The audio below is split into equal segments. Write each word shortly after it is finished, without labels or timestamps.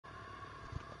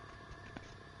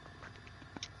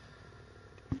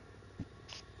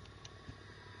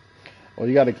Well,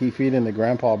 you got to keep feeding the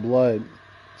grandpa blood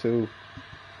too,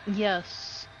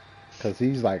 Yes. cause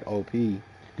he's like OP. He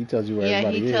tells you where Yeah,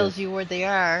 he everybody tells is, you where they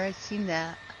are. I've seen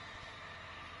that.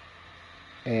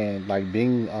 and like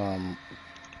being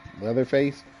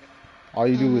Leatherface, all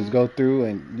you do is Mm-hmm. go through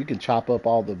and you can chop up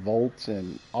all the volts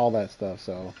and all that stuff.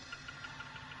 So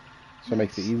it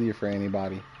makes it Nice. easier for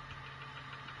anybody.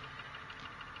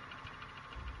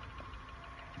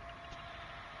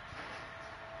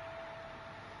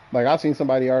 Like I've seen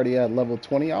somebody already at level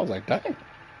 20. I was like, dang.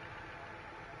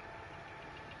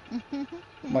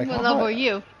 I'm like, What how level high? are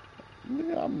you?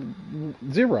 Yeah, I'm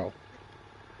zero,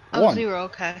 Oh, one, zero.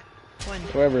 Okay. One.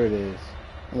 whatever it is,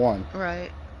 one.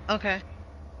 Right. Okay.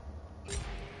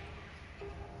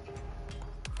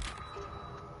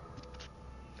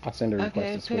 I send a request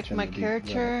Okay, to switch pick him my to be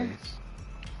character. Leatherface.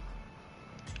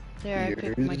 There, I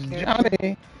picked my Here's character.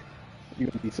 Johnny. You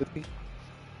gonna be Sissy?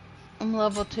 I'm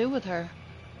level 2 with her.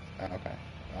 Okay.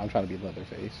 I'm trying to be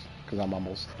Leatherface because I'm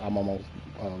almost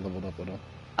leveled up with him.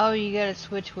 Oh, you gotta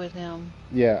switch with him.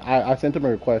 Yeah, I sent him a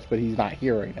request, but he's not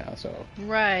here right now. So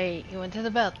Right. You went to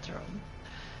the bathroom.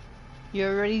 You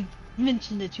already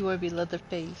mentioned that you want to be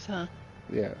Leatherface, huh?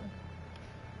 yeah,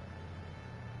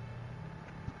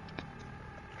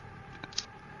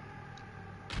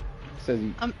 says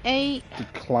he I'm 8.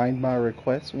 declined my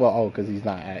request. Well, oh, because he's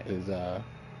not at his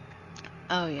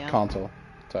Oh, yeah. console,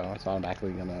 so it's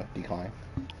automatically gonna decline.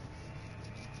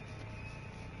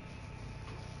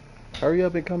 Hurry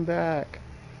up and come back.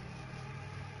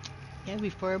 Yeah,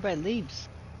 before everybody leaves.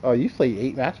 Oh, you played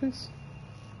 8 matches?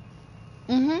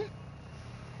 Mm-hmm.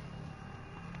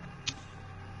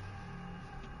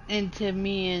 And to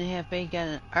me and Hefe got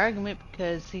an argument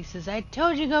because he says, I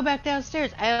told you to go back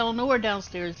downstairs. I don't know where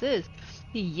downstairs is.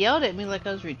 He yelled at me like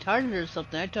I was retarded or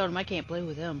something. I told him I can't play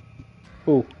with him.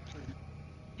 Who?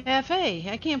 Hefe,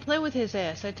 I can't play with his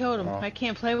ass. I told him Oh, I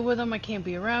can't play with him. I can't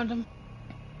be around him.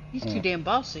 He's too mm. damn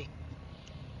bossy.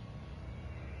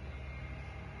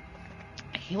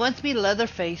 He wants to be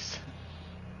Leatherface.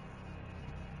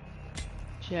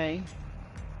 Jay.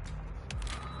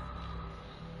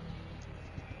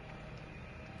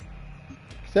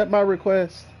 Accept my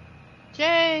request.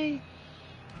 Jay!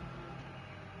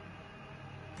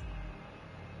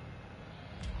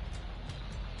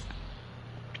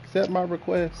 Accept my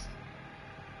request.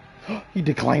 He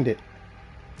declined it.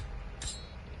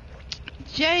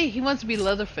 Jay, he wants to be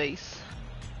Leatherface.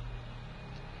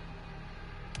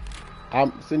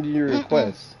 I'm sending you a Mm-mm.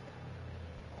 request.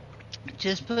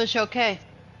 Just push OK.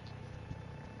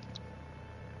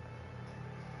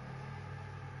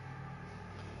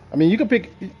 I mean, you can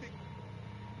pick.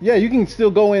 Yeah, you can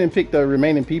still go in and pick the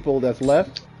remaining people that's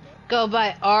left. Go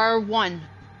by R1.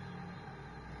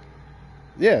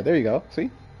 Yeah, there you go.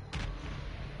 See?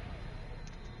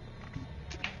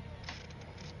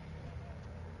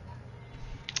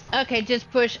 Okay, just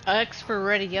push X for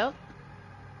ready up.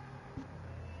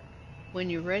 When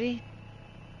you're ready.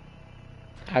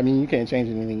 I mean, you can't change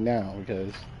anything now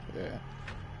because, yeah.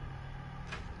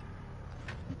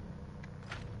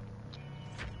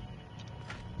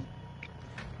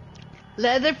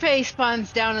 Leatherface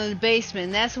spawns down in the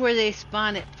basement. That's where they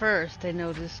spawn at first, I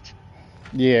noticed.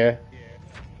 Yeah.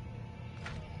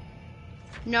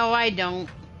 No, I don't.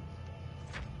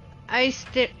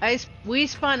 We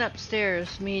spawn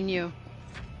upstairs, me and you.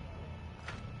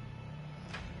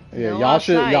 Yeah, No, y'all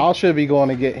should outside. y'all should be going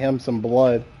to get him some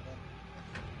blood.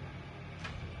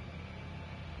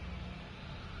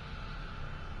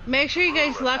 Make sure you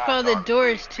guys lock all the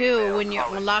doors too when you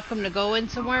unlock them to go in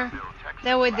somewhere.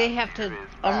 That way they have to You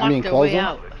unlock mean their close way him?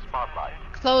 out.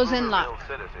 Close and lock.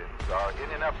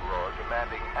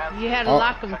 You had to Oh,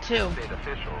 lock them too.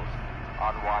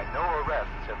 On why no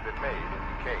arrests have been made in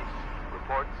the case.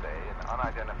 Reports say an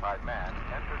unidentified man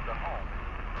entered the home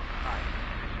night,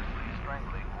 viciously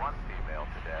strangling one female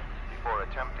to death before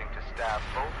attempting to stab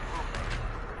both roommates.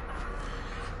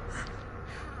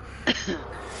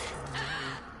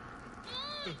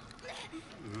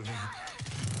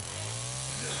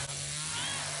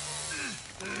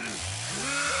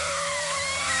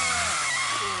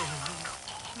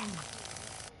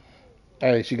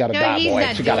 hey, she gotta No, die, he's boy.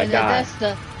 not She gotta doing that.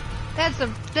 die.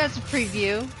 That's a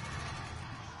preview.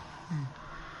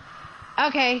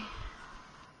 Okay.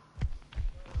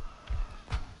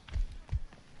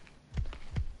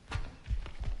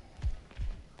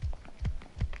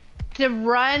 The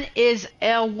run is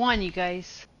L1, you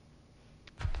guys.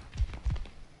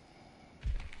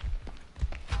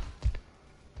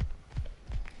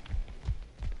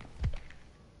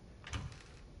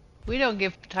 We don't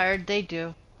get tired, they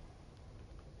do.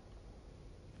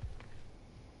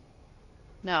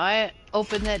 Now I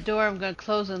open that door, I'm gonna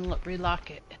close and relock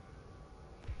it.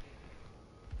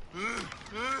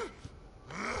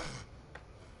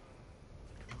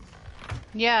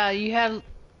 Yeah, you had...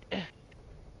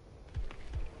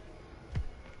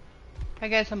 I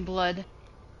got some blood.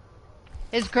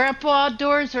 Is Grandpa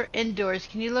outdoors or indoors?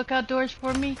 Can you look outdoors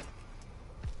for me?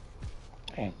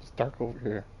 Damn, it's dark over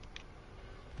here.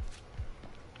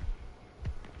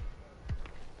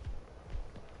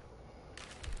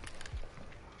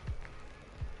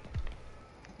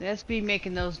 That's me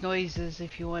making those noises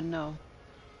if you want to know.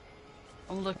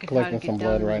 I'm looking how to Collecting get some down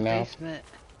blood in the right now. basement.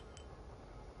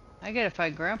 I gotta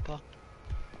find Grandpa.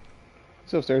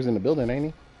 He's upstairs in the building, ain't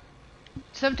he?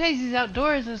 Sometimes he's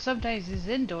outdoors and sometimes he's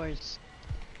indoors.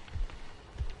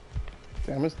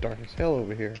 Damn, it's dark as hell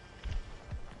over here.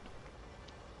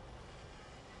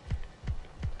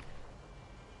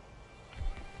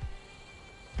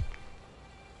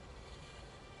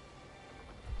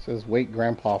 It says wake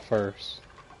Grandpa first.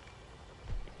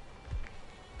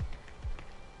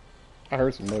 I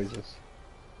heard some noises.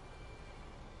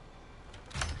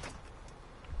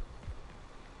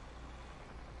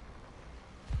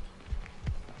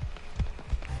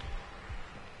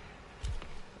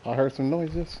 I heard some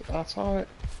noises. I saw it.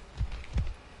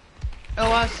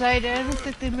 Oh, outside? I don't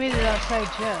think they made it outside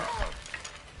yet.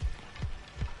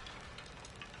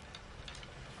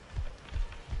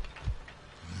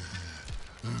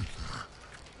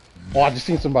 Oh, I just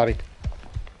seen somebody.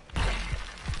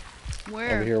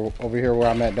 Where? Over here where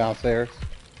I'm at downstairs.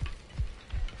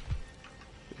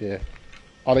 Yeah.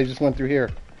 Oh, they just went through here.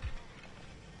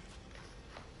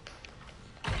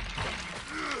 I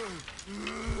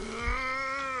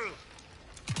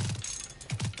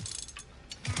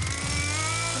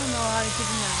don't know how to get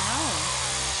in the house.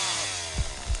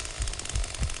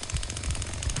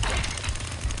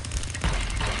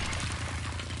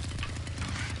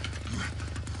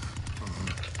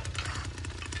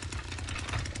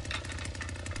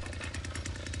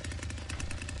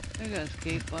 I got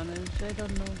escape on it. I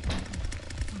don't know.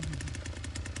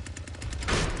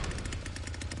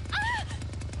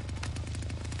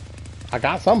 I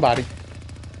got somebody.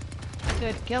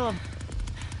 Good, kill him.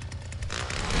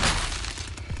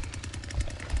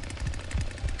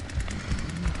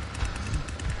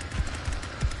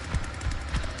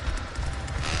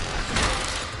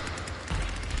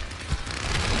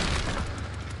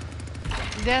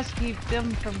 That's keep them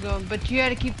from going, but you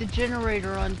gotta keep the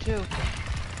generator on too.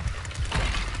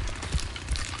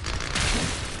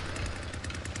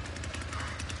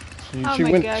 Oh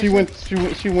my gosh, She went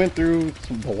through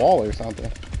the wall or something.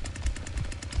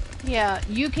 Yeah,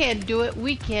 you can't do it,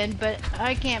 we can, but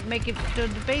I can't make it to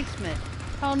the basement.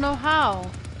 I don't know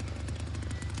how.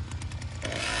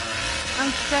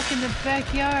 I'm stuck in the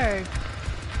backyard.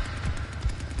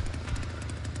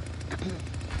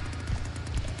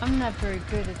 I'm not very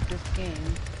good at this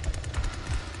game.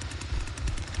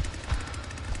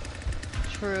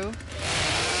 True.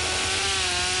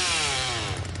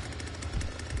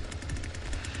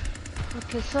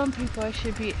 Because some people I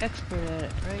should be expert at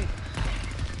it, right?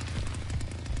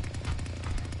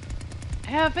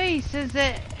 Half-A says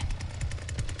that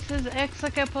says acts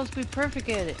like I'm supposed to be perfect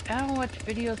at it. I don't watch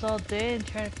videos all day and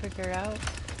try to figure it out.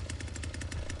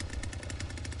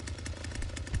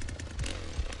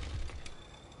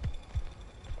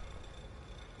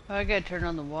 Oh, I gotta turn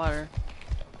on the water.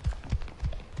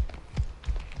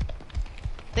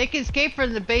 They can escape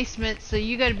from the basement, so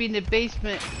you gotta be in the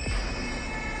basement.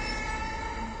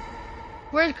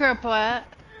 Where's Grandpa at?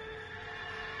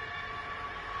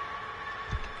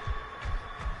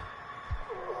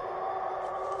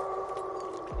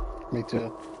 Me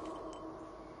too.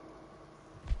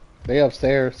 They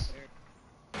upstairs.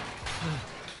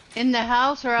 In the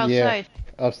house or outside?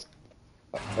 Yeah.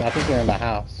 I think they're in the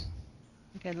house.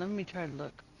 Okay, let me try to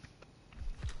look.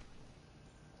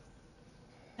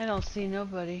 I don't see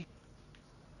nobody.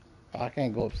 I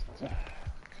can't go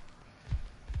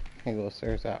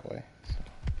upstairs that way. So.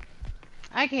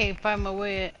 I can't find my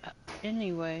way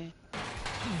anyway.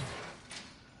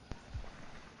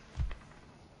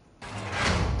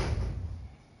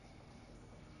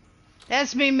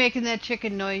 That's me making that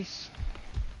chicken noise.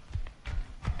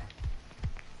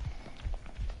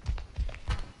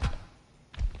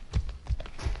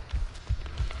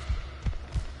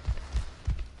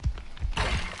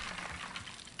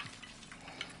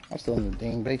 I'm still in the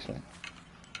dang basement.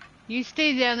 You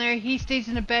stay down there, he stays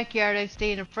in the backyard, I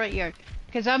stay in the front yard.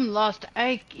 Cause I'm lost.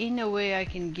 Ain't no way I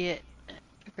can figure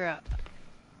out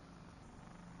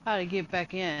how to get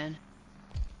back in.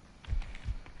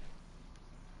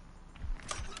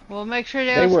 Well, make sure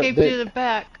they don't escape through the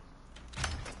back.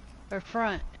 Or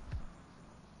front.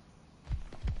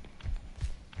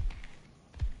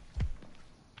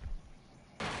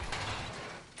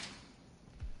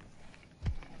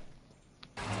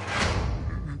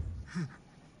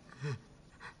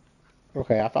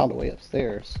 Okay, I found a way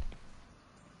upstairs.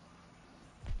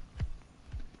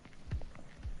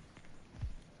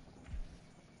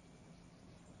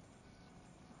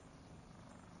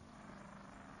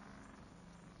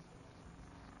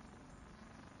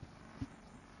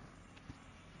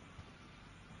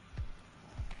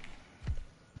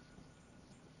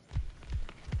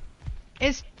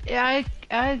 It's I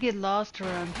get lost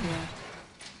around here.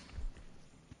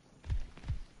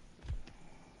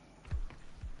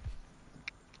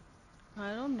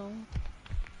 I don't know.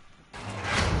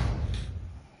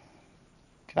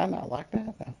 Can I not lock that?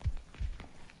 No.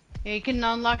 Yeah, you can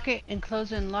unlock it and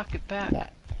close it and lock it back.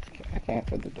 Not. I can't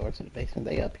for the door to the basement.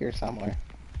 They up here somewhere.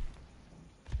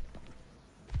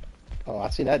 Oh, I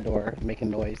see that door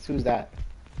making noise. Who's that?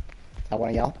 I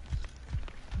want to yell.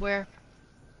 Where?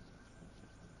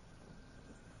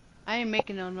 I ain't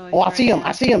making no noise. Oh, I right see them. now.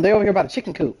 I see them. They're over here by the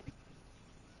chicken coop.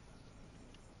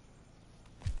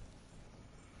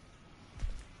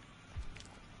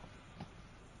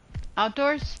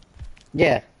 Outdoors?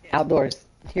 Yeah, outdoors.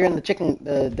 Here in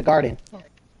the the garden.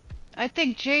 I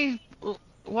think Jay's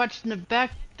watching the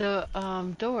back, the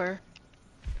door.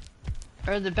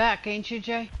 Or the back, ain't you,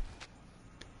 Jay?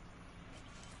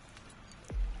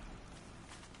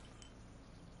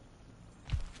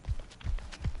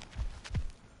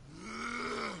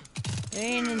 They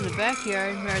ain't in the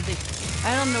backyard, or they,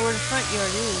 I don't know where the front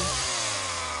yard is.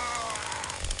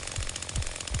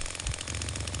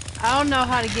 I don't know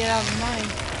how to get out of mine.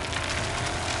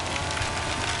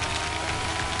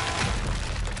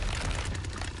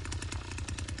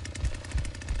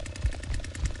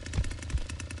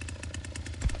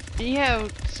 Yeah,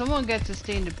 someone got to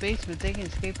stay in the basement. They can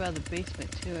escape out of the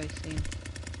basement too, I seen.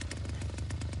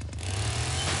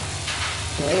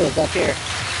 Yeah, it was up here.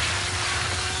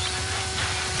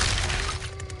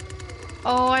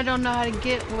 Oh, I don't know how to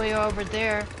get way over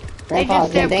there.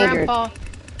 Grandpa's They just stabbed endangered. Grandpa.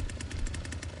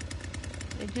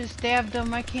 They just stabbed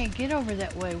him. I can't get over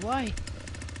that way. Why?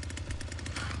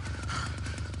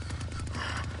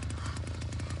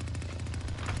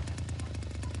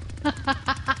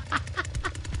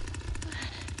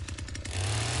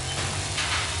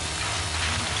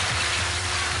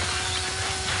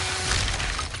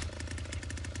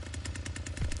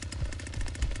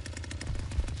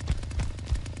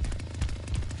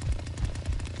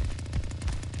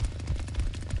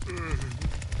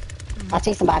 I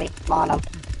see somebody on them.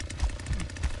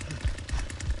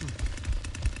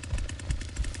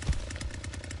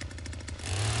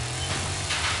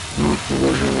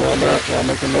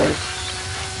 Making noise.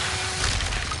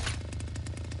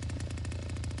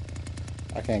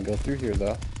 I can't go through here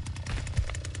though.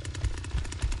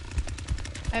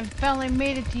 I finally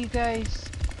made it to you guys.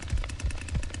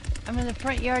 I'm in the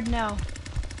front yard now.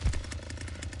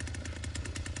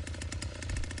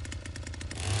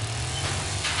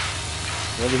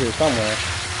 Over here somewhere.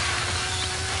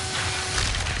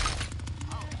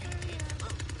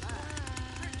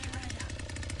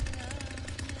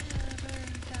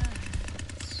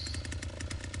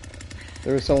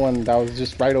 There was someone that was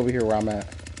just right over here where I'm at.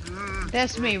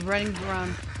 That's me running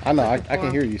around. I know, I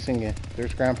can hear you singing.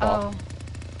 There's Grandpa. Oh.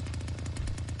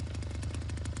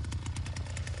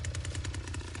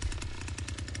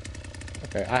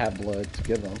 Okay, I have blood to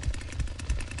give him.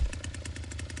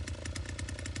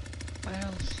 I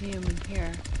don't see him in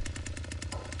here.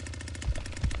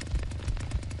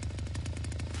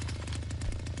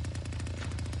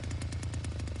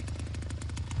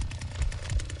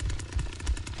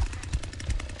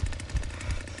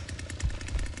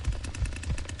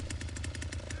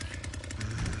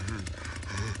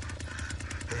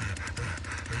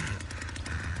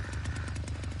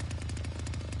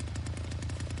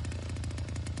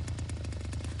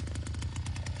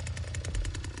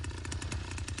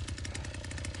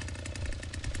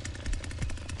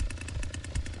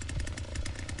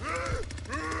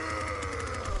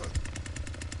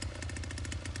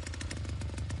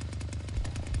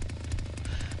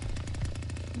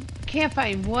 Can't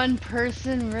find one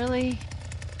person, really?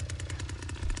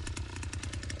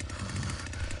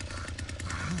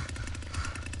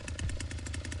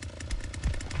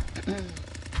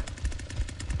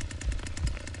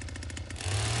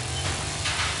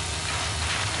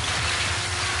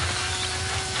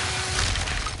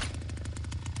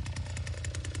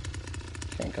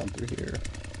 Can't come through here.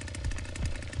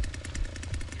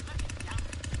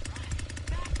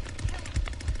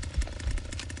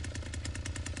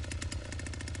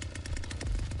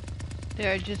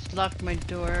 There, I just locked my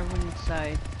door. I went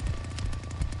inside.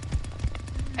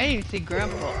 I didn't even see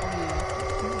Grandpa. Oh,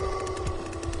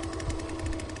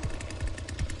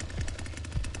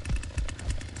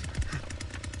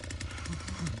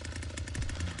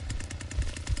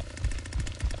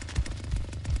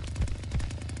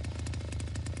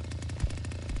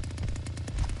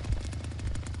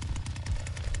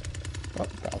 Oh,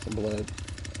 found some blood.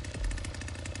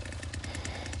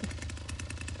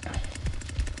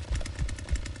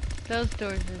 those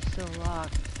doors are still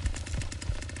locked.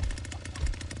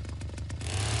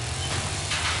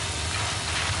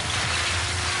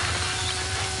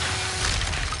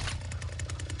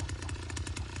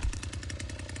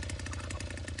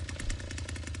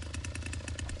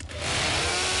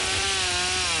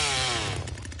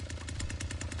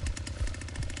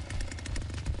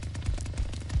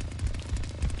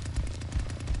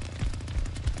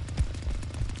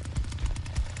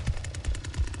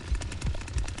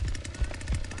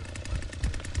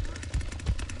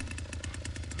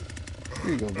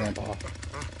 Here you go, Grandpa.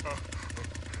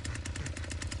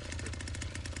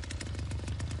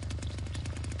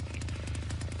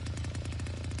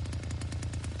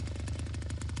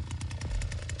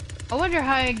 I wonder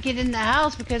how I get in the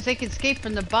house because they can escape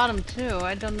from the bottom too.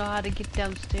 I don't know how to get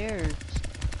downstairs.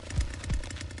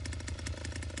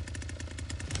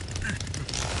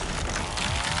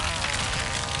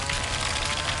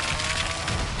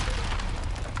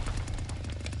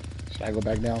 Should I go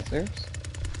back downstairs?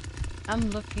 I'm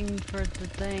looking for the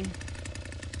thing.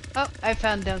 Oh, I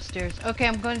found downstairs. Okay,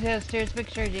 I'm going downstairs. Make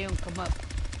sure they don't come up.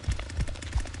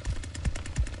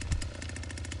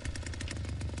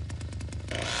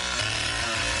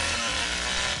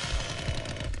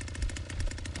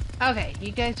 Okay,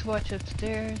 you guys watch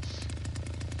upstairs.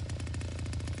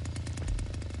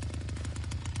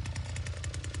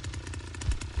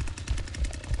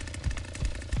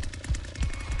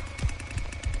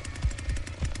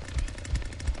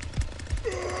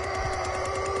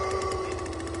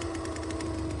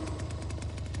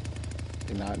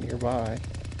 They're not nearby.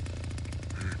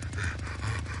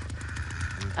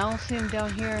 I don't see him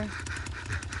down here.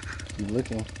 Keep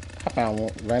looking. I found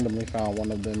one, randomly found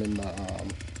one of them in the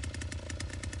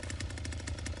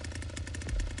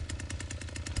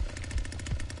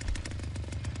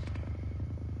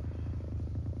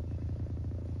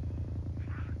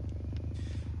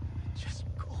Just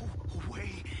go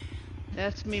away.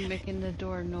 That's me making the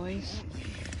door noise.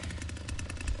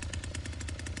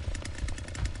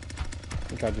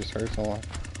 I think I just heard someone.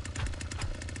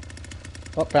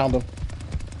 Oh, found them.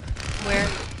 Where?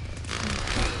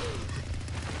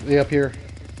 They up here.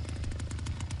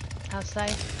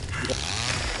 Outside?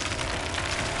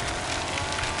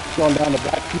 Going down the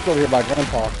back. He's over here by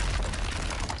Grandpa.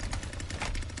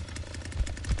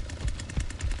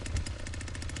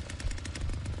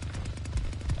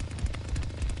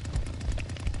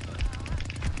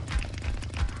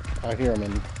 I hear him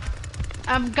in.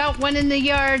 I've got one in the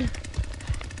yard.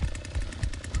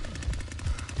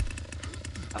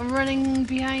 I'm running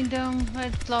behind him.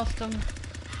 I lost him.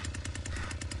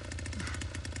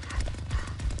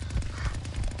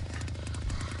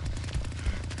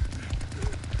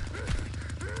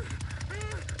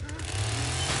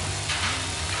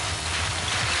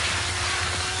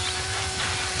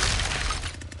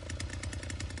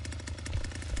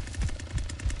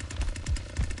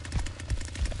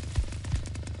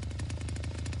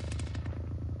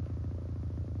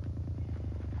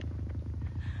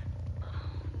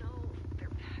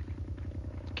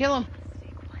 Kill him.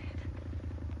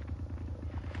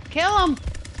 Kill him.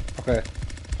 Okay.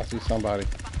 I see somebody.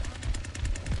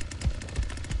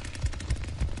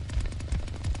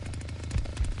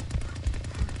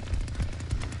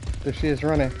 There she is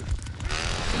running.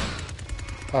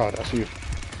 Oh, that's you.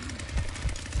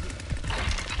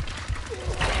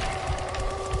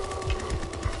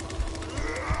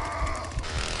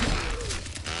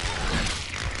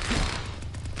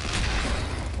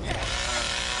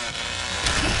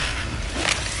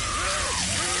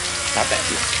 Not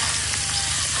that you.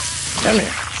 Come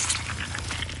here.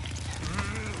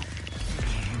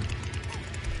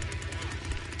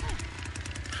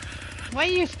 Why are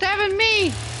you stabbing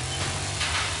me?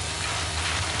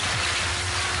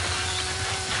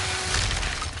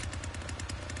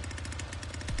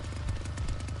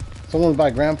 Someone's by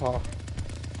Grandpa.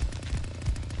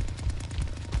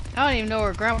 I don't even know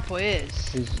where Grandpa is.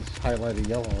 He's just highlighted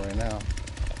yellow right now.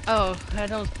 Oh, I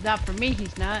don't. Not for me.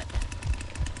 He's not.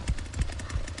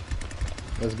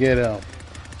 Let's get him.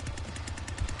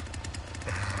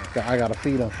 I gotta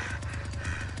feed him.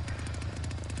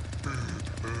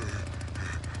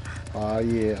 Oh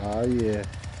yeah, oh yeah.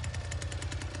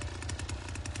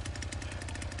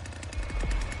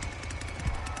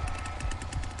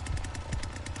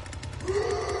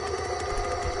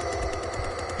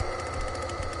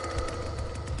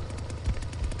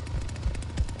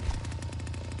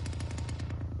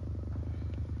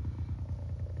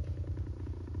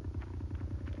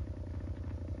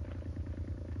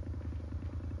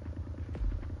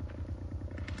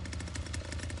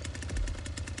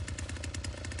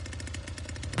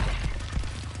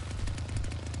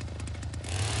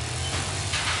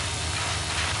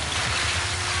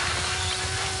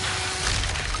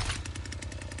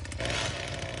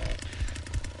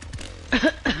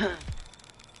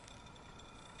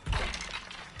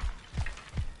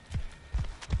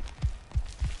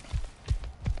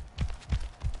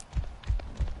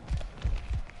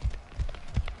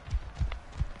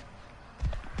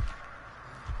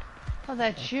 Oh,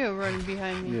 that's you running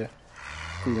behind me. Yeah.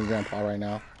 Feeding Grandpa right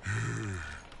now.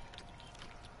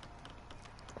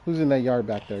 Who's in that yard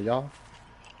back there, y'all?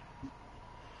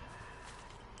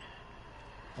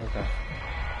 Okay.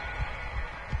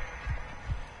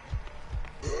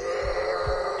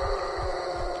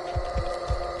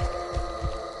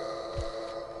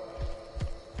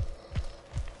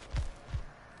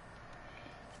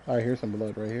 Alright, here's some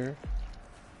blood right here.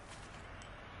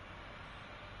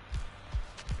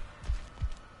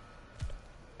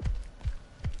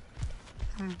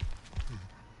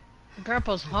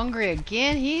 Grandpa's hungry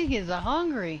again. He is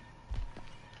hungry.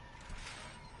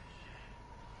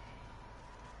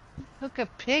 Hook a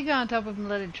pig on top of him and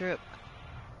let it drip.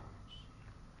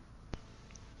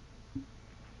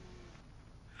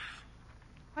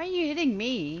 Why are you hitting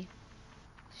me?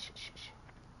 Shh, shh, shh.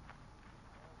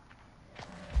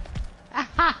 I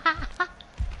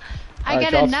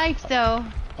Alright, got a knife though.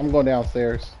 I'm going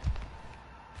downstairs.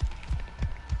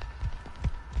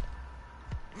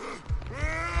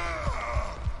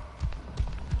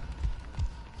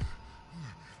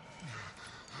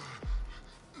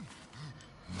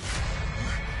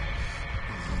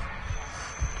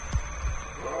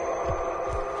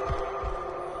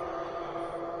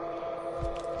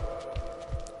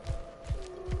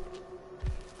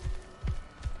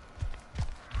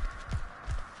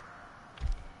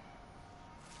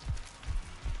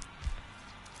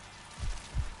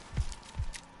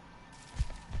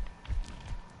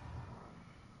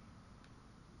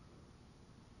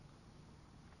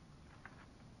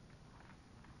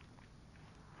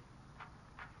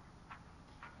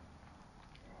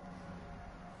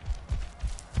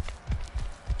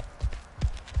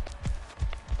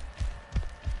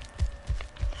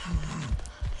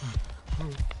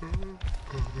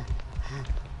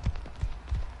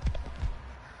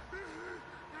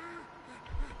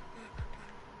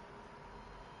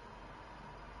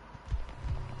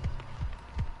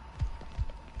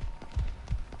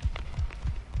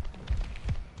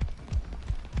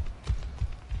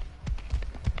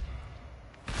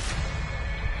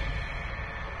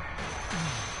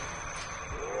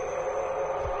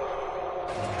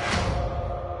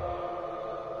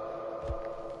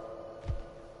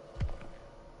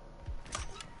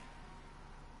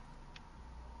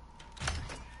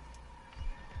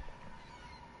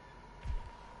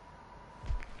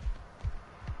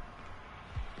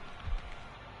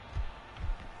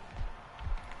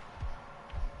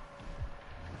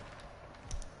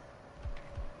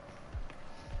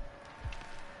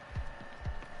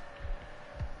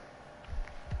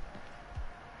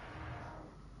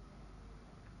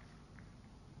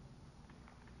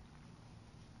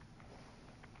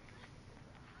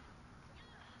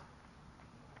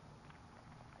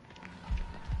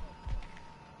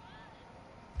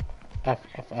 I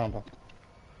found them.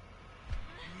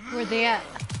 Where they at?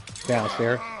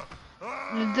 Downstairs.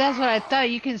 That's what I thought.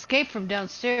 You can escape from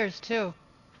downstairs too.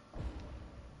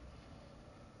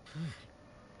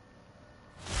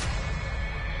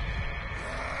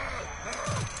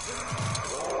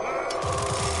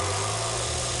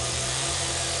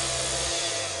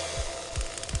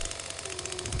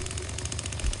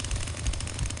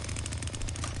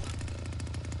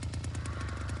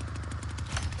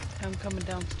 I'm coming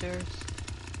downstairs.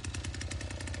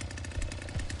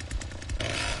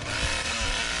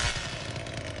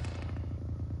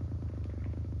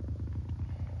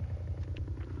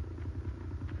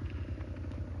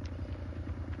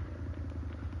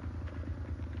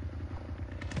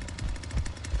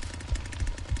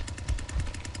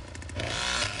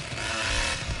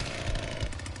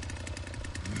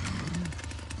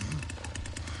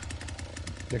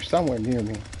 They're somewhere near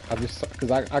me. Because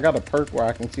I got a perk where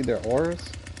I can see their auras.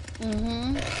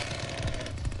 Mm-hmm.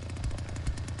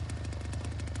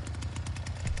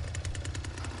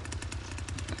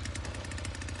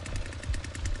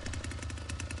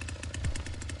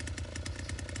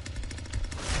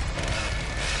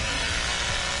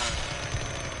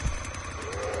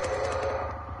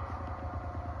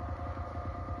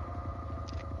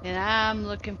 And I'm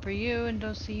looking for you and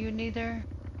don't see you neither.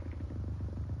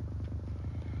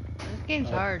 This game's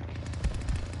hard.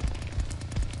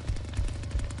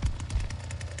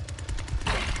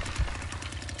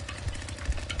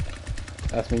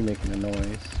 That's me making a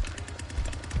noise.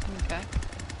 Okay.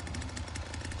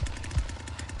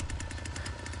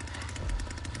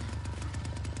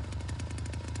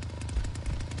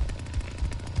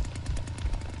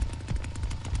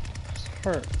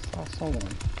 heard, saw someone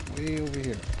way over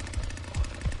here.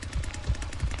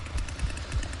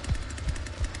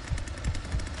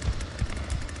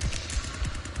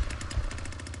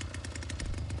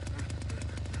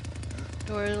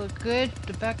 Door look good.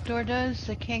 The back door does.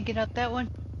 I can't get out that one.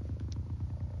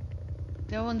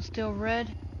 That one's still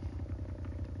red.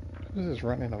 Who's this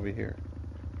running over here?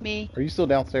 Me. Are you still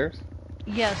downstairs?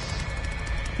 Yes.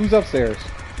 Who's upstairs?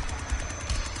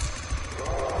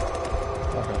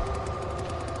 Okay.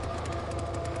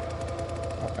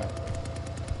 Okay.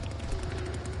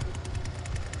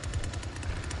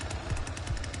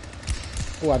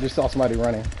 Oh, I just saw somebody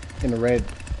running in the red.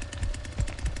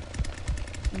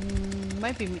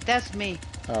 Might be me. That's me.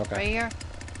 Oh, okay. Right here.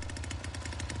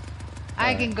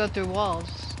 I can go through walls.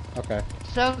 Okay.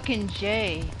 So can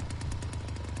Jay.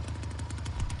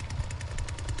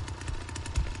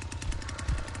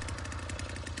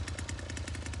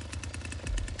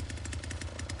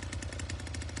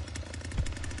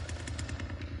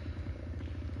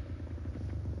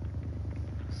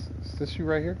 Is this you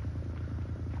right here?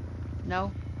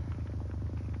 No.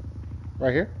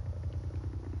 Right here?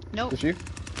 Nope. This you?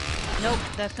 Nope.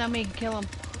 That's not me. Kill him.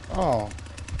 Oh.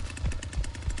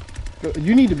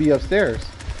 You need to be upstairs.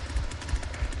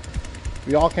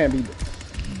 We all can't be.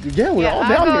 Yeah, we're all I'll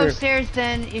down go here. upstairs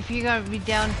then if you're gonna be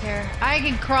down here. I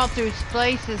can crawl through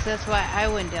places. That's why I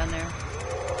went down there.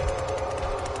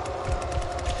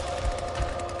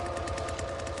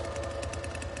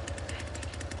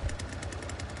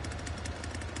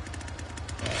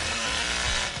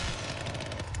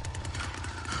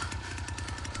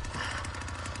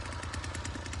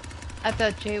 I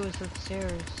thought Jay was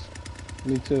upstairs.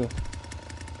 Me too.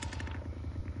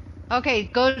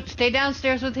 Okay, stay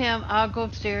downstairs with him. I'll go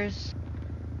upstairs.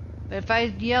 But if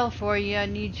I yell for you, I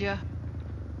need you.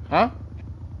 Huh?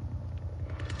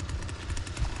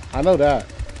 I know that.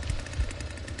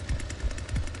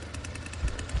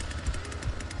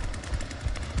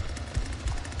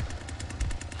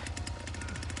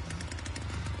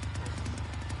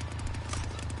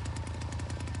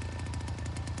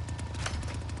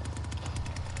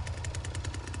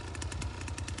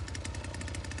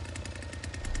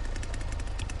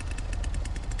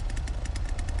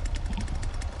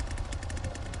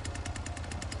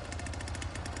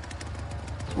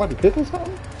 Somebody hitting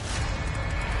something?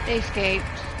 They escaped.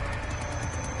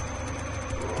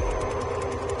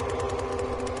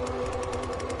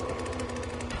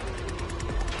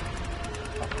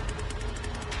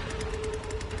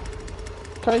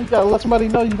 Okay, you gotta let somebody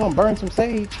know you're gonna burn some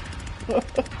sage.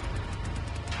 Okay,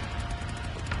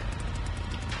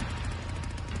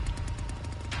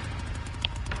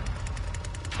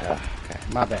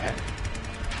 my bad.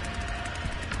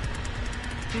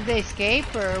 Did they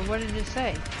escape or what did it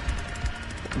say?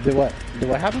 Did what? Did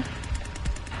what happen?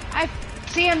 I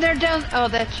see them. They're down. Oh,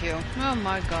 that's you. Oh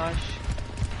my gosh.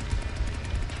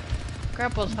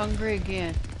 Grapple's hungry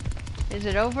again. Is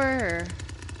it over or?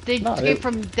 They No, escaped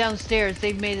from downstairs.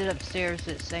 They made it upstairs,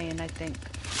 it's saying, I think.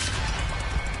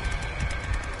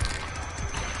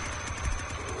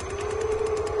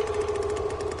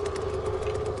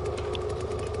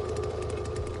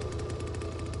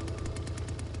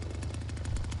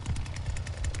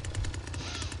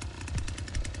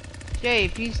 Jay,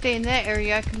 if you stay in that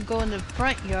area, I can go in the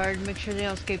front yard and make sure they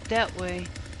don't escape that way.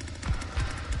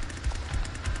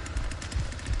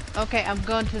 Okay, I'm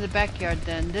going to the backyard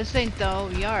then. This ain't the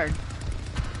whole yard.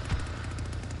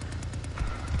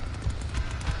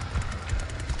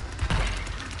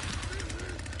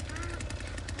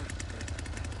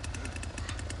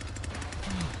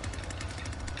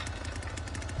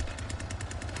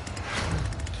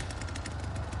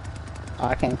 Oh,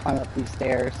 I can't climb up these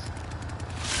stairs.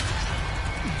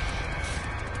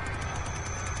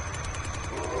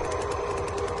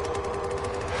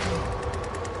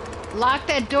 Lock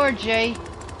that door, Jay.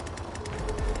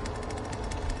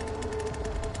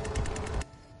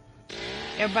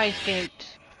 Everybody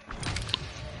escaped.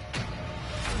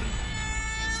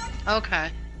 Okay.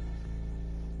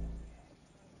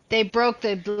 They broke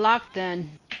the lock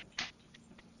then.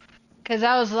 'Cause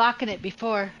I was locking it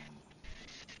before.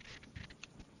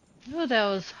 Oh, that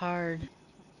was hard.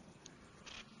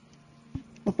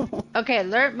 Okay,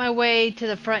 alert my way to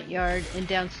the front yard and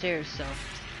downstairs, so.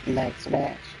 Next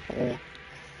match. Yeah.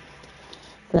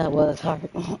 That was hard.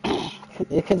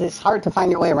 Because it's hard to find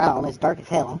your way around. It's dark as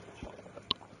hell.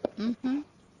 Mm-hmm.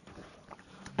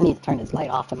 I need to turn this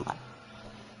light off in my...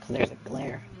 Because there's a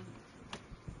glare.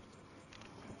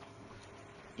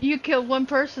 You killed one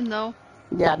person, though.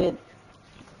 Yeah, I did.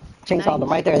 Chainsawed them Nice.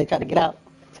 right there. They tried to get out.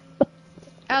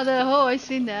 Out of the hole, I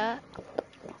seen that.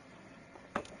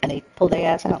 And they pulled their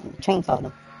ass out and chainsawed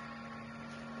them.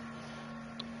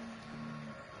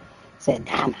 Said,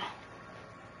 Donna.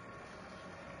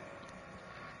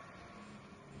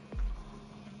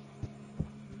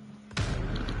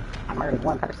 I murdered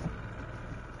one person.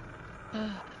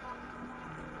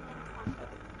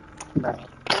 Right.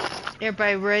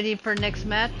 Everybody ready for next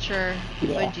match, or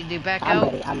Yeah. what'd you do? Back I'm out?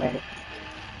 ready. I'm ready.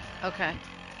 Okay.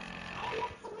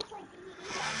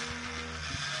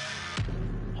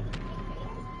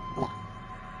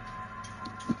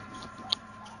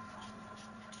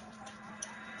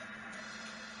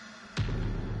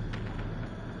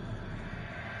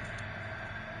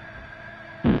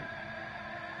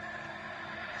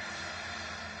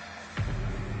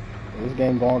 This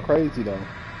game going crazy though.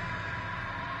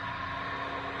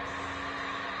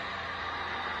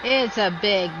 It's a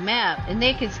big map, and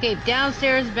they can escape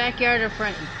downstairs, backyard, or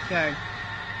front yard.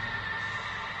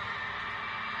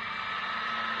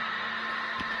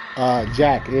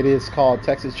 Jack, it is called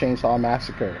Texas Chainsaw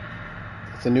Massacre.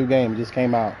 It's a new game. It just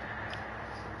came out.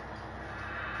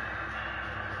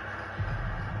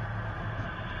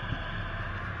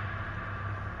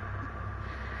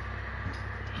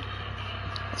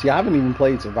 See, I haven't even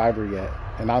played Survivor yet,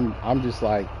 and I'm just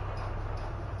like,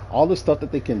 all the stuff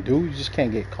that they can do, you just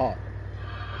can't get caught.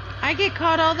 I get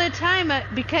caught all the time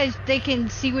because they can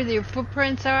see where their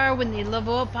footprints are when they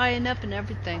level up high enough and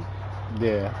everything.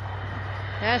 Yeah.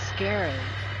 That's scary.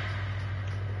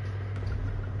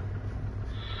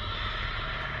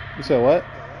 You said what?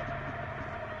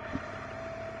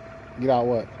 Get out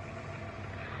what?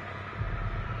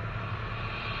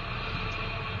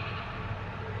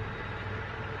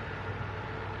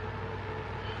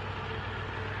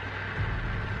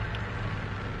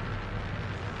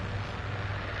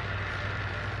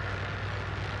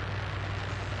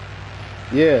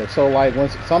 Yeah, so like when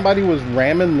somebody was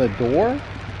ramming the door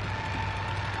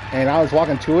and I was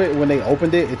walking to it, when they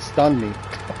opened it, it stunned me.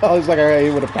 I was like, I got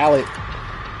hit with a pallet.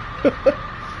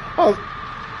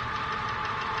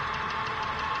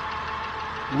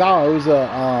 No,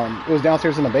 it was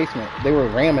downstairs in the basement. They were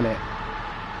ramming it.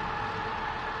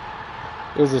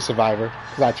 It was a survivor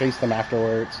because I chased them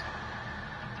afterwards.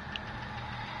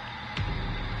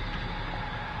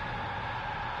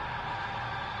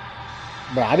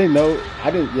 But I didn't know. I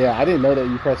didn't know that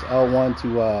you press L1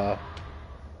 to.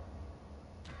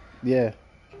 Yeah.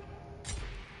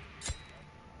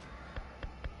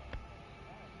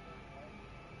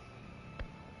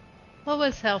 What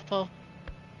was helpful?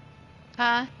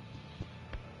 Huh?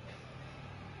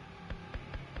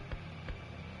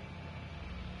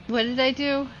 What did I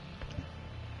do?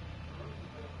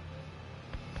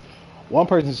 One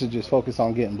person should just focus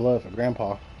on getting blood for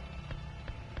Grandpa.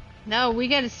 No, we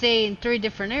gotta stay in 3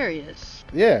 different areas.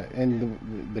 Yeah,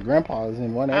 and the Grandpa is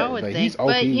in one area. I would but think, he's OP,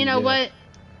 but you know yeah. what?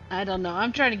 I don't know.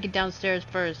 I'm trying to get downstairs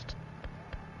first.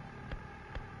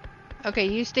 Okay,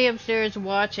 you stay upstairs and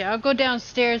watch it. I'll go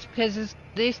downstairs because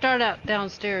they start out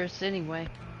downstairs anyway.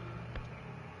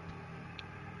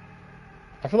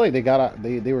 I feel like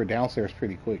they were downstairs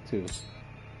pretty quick too.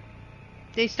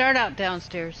 They start out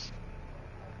downstairs.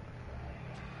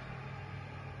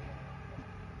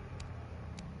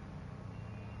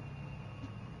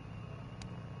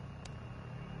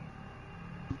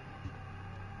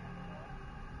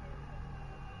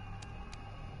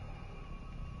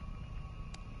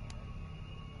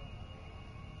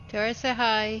 Tara, say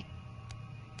hi.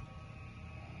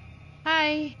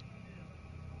 Hi.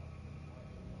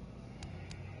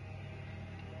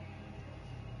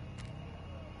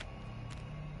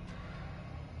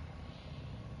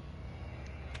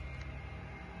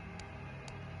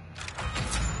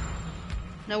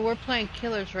 No, we're playing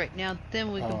killers right now.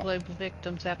 Then we can play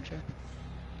victims after.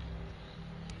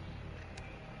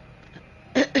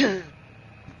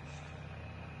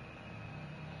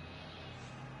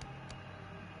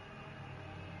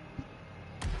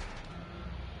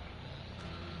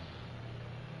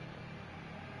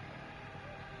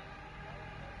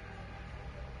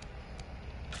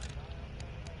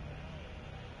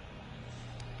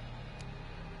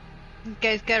 You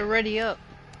guys gotta ready up.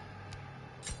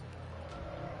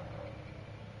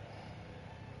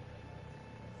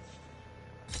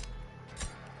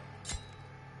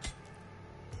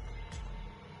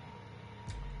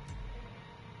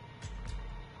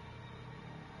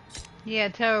 Yeah,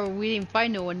 tell her we didn't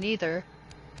find no one either.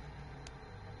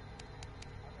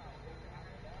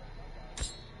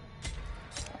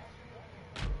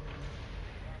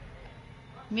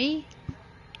 Me?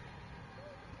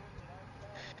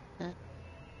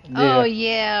 Yeah. Oh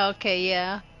yeah, okay,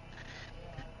 yeah.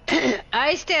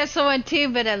 I stabbed someone too,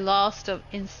 but I lost them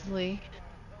instantly.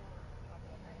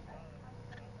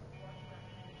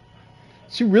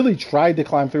 She really tried to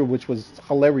climb through, which was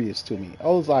hilarious to me. I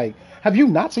was like, "Have you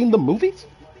not seen the movies?"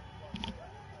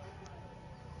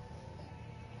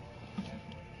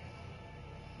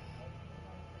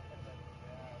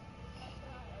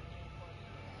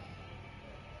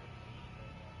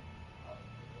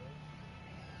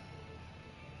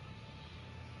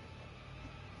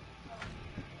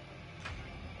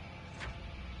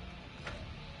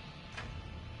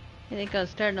 It ain't gonna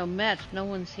start no match. No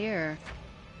one's here.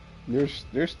 There's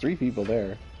 3 people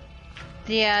there.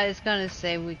 Yeah, it's gonna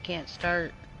say we can't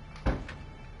start.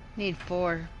 Need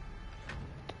 4.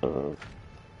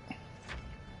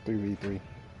 3v3.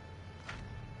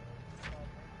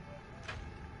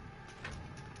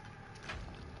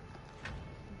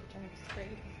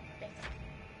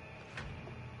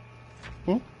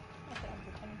 Hmm?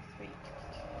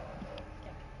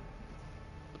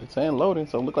 It's saying loading,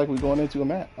 so it look like we're going into a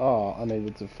map. Oh,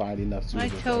 unable to find enough I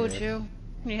suitable told players. you.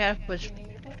 You have to push.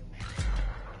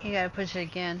 You gotta push it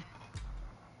again.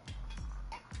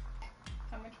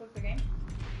 How much was the game?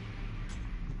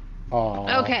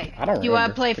 Oh, Okay. I don't You wanna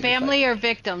remember. play I think it's family like or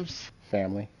victims?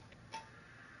 family.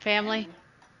 Family?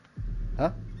 Huh?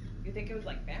 You think it was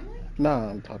like family? No,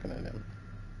 I'm talking to them.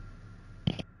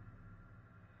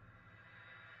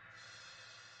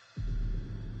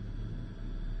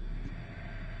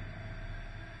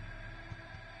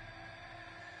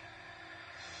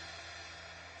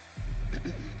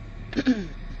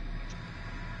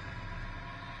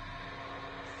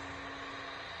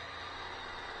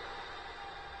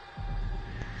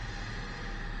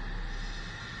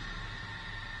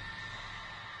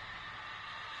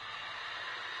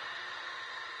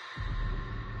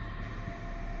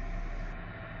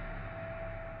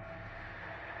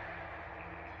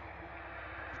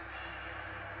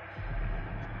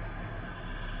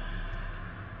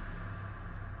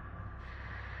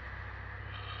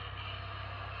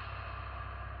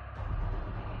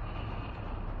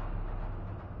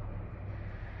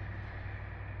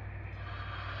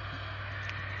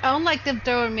 I don't like them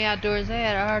throwing me outdoors. They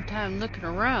had a hard time looking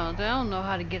around. They don't know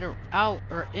how to get out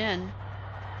or in.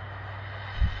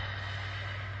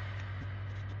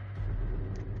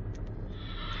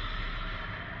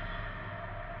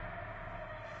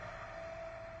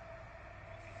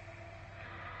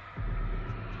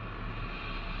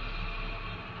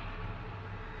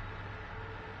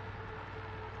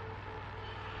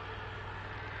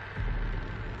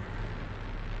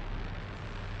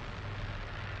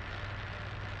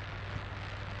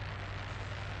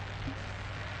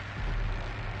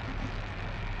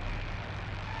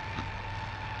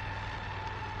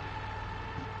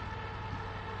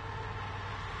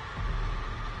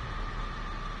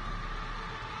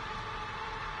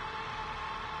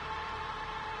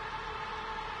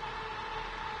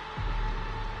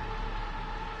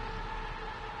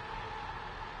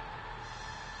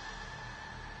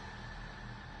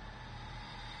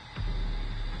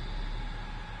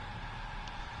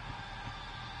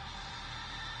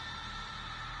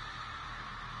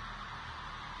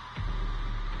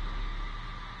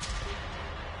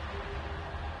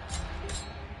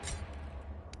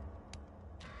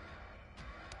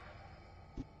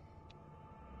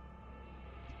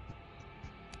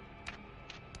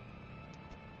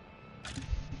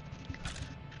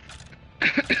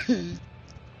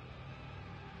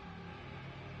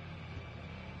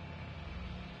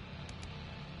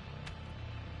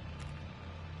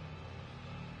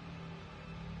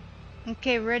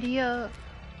 Okay, ready up.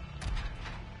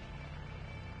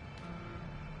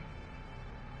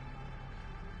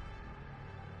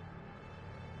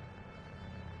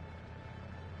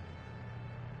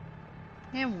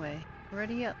 Anyway,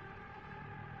 ready up.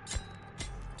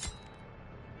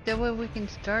 That way we can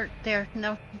start there.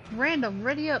 Now, random,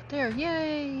 ready up there.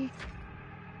 Yay!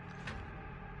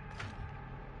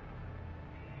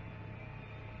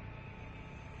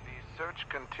 The search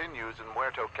continues in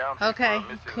Muerto County Okay, for a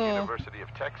missing cool. University of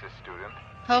Texas student.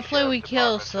 Hopefully we The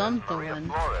kill Sheriff's Department says Maria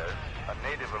something. Flores, a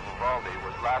native of Uvalde,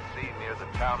 was last seen near the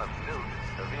town of Newt.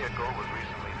 Her vehicle was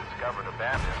recently discovered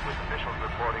abandoned, with officials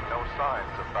reporting no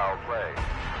signs of foul play.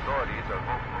 Authorities are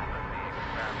hopeful that the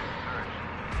expanded search.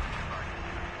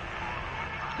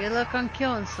 Good luck on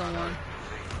killing someone.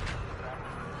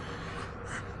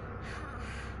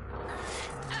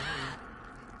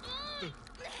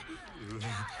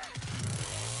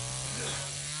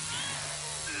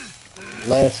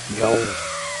 Let's go.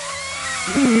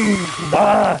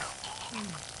 Ah!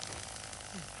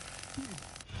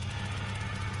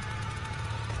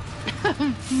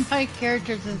 My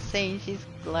character's insane. She's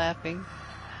laughing.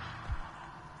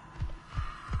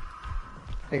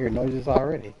 I hear noises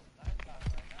already.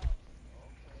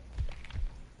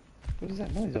 What is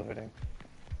that noise over there?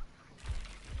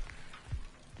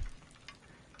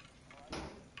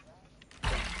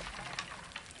 I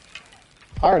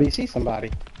already see somebody.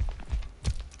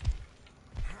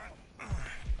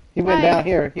 He went Hi. down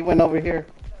here. He went over here.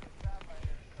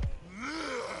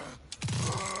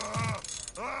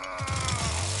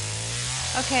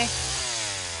 Okay.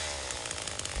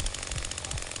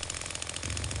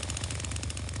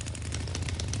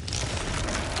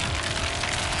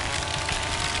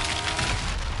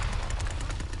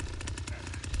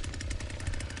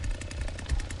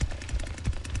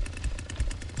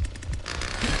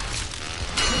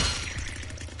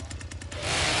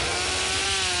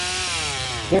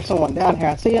 There's someone down here.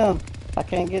 I see him. I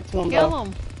can't get to him Kill though.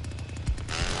 him.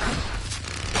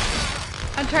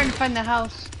 I'm trying to find the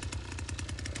house.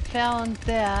 Found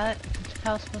that. The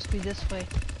house must be this way.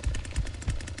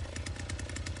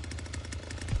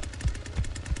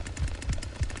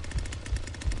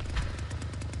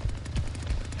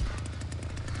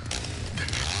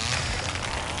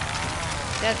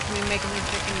 That's me making the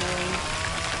chicken noise.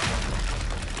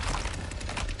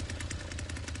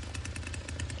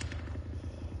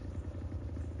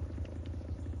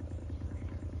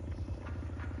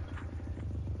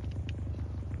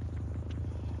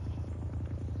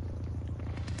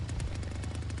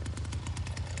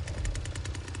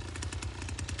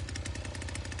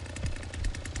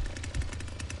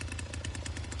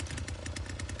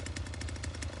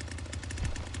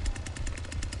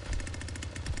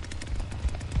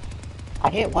 I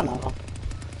hit one of them.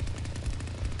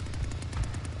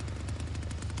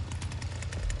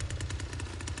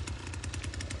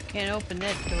 Can't open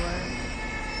that door.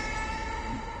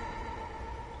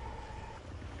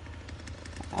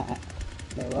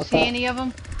 What's See up? any of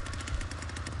them?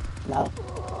 No.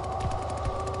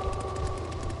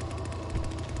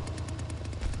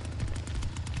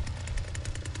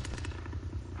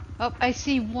 Oh, I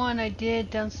see one. I did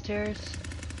downstairs.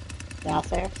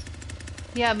 Downstairs?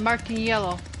 Yeah, marked in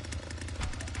yellow.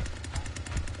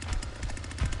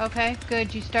 Okay,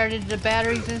 good. You started the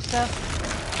batteries and stuff?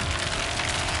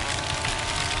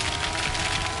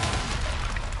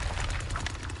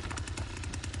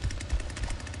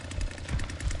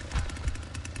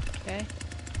 Okay.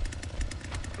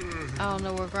 I don't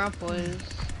know where Grandpa is.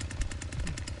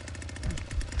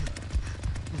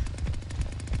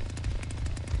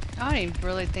 I don't even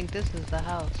really think this is the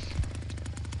house.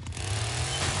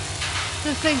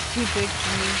 This thing's too big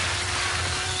for me.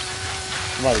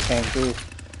 Somebody came through.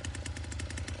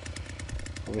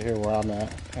 Over here where I'm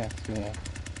at. Can't see him.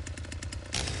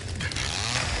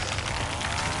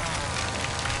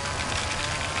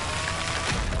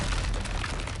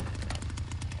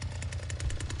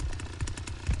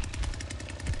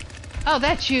 Oh,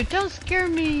 that's you. Don't scare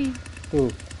me.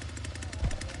 Who?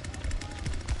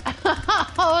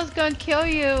 I was gonna kill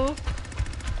you.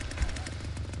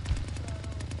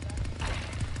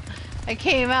 I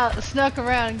came out, snuck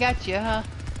around, and got you, huh?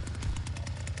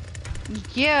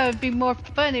 Yeah, it'd be more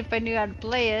fun if I knew how to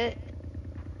play it.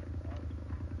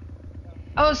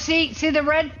 Oh, see the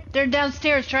red? They're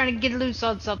downstairs trying to get loose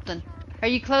on something. Are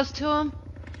you close to them?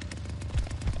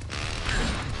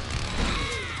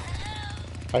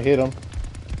 I hit him.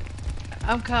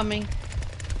 I'm coming.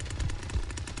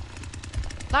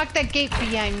 Lock that gate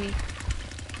behind me.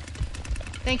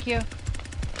 Thank you.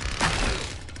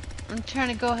 I'm trying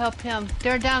to go help him.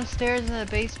 They're downstairs in the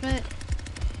basement.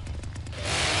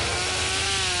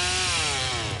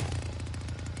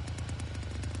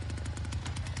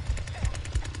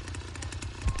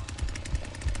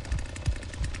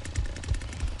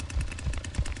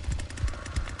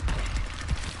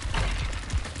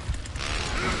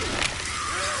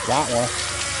 Got one.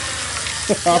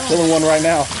 I'm killing one right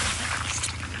now.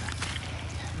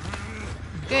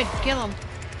 Good, kill him.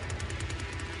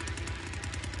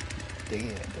 Damn,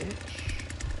 bitch.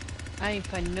 I ain't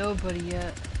find nobody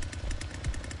yet.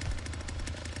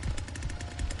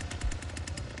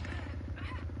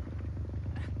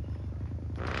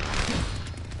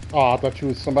 Oh, I thought you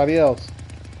was somebody else.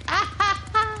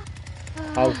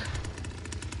 I was...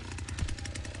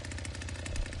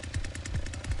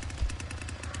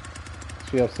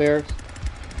 She upstairs?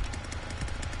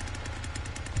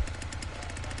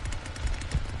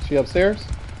 She upstairs?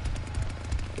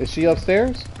 Is she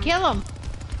upstairs? Kill him.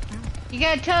 You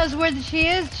gotta tell us where she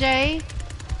is, Jay.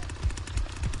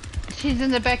 She's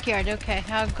in the backyard. Okay,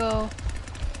 I'll go.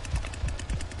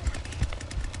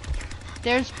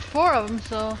 There's 4 of them,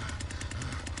 so.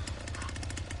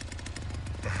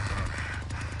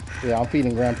 Yeah, I'm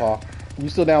feeding Grandpa. You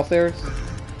still downstairs?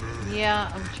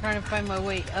 Yeah, I'm trying to find my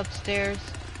way upstairs.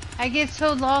 I get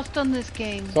so lost on this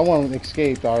game. Someone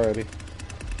escaped already.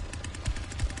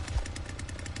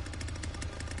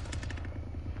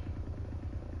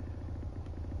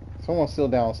 Someone's still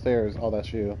downstairs. Oh,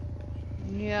 that's you.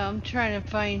 Yeah, I'm trying to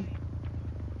find.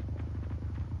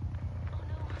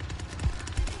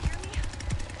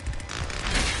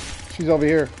 She's over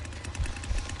here.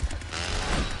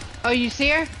 Oh, you see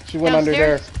her? She went under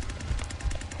there. Downstairs?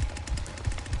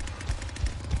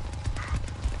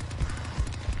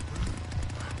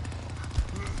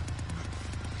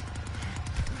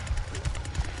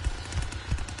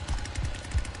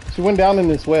 She went down in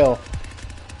this well.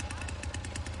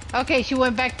 Okay, she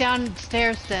went back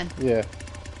downstairs then. Yeah.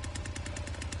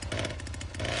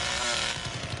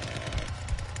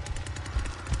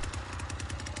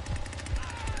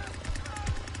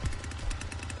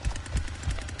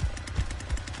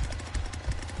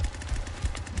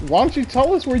 Why don't you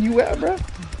tell us where you at, bruh?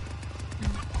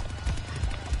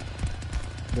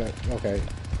 Yeah, okay.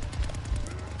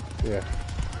 Yeah.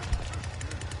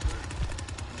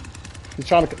 He's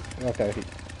trying to... Okay.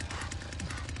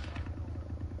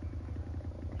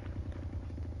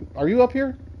 Are you up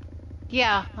here?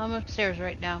 Yeah, I'm upstairs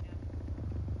right now.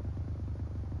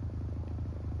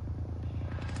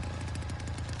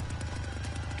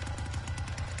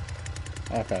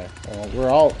 Okay. We're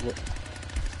all...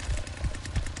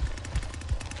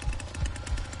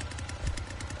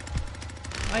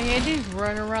 All you gotta do is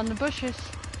run around the bushes.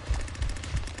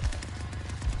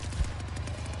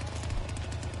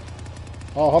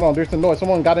 Oh, hold on. There's a noise.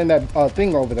 Someone got in that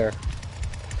thing over there.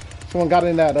 Someone got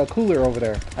in that cooler over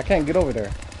there. I can't get over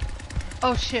there.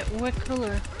 Oh shit, what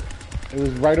cooler? It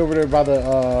was right over there by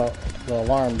the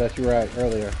alarm that you were at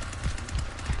earlier.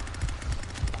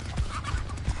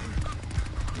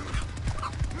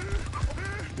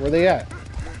 Where they at?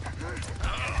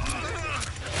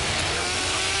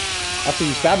 I see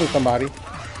you stabbing somebody.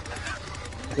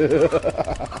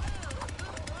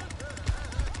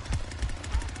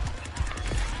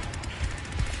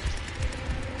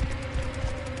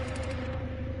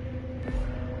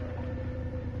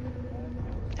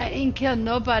 I didn't kill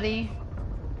nobody.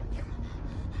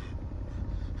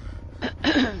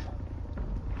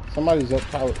 Somebody's up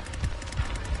probably.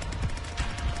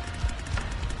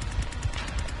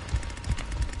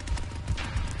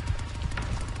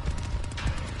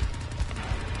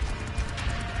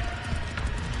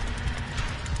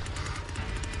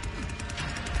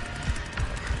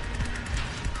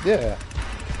 Yeah.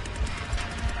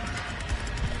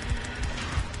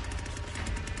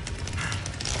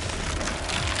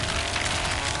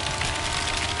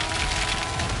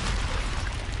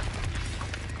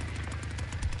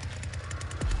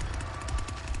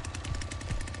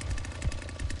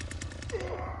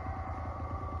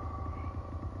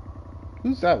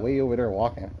 Who's that way over there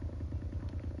walking?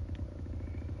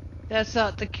 That's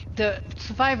the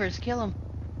survivors. Kill them.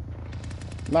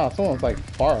 Nah, someone's like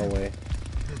far away.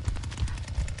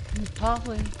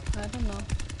 Probably. I don't know.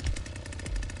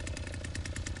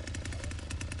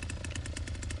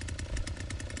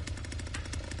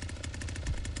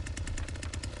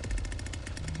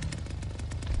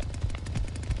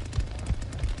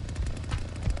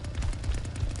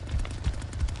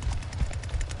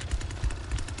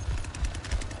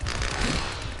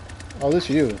 Oh, this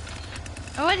you.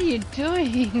 What are you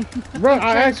doing? Bro,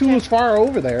 I asked who was far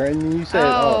over there, and you said,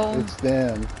 Oh. oh it's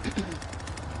them.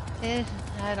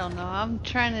 I don't know. I'm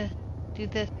trying to do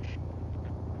this.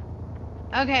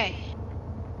 Okay.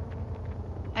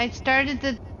 I started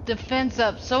the defense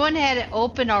up. Someone had it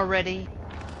open already.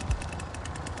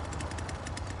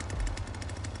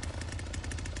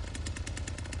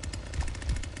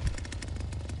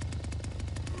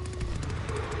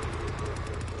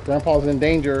 Grandpa's in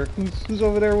danger. Who's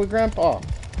over there with Grandpa?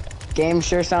 Game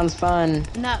sure sounds fun.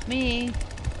 Not me.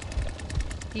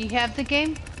 Do you have the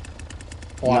game?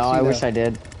 Oh, No, I see wish them. I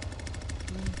did.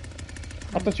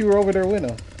 I thought you were over there with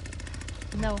him.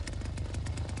 No.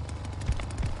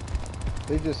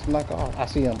 They just snuck off. I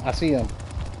see him. I see him.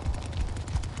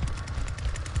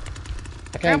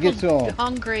 I can't get to Grandpa's them.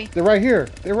 hungry. They're right here.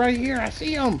 They're right here. I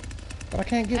see them. But I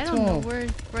can't get I to don't know them. where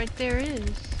right there is.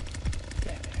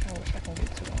 Damn it, I wish I could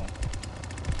get to them.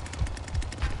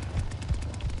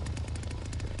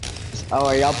 Oh,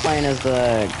 are y'all playing as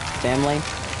the family?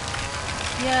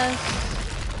 Yes.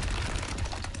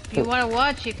 If you want to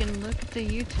watch, you can look at the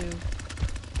YouTube.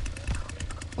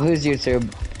 Who's YouTube?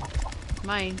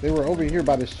 Mine. They were over here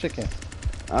by this chicken.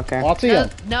 Okay. Oh, I see No, him.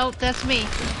 no, that's me.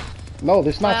 No,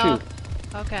 this not Well,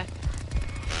 you. Okay.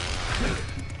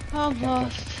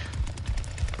 Almost.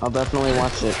 I'll definitely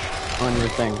watch it on your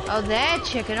thing. Oh, that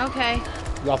chicken. Okay.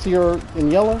 Y'all see her in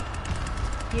yellow?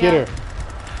 Get her.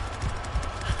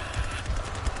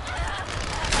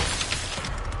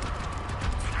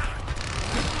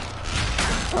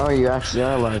 Oh, you actually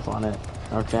are live on it.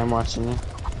 Okay, I'm watching you.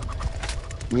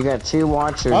 You got 2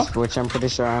 watchers, Huh? which I'm pretty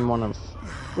sure I'm one of.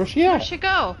 Where's she Where'd at? she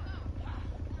go?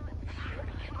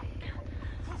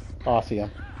 Oh, I see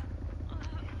him.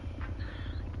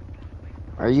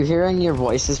 Are you hearing your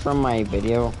voices from my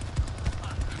video?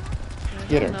 I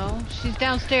Get don't her. know. She's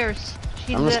downstairs.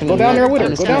 She's I'm just Go gonna down there look- with I'm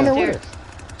her. just Go down there gonna- with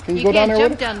her. Can you You go down can't there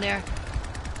jump with her? down there.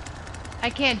 I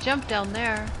can't jump down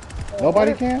there.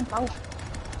 Nobody can?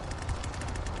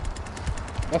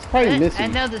 That's probably I Missy.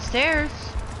 know the stairs.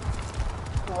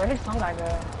 Where did some guy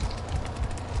go?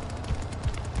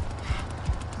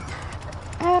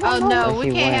 Oh no, Where we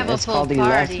he can't went. have a It's full called he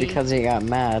left party. because he got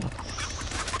mad.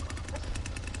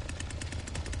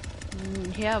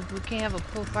 Yeah, we can't have a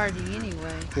full party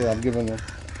anyway. Here, I'm giving her.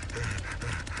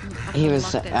 I'm He gonna was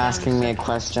lock that down asking in me a second.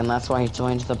 question, that's why he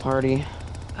joined the party.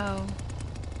 Oh.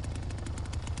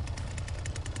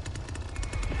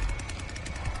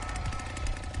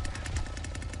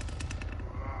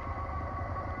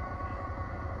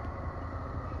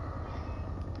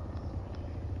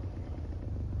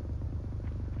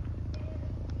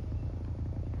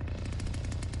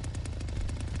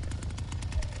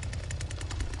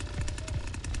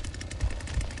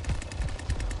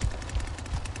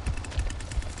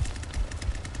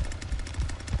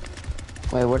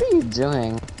 Wait, what are you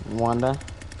doing, Wanda?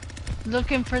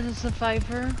 Looking for the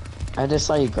survivor. I just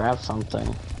saw you grab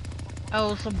something.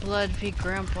 Oh, some blood. Feed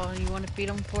Grandpa. You want to feed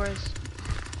him for us?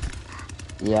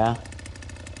 Yeah.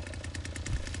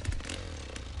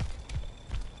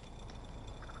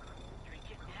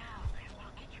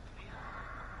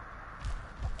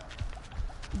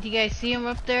 Do you guys see him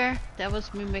up there? That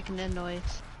was me making that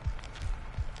noise.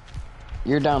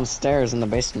 You're downstairs in the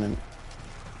basement.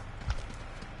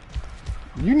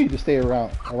 You need to stay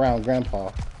around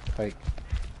Grandpa. Like,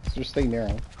 just stay near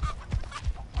him.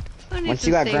 Who needs Once to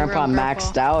you got stay Grandpa around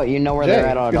maxed out, you know where they're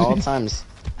at Jay. all times.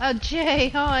 Oh,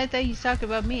 Jay. Oh, I thought you was talking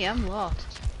about me. I'm lost.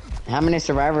 How many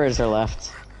survivors are left?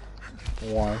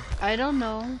 One. I don't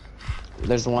know.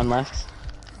 There's 1 left.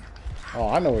 Oh,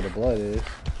 I know where the blood is.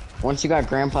 Once you got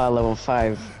Grandpa at level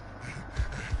 5,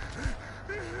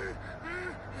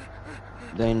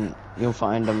 then you'll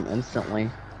find him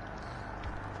instantly.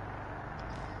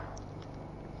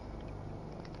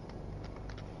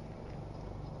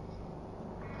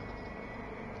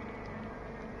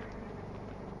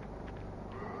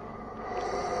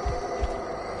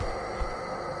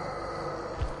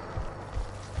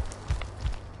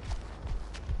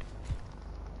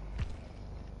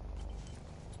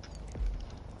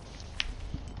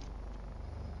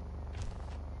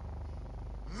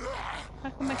 How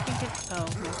come I can't get... Oh, no.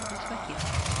 That's my key.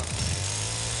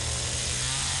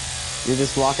 You're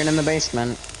just walking in the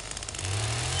basement.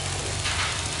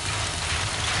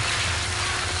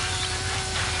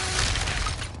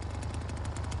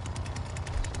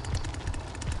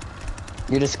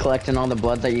 You're just collecting all the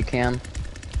blood that you can.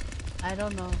 I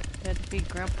don't know. You had to feed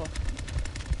Grandpa.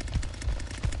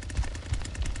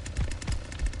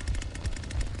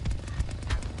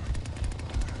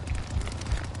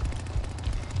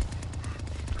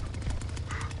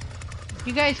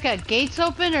 You guys got gates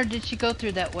open, or did she go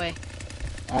through that way?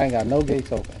 I ain't got no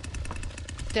gates open.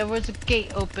 There was a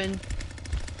gate open.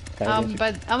 Okay,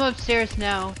 But I'm upstairs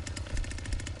now.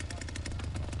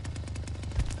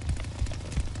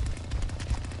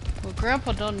 Well,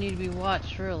 Grandpa don't need to be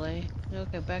watched, really.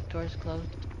 Okay, back door's closed.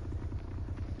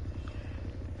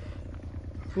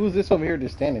 Who's this over here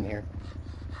just standing here?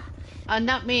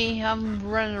 Not me. I'm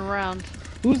running around.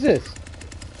 Who's this?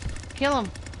 Kill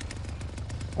him.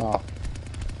 Oh.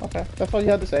 Okay, that's all you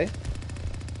had to say.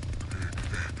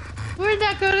 We're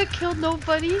not gonna kill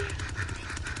nobody.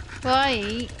 Well, I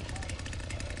ain't.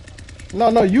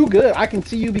 No, you good. I can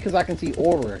see you because I can see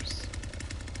auras.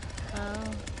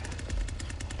 Oh.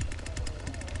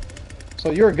 So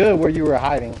you're good where you were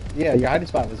hiding. Yeah, your hiding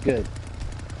spot was good.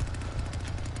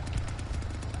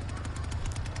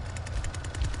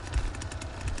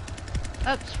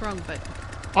 Oops, wrong button.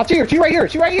 I'll see her. She right here.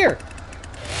 She right here.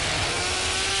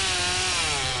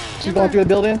 She's going through the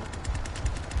building.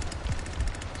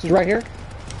 She's right here.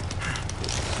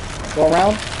 Go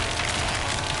around.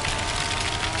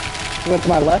 She went to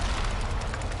my left.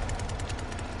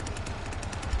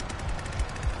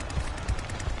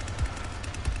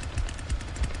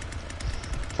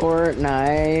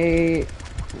 Fortnite.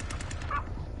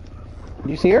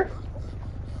 You see her?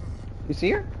 You see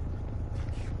her?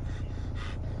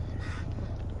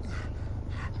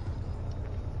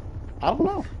 I don't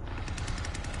know.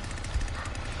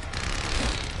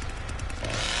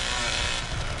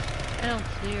 I don't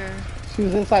see her. She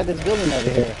was inside this building over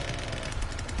here.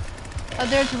 Oh,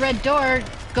 there's a red door.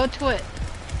 Go to it.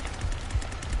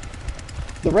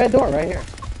 The red door right here.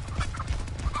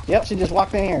 Yep, she just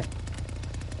walked in here.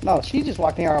 No, she just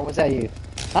walked in here, or was that you?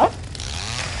 Huh?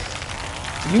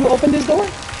 You opened this door?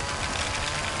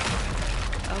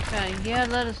 Okay, yeah,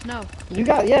 let us know. You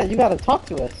gotta talk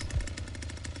to us.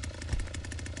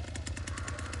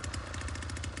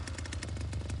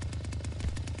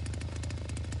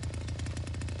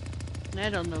 I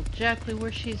don't know exactly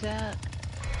where she's at.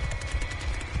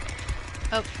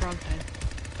 Oh, wrong time.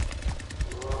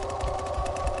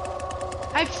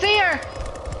 I see her!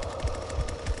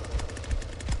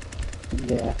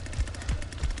 Yeah.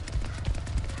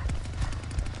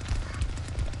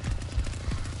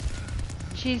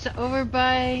 She's over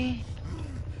by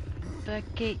the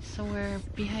gate somewhere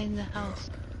behind the house.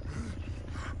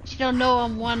 She don't know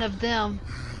I'm one of them.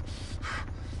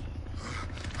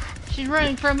 She's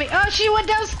running from me. Oh, she went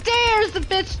downstairs, the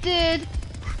bitch did!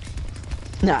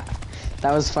 Nah,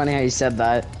 that was funny how you said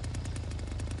that.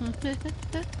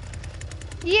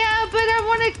 Yeah, but I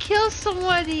want to kill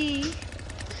somebody.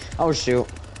 Oh shoot.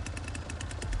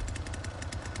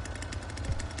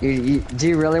 Do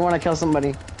you really want to kill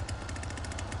somebody?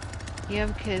 Yeah,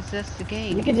 because that's the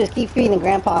game. You can just keep feeding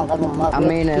Grandpa and level him up. I We'll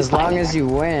mean, keep as long fighting as her. you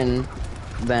win,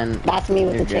 then That's me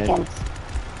with you're the good. chickens.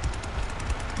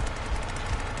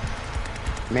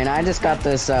 I mean, I just got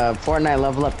this Fortnite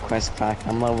level up quest pack.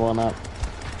 I'm leveling up.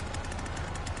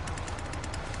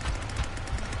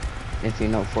 If you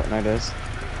know what Fortnite is.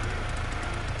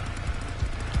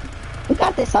 Who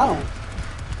got this on?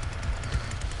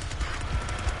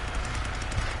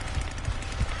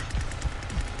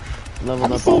 I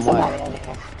Leveled just up seen on somebody what? over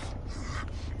here.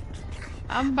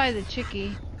 I'm by the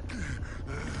chickie.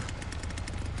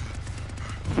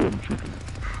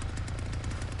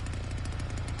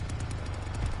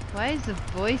 Why is the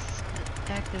voice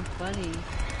acting funny?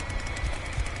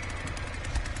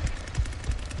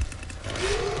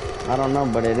 I don't know,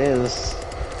 but it is.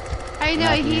 I know,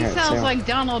 I can he hear it sounds too. like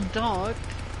Donald Duck.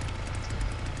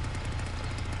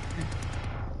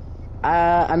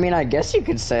 I mean, I guess you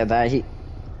could say that. He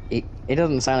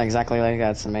doesn't sound exactly like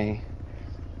that to me.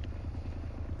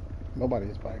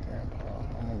 Nobody's by Grandpa.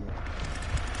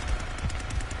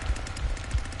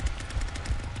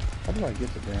 How do I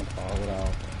get to Grandpa without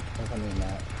opening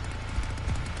that?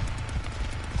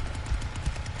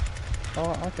 Oh,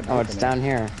 I can Oh, open it's it. down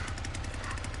here.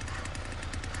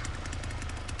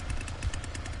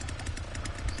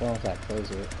 As long as I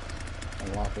close it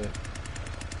and lock it.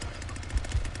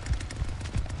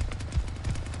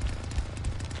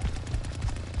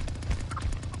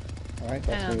 Alright,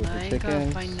 I that's me don't with know, I the ain't gonna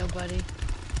chickens. find nobody.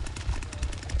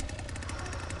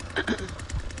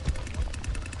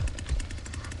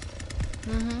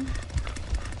 Mm-hmm.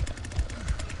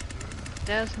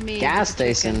 That's me. Gas with the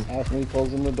chicken. station. That's me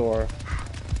closing the door.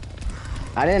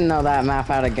 I didn't know that map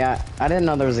had a gas. I didn't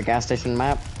know there was a gas station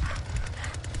map.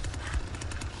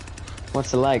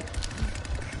 What's it like?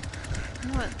 You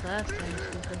know what? Last time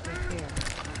she was over here.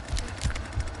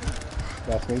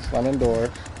 That's me slamming door.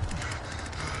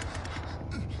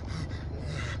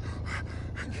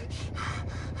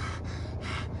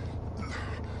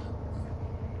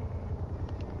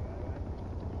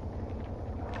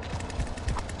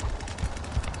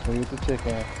 That's me with the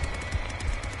chicken.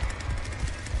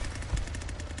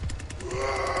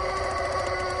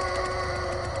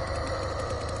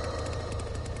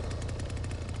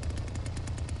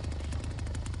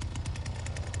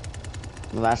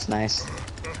 Well, that's nice.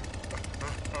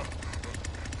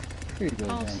 Here you go, I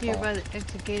don't see her Grandpa. by the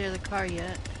exit gate of the car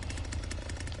yet.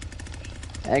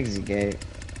 Exit gate.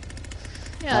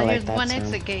 Yeah, I like here's that one term.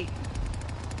 exit gate.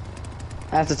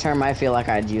 That's a term I feel like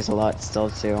I'd use a lot still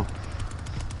too.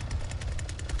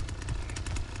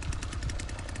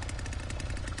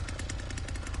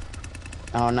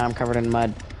 Oh, now I'm covered in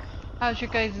mud. How's your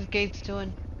guys' gates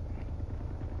doing?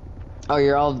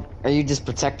 Oh, are you just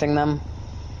protecting them?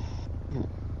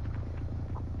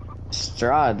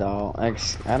 Straw doll. I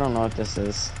don't know what this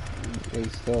is.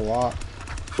 It's still locked.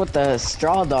 What the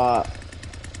straw doll?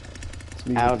 It's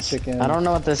me with the Ouch. chickens. I don't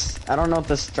know what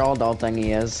this straw doll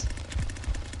thingy is.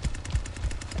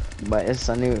 But it's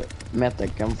a new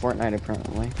mythic in Fortnite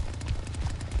apparently.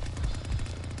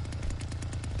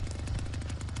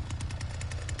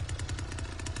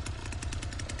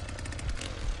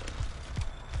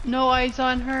 No eyes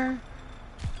on her?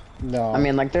 No. I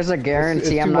mean, like, there's a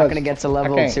guarantee it's I'm too not much- gonna get to I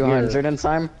level can't 200 hear. in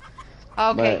time.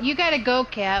 Okay, But- you gotta go,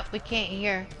 Cat. We can't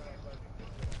hear.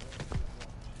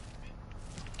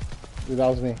 Dude, that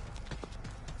was me.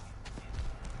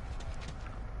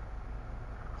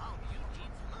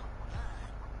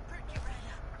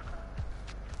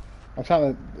 I'm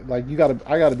trying to, like,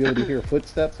 I gotta be able to hear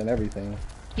footsteps and everything.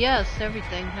 Yes,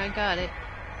 everything. I got it.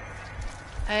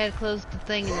 I had to close the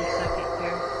thing in a second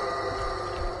here.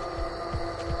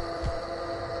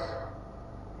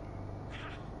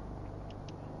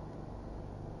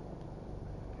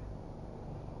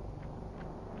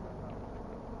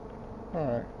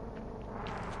 Alright.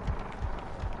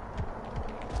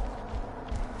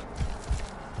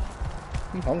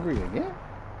 You hungry again?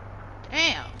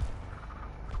 Damn.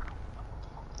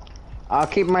 I'll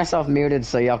keep myself muted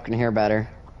so y'all can hear better.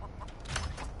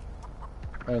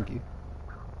 Thank you.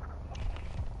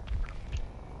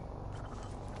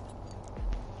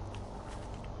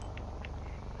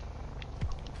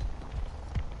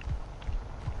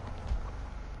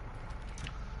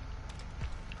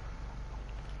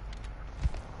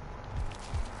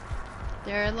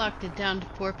 There, I locked it down to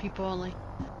 4 people only.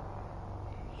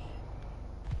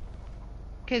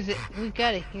 Cause we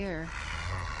gotta hear.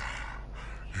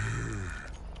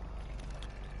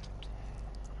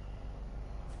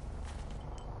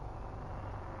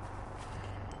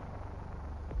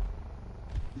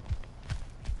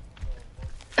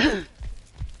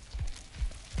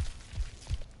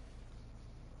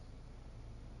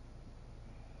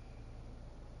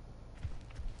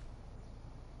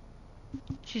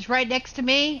 She's right next to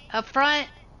me, up front,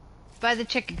 by the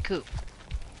chicken coop.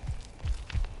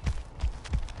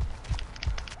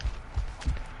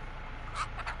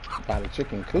 By the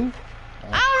chicken coop?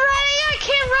 Alright, I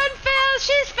can't run fast.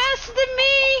 She's faster than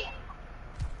me.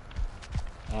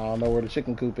 I don't know where the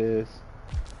chicken coop is.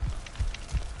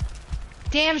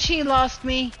 Damn, she lost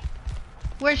me.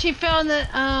 Where she fell in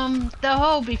the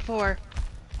hole before.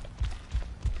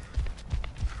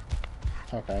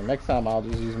 Okay, next time I'll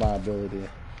just use my ability.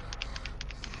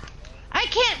 I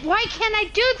can't. Why can't I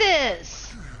do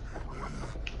this?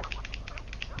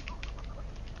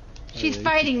 She's Yeah,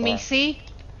 fighting me. See?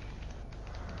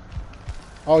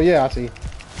 Oh yeah, I see.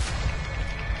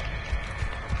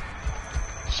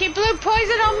 She blew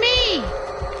poison on me.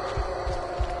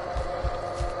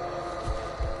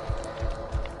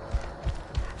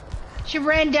 She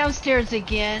ran downstairs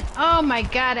again. Oh my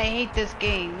god, I hate this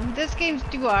game. This game's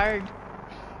too hard.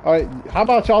 Alright, how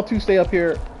about y'all two stay up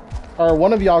here, or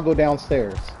one of y'all go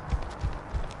downstairs?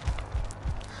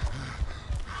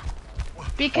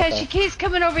 Because Okay. she keeps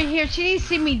coming over here. She didn't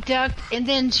see me duck, and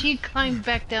then she climbed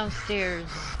back downstairs.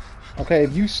 Okay,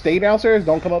 if you stay downstairs,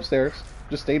 don't come upstairs.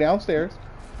 Just stay downstairs,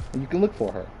 and you can look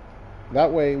for her.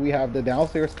 That way, we have the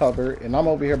downstairs covered, and I'm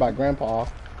over here by Grandpa,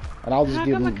 and I'll just How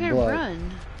give come I him can't blood.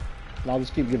 run? And I'll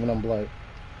just keep giving them blood.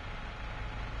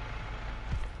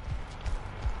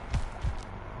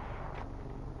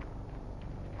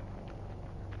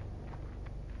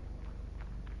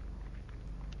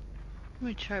 Let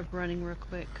me try running real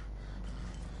quick.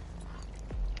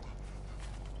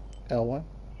 L1.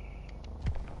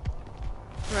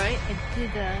 Right, I did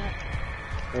that.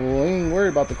 Well, we ain't worried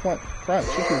about the front.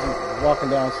 She can walking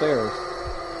downstairs.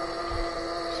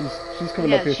 She's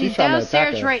coming up here. She's She's trying to attack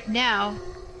downstairs us. right now.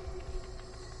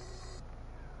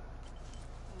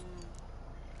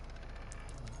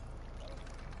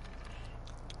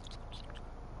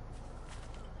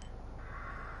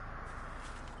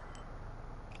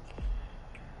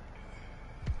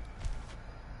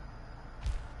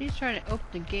 He's trying to open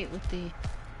the gate with the...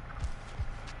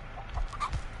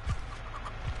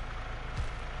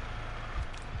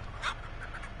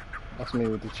 That's me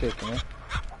with the chicken.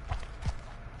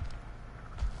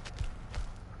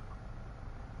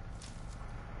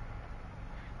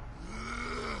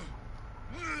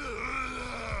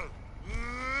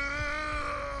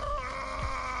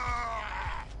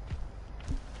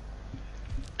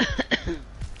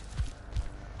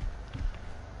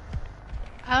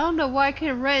 I don't know why I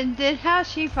can run. Then how's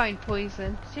she find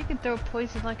poison? She can throw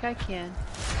poison like I can.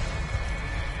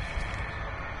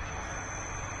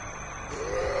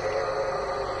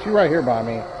 She right here by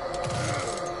me.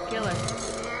 Kill her.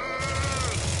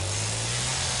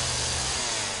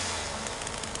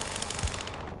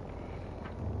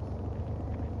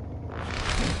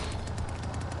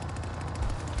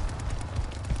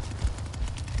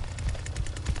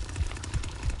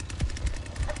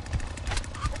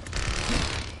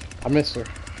 I missed her.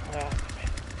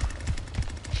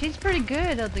 She's pretty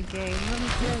good at the game, let me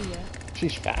tell you.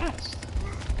 She's fast.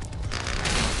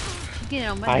 She get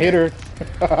on my I hit her.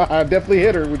 I definitely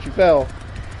hit her when she fell.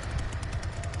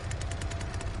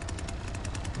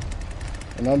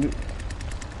 And the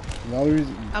only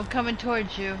reason I'm coming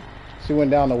towards you. she went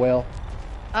down the well.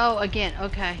 Oh, again.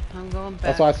 Okay, I'm going back.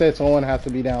 That's why I said someone has to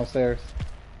be downstairs.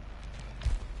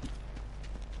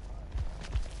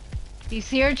 You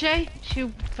see her, Jay? She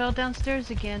fell downstairs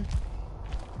again.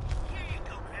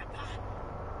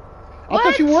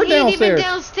 you were He ain't even downstairs.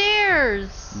 downstairs.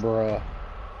 Bruh.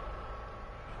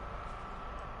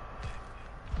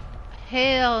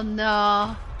 Hell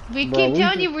no. We Bro, keep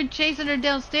telling you we're chasing her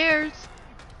downstairs.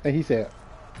 And he said,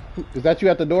 is that you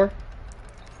at the door?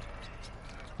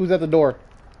 Who's at the door?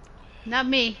 Not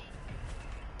me.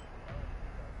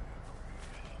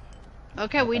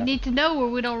 Okay, we Okay. need to know where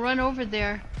we don't run over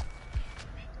there.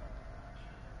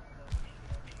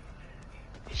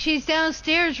 She's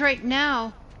downstairs right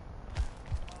now.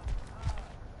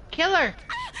 Kill her.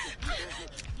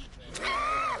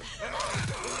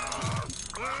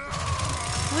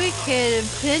 We could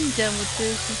have been done with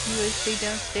this if you would stay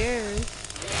downstairs.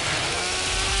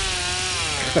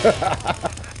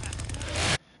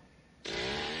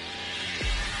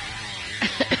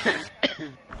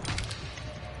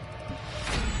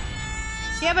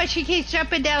 Yeah, but she keeps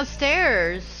jumping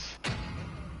downstairs.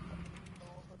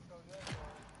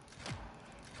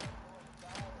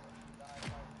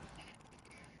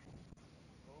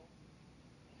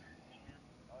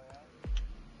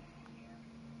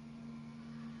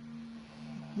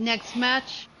 Next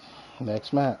match?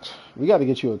 Next match. We got to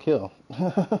get you a kill.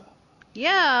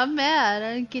 Yeah, I'm mad.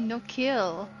 I didn't get no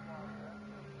kill.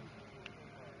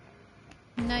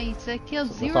 Nice, I killed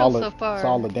That's zero so that's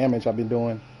all far. the damage I've been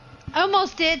doing. I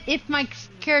almost did if my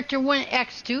character wouldn't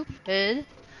act stupid.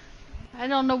 I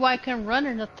don't know why I couldn't run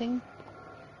or nothing.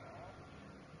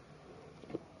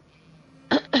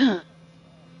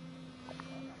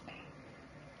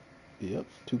 Yep,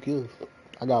 2 kills.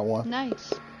 I got 1.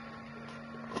 Nice.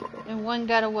 And one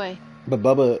got away. But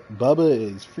Bubba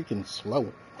is freaking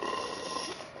slow.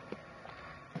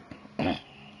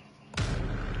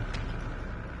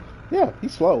 Yeah,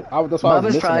 he's slow. That's why I was Bubba's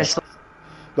missing probably her. slow.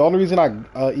 The only reason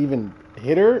I even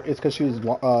hit her is because she was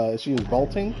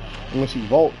vaulting, and when she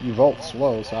you vault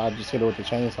slow, so I just hit her with the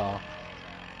chainsaw.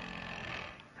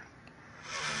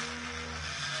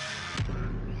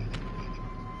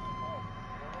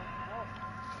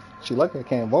 She lucky I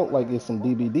can't vault like it's some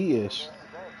DBD-ish.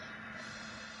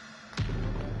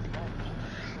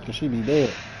 Cause she be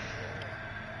dead.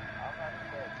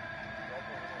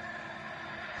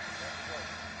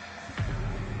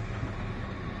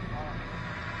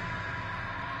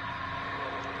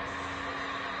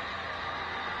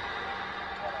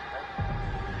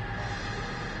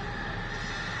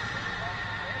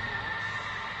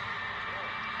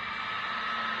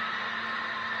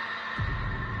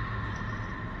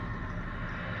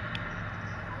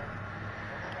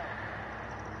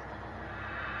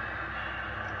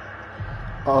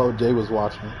 Oh, Jay was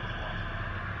watching.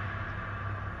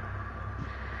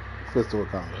 Sister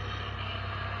Wakanda.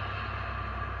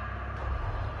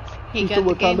 He Sister got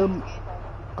the game.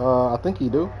 Wakanda. I think he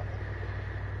do.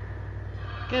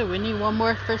 Good, we need one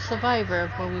more for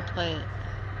Survivor when we play it.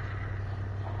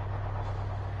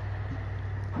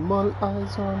 More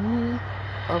eyes on me.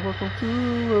 I welcome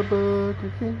to a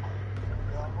Burger King.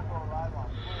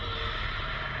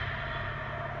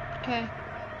 Okay.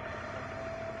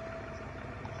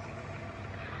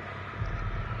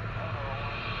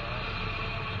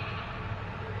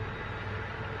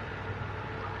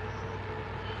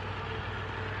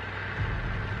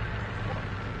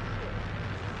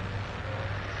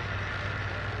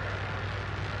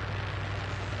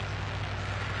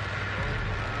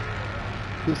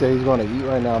 He said he's gonna eat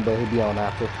right now, but he'll be on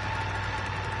after.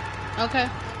 Okay.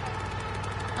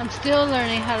 I'm still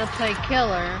learning how to play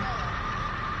killer.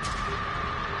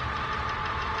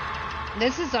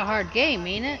 This is a hard game,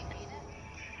 ain't it?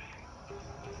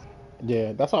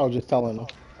 Yeah, that's what I was just telling him.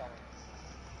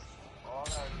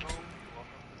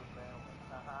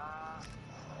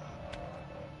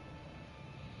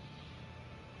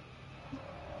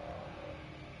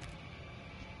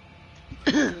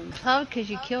 Probably because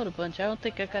you killed a bunch. I don't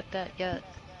think I got that yet.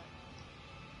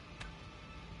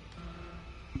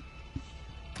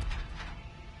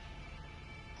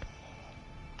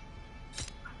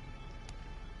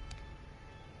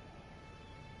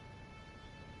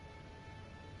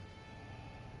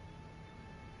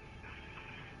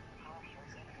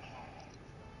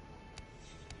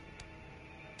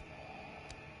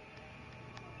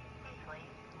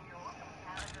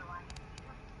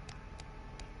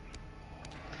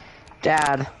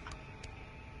 Dad,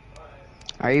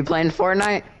 are you playing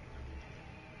Fortnite?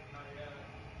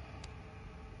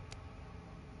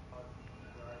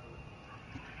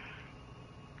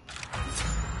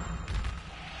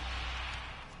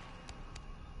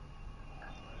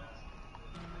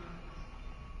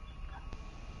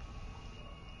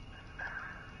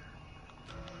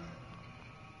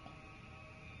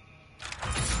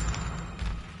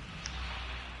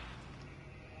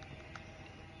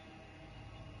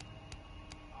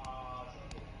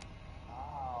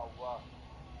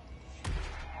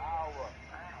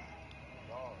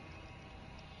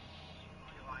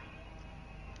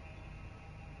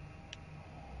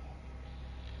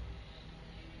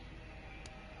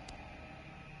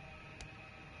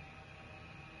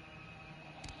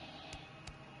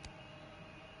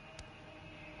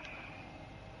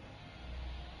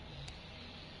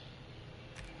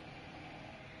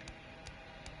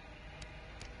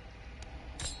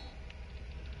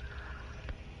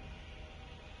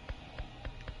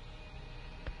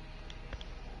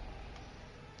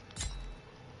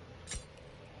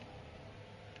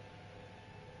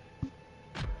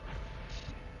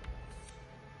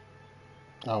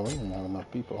 Oh, we didn't have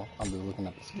enough people. I'm just looking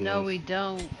at the No, skills. we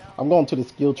don't. I'm going to the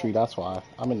skill tree, that's why.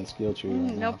 I'm in the skill tree right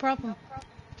No now. problem.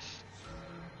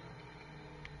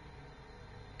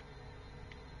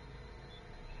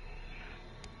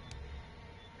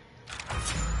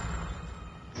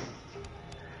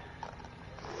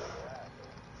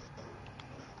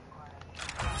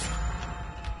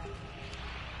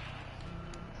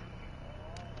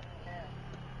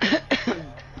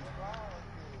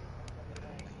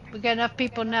 We got enough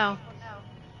people now.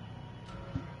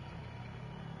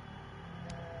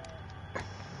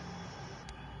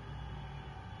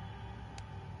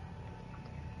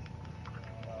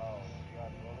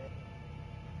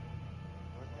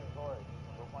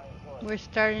 We're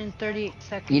starting in 38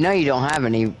 seconds. You know you don't have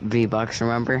any V-Bucks,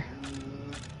 remember?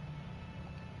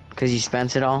 Because you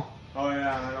spent it all? Oh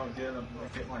yeah, I don't get them.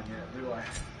 I get mine yet, do I?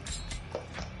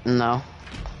 No.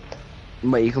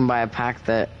 But you can buy a pack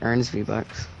that earns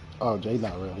V-Bucks. Oh, Jay's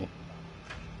not ready.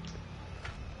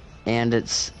 And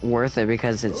it's worth it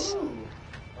because it's... Ooh.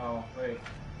 Oh, wait.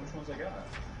 Which ones I got?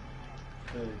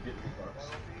 To get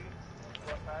V-Bucks.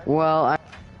 Well,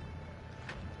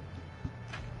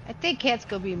 I think Cat's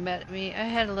gonna be mad at me. I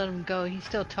had to let him go. He's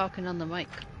still talking on the mic.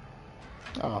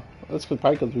 Oh, that's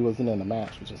probably because we wasn't in the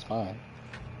match, which is fine.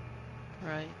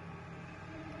 Right.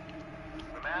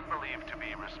 The man believed to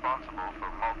be responsible for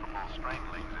multiple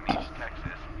stranglings in East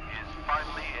Texas is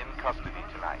finally in custody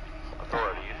tonight.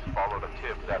 Authorities followed a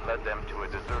tip that led them to a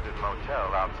deserted motel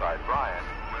outside Bryan,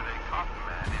 where they caught the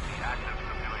man in the act of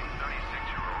subduing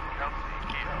 36-year-old Kelsey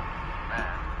Keto. The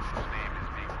man, whose name is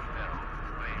being withheld,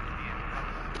 claimed he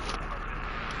intended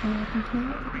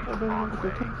the wrong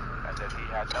way, and that he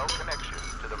had no connection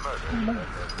to the murder that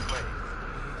led the way.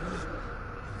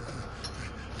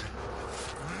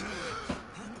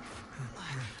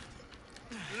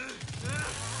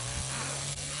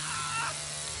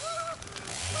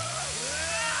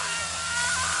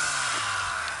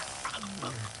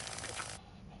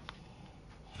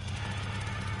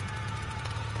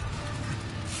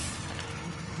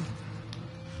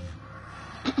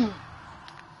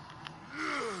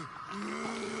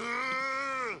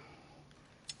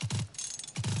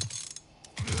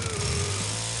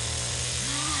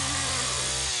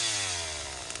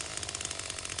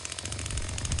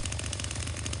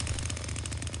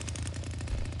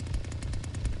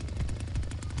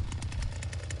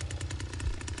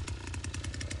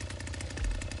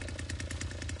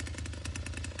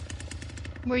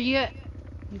 Where you at?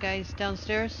 You guys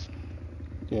downstairs?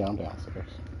 Yeah, I'm downstairs.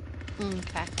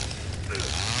 Okay.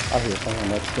 I hear someone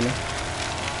next to me.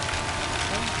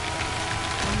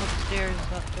 I'm upstairs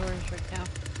outdoors right now.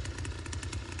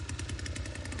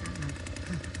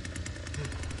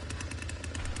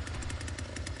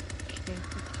 Okay.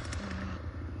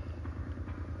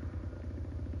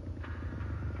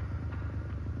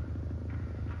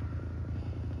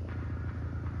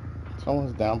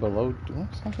 Someone's down below doing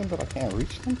something, but I can't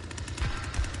reach them.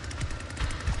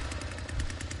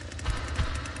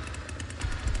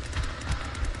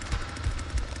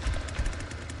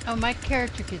 Oh, my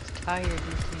character gets tired, you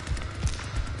see.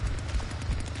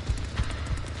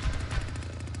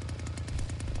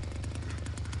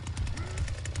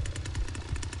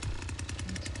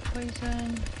 It's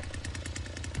poison.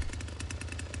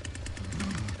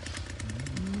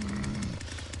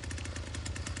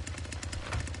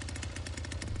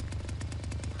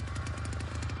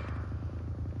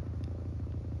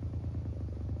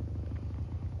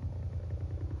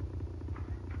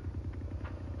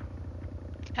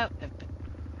 Oh,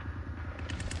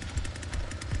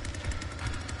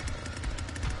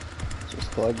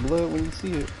 Just collect blood when you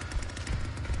see it.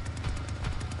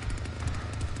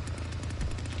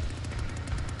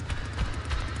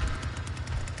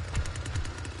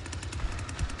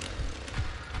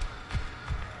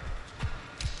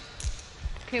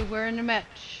 okay, we're in a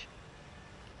match.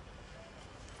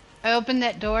 I opened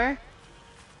that door.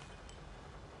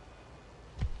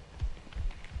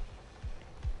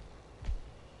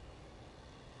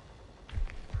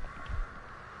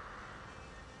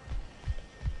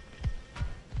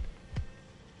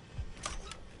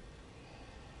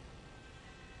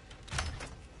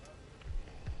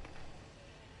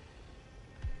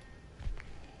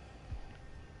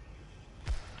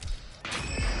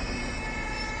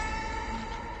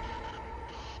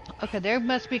 Okay, there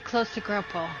must be close to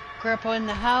Grandpa. Grandpa in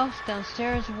the house,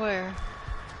 downstairs, where?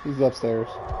 He's upstairs.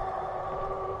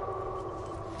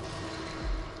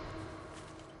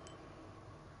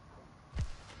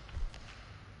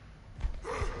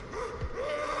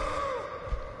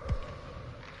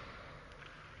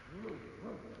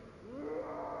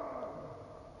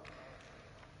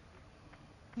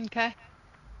 Okay.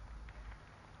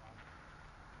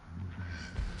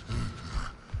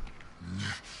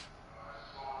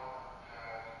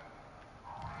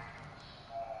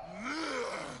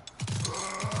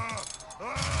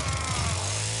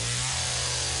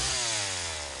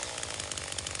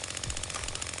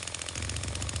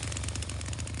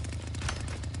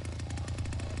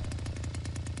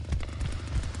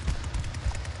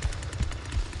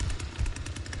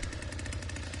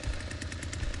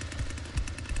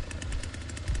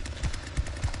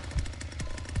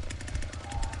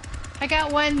 I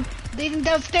got one leading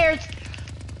downstairs.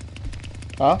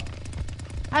 Huh?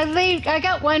 I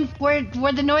got one where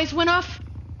the noise went off.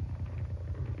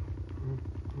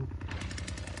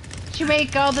 She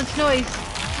make all this noise.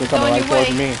 They're coming Going right your towards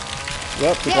way. me.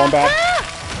 Yep, they're Yeah. going back. Ah!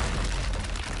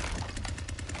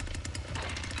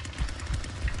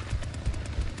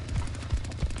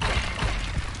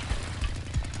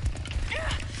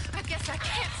 I guess I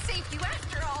can't save you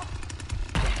after all.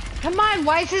 Come on,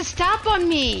 why does it stop on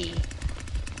me?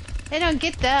 I don't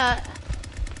get that.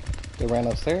 They ran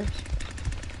upstairs.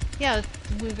 Yeah,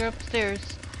 we were upstairs.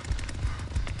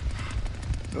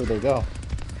 Where'd they go?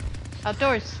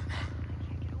 Outdoors.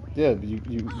 Yeah,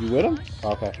 you with them?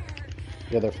 Okay.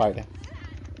 Yeah, they're fighting.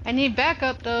 I need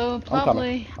backup though, I'm coming.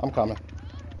 probably. I'm coming.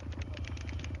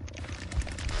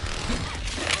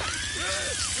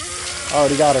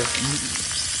 Already got her.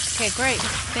 Okay, great.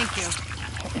 Thank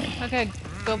you. Okay,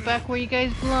 go back where you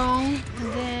guys belong,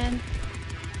 and then...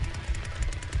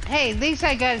 Hey, at least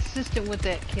I got assistant with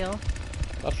that kill.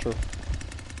 That's true.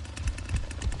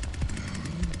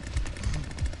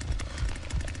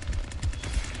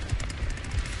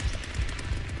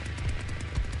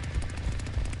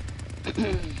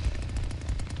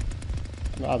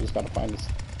 No, I just gotta find this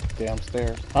damn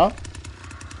stairs. Huh?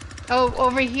 Oh,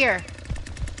 over here.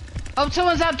 Oh,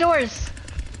 someone's outdoors.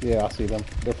 Yeah, I see them.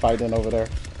 They're fighting over there.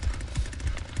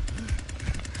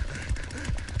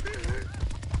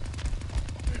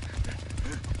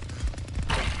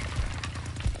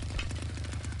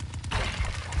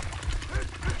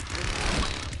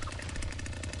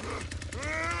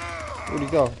 Where'd he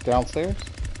go? Downstairs?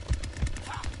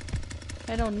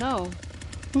 I don't know.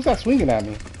 Who's that swinging at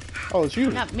me? Oh, it's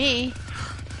you. Not me.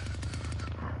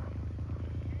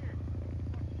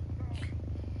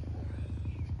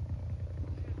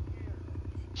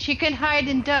 She can hide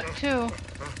and duck too.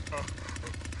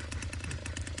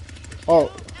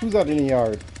 Oh, who's out in the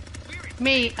yard?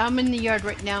 Me, I'm in the yard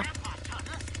right now.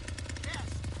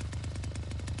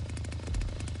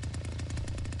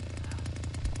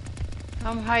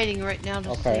 I'm hiding right now to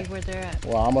Okay. see where they're at.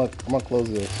 Well, I'm gonna close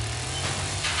this.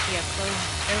 Yeah,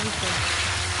 close everything.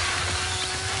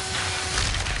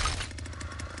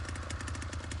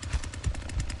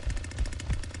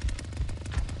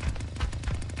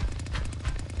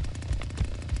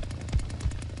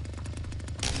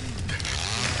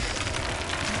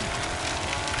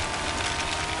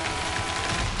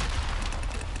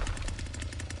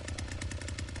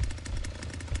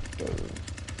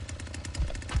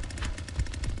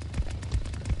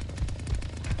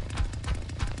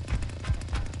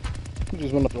 Who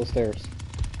just went up those stairs?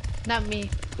 Not me.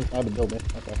 Inside the building.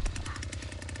 Okay.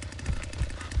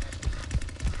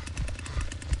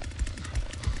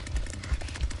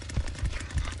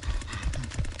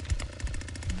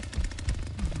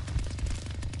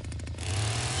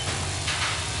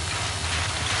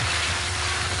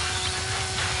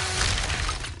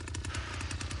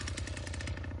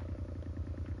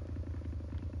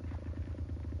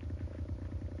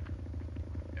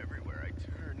 Everywhere I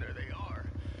turn, there they are.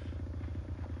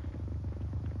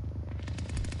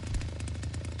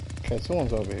 Okay,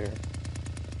 someone's over here.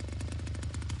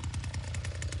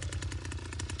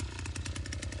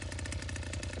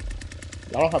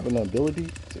 Y'all don't have an ability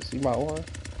to see my aura?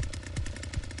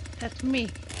 That's me.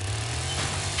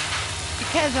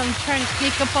 Because I'm trying to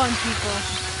sneak up on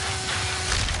people.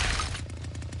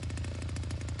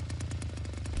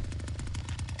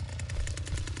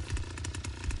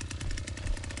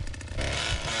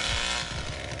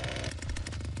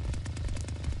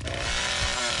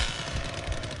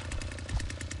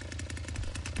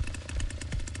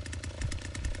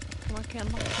 Why can't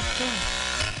I lock this door?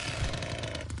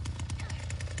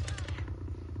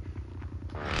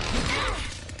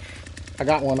 I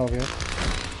got one over here.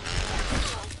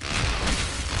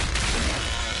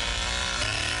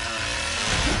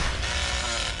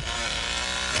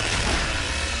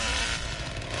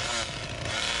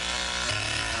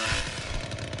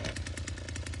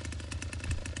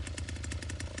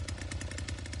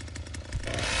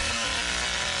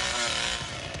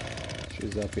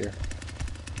 She's up here.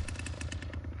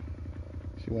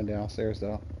 She went downstairs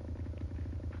though.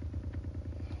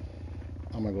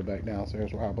 I'm gonna go back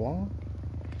downstairs where I belong.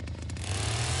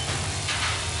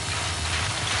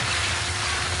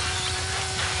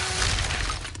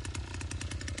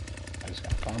 I just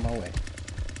gotta find my way.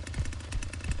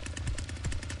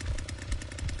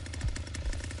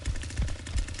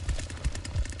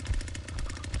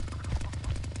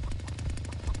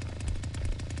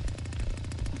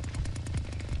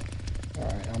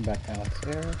 Alright, I'm back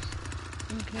downstairs.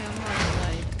 Okay, I'm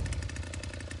outside.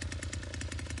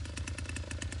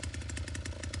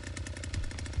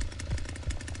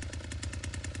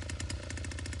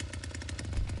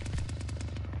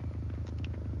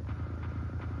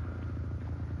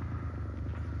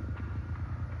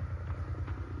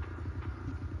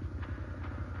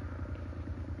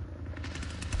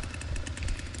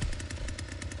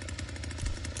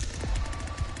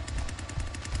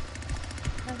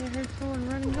 I heard someone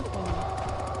running up on me.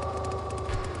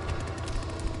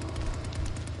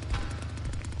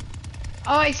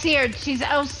 Oh, I see her. She's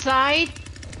outside.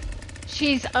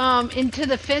 She's into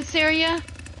the fence area.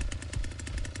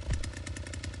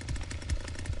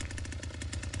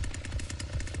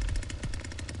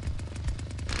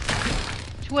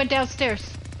 She went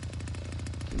downstairs.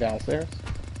 Downstairs.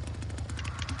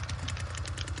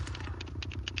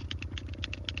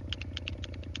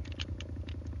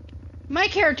 My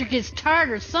character gets tired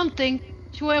or something.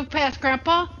 She went past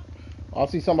Grandpa. I'll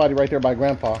see somebody right there by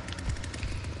Grandpa.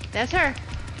 That's her.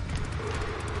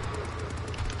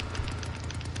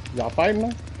 Y'all fighting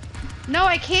her? No,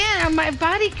 I can't. My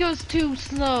body goes too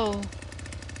slow.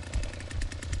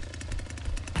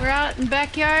 We're out in the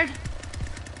backyard.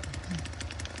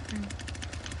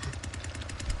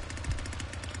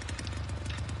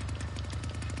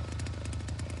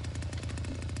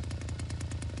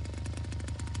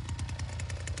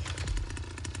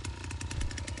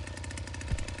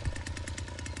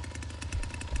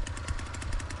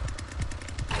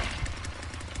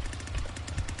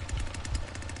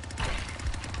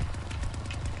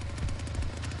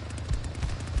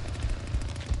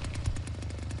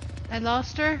 I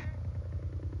lost her.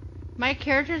 My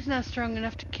character's not strong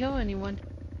enough to kill anyone.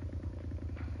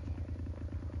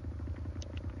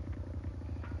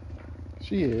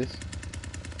 She is.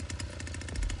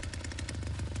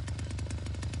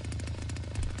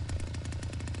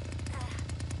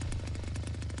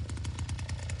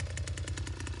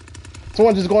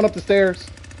 Someone just going up the stairs.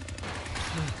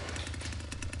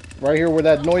 Right here where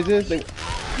that noise is. Yep,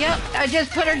 I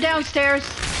just put her downstairs.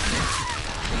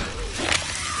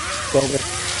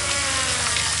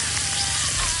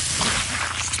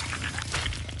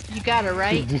 You got her,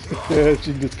 right?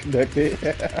 She disconnected.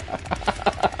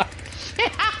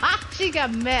 She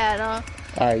got mad, huh?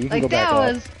 Alright, you can like go back that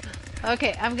out. was...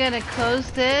 Okay, I'm gonna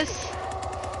close this.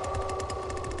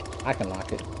 I can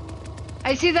lock it.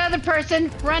 I see the other person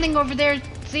running over there.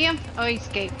 See him? Oh, he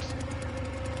escaped.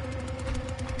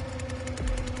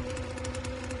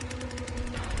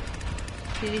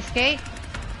 Did he escape?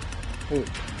 Ooh,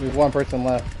 there's one person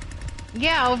left.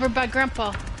 Yeah, over by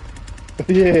Grandpa.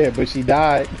 Yeah, but she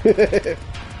died.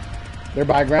 They're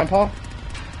by Grandpa?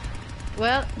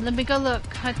 Well, let me go look.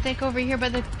 I think over here by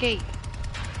the gate.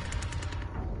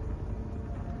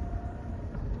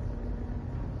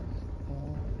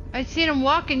 I seen him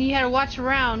walking. You had to watch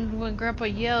around when Grandpa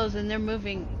yells and they're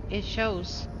moving. It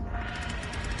shows.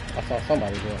 I saw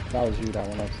somebody there. That was you that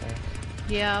went upstairs.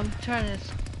 Yeah, I'm trying to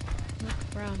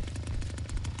look around.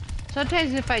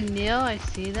 Sometimes if I kneel, I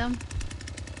see them.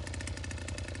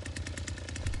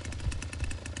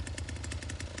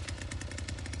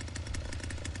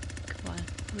 Come on,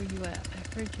 where you at?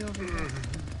 I heard you over there.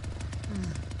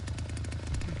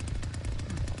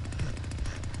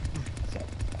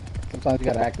 Sometimes you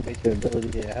gotta activate your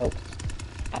ability. It helps.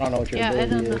 I don't know what your Yeah, I ability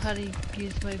don't know is. how to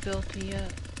use my ability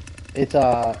yet. It's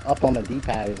up on the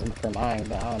D-pad for mine,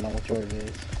 but I don't know what yours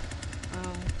is.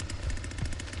 Oh.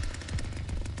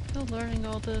 Still learning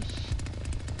all this.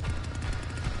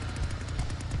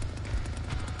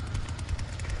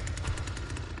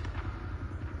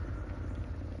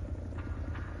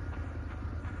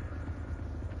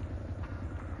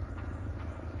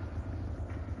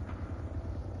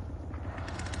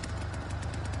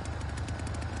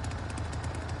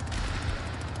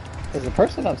 Is the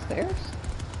person upstairs?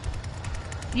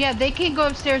 Yeah, they can go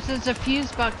upstairs. There's a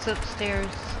fuse box upstairs.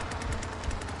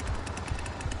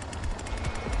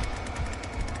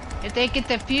 If they get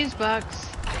the fuse box.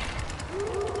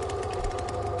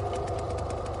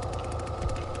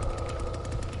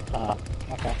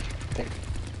 Okay.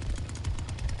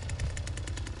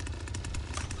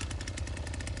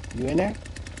 You in there?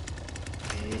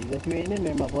 Hey, look, you ain't in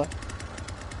there, my boy.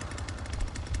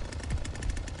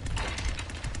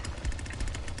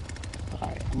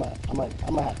 Alright,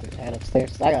 I'm gonna have to head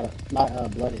upstairs. I got my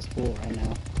blood is full right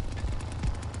now.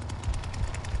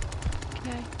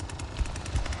 Okay.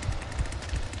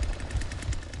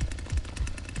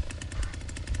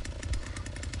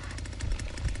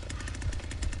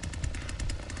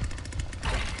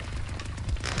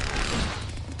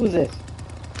 Who's this?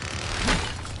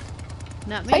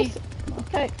 Not Say me.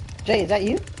 okay. Jay, is that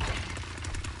you?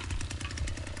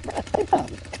 Bruh, say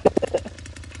something.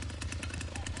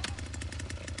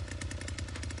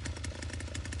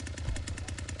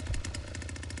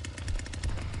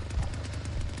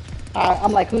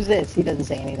 I'm like, who's this? He doesn't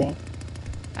say anything.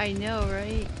 I know,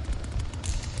 right?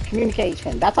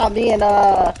 Communication. That's how me and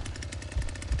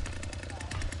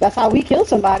that's how we kill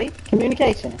somebody.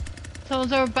 Communication.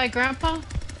 Someone's over by Grandpa?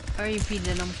 Or are you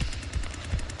feeding them?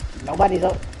 Nobody's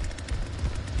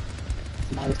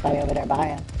Somebody's probably over there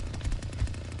buying.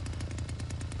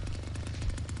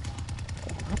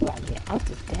 Damn, how do I get out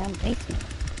this damn basement?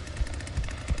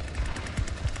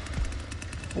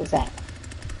 Who's that?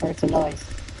 Heard some noise.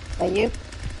 Is that you?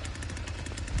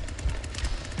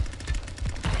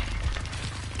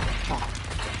 Oh.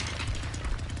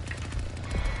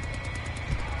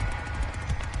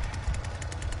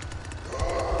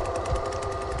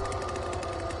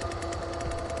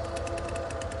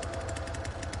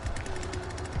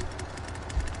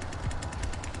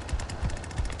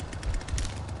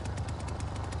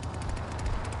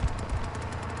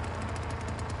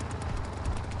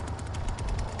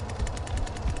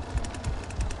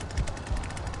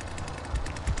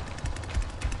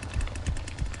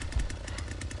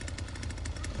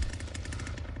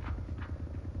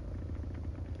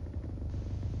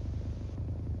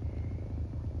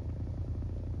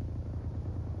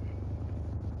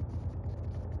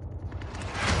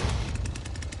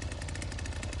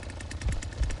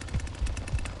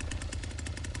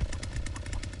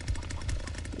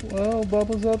 Well,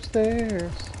 Bubba's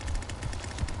upstairs.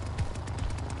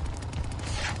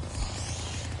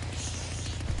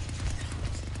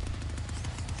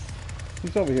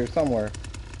 He's over here somewhere.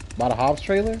 By the Hobbs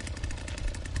trailer?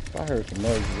 I heard some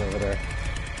noises over there.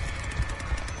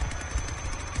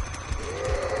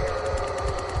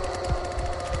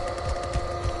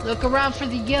 Look around for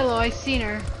the yellow. I seen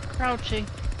her crouching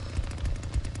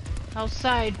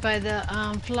outside by the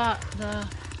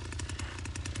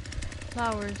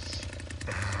flowers.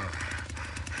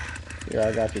 Yeah,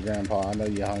 I got you, Grandpa. I know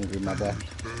you're hungry, my boy.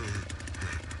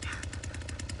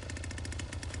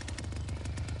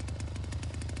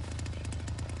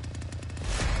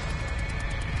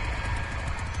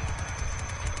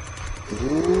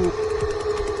 Ooh.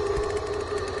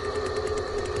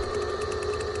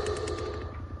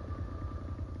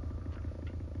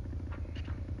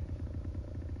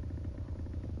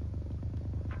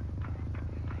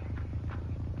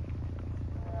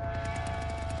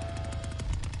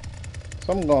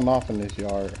 Something going off in this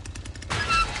yard.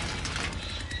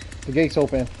 The gate's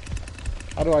open.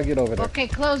 How do I get over there? Okay,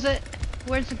 close it.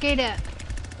 Where's the gate at?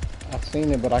 I've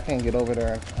seen it, but I can't get over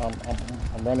there.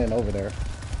 I'm running over there.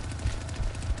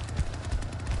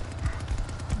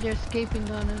 They're escaping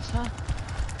on us, huh?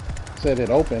 Said it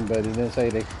opened, but it didn't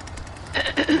say they.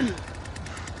 I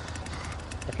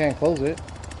can't close it.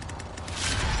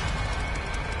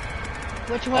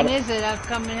 Which one is it? I'll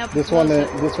come and help you This close one, it.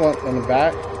 this one in the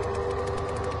back.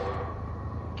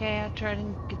 Okay, I'll try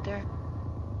to get there.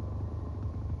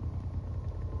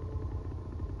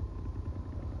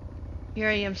 Here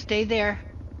I am. Stay there.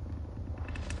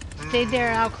 Stay there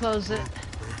and I'll close it.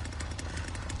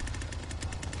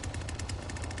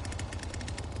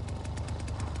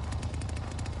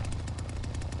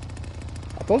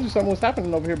 I told you something was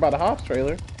happening over here by the Hobbs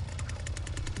trailer.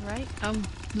 Right? I'm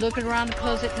looking around to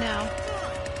close it now.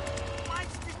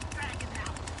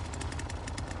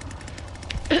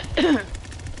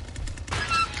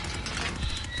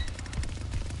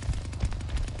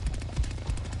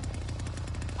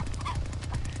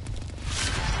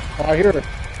 Oh, I hear her.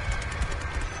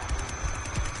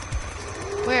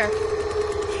 Where?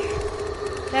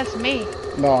 That's me.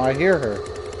 No, I hear her.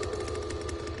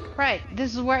 Right.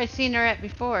 This is where I seen her at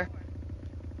before.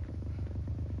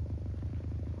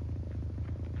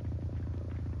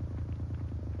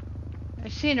 I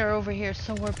seen her over here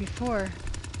somewhere before.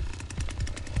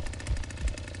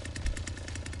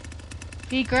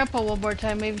 Beat Grandpa one more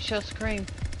time, maybe she'll scream.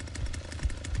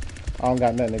 I don't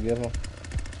got nothing to give him.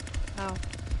 Oh.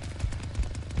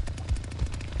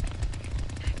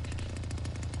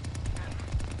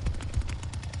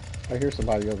 I hear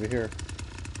somebody over here.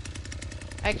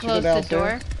 I Did she go closed the door.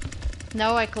 downstairs?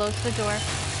 No, I closed the door.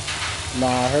 No,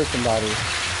 I heard somebody.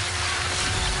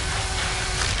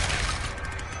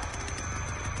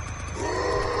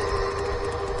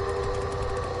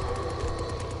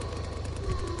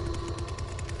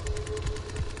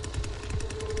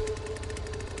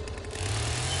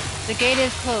 The gate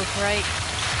is closed, right?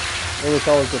 It was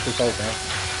always if it's open.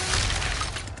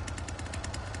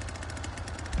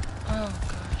 Oh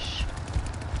gosh.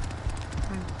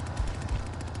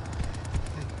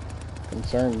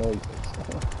 Concerned noises.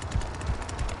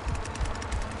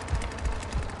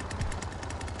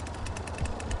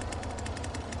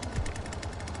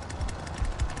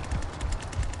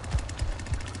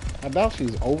 I doubt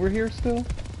she's over here still.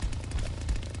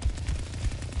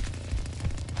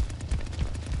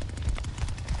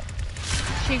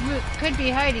 She could be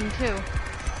hiding too.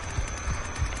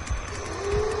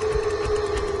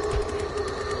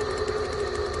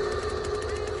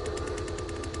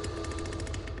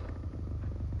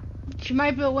 She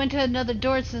might have went to another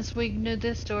door since we knew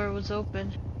this door was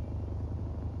open.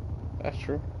 That's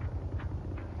true.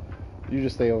 You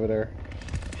just stay over there.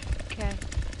 Okay.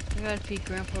 I gotta feed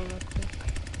Grandpa real quick.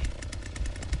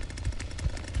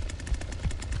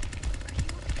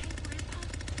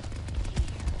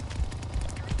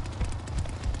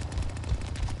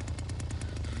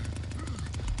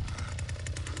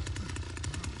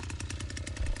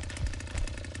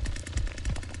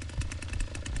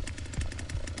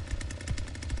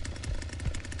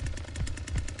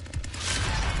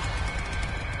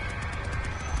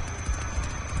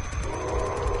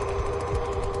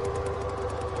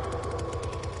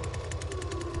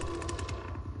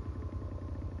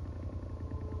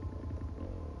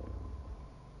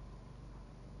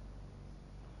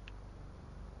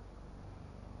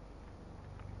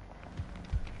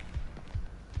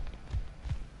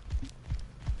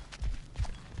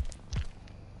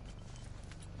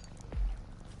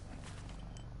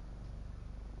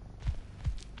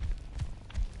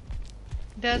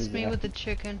 That's me with the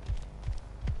chicken.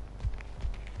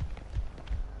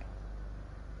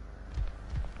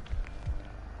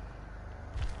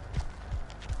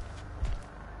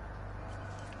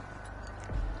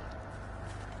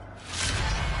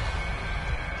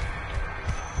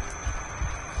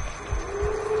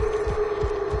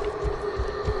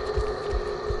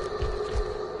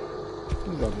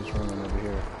 These are just running over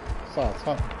here. Saw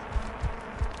something.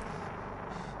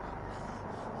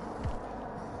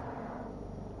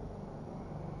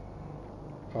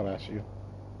 Oh, that's you.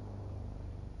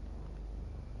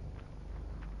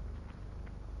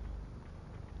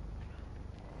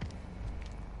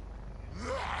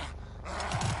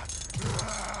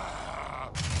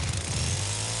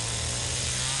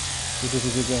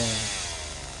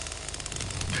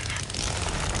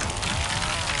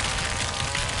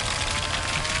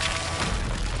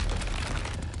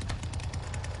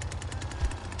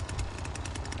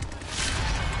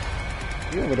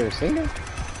 You over there singing?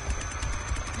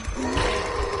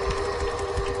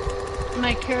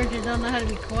 My character don't know how to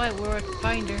be quiet where I can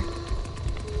find her.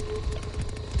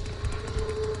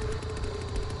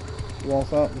 You want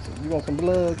some? You want some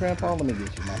blood, Grandpa? Let me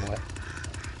get you, my boy.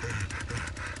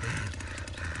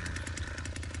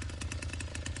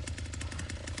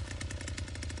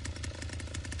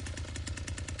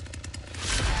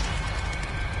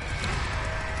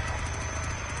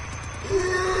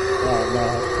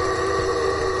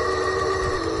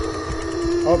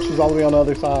 Oh, she's all the way on the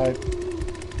other side.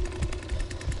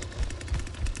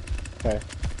 Okay.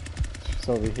 She's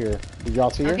over here. Did y'all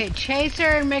see her? Okay, chase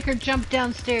her and make her jump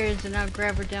downstairs and I'll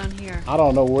grab her down here. I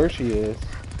don't know where she is.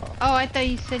 Oh, I thought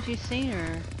you said you seen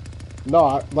her.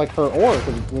 No, like her aura,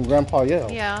 when Grandpa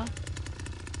yelled. Yeah.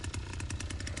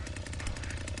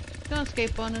 Don't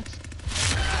escape on us.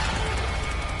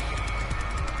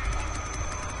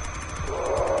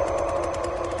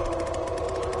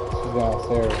 She's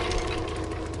downstairs.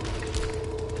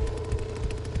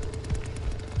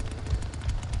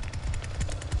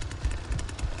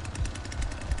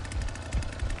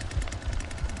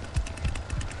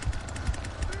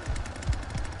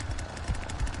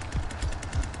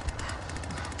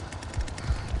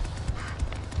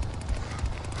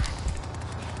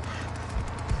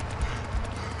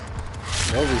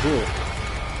 Over here.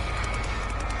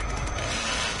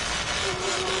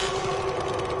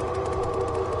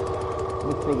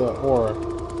 Look for the aura.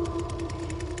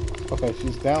 Okay,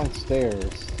 she's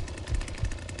downstairs.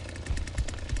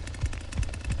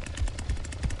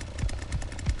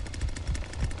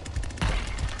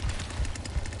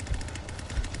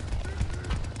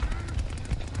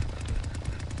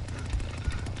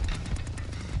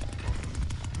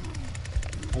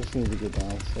 I just need to get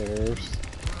downstairs.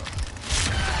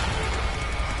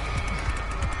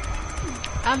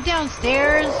 I'm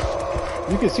downstairs.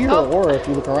 You can see her aura if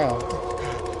you look around.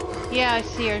 Yeah, I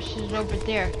see her. She's over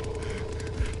there.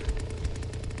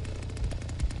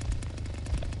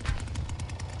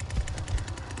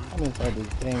 I'm inside this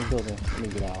dang building. Let me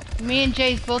get out. Me and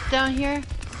Jay's both down here.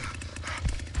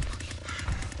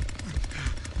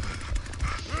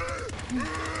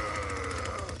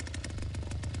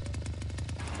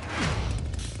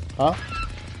 Huh?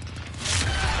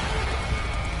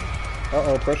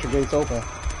 Uh-oh, pressure gate's open.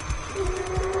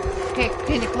 Okay,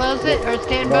 can you close it or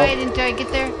stand by it until I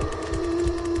get there?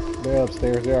 They're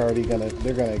upstairs.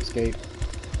 They're gonna escape.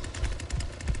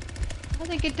 How do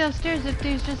they get downstairs if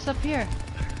they's just up here?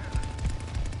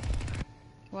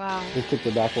 Wow. They took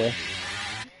the back way.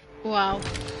 Wow.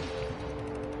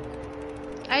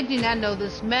 I do not know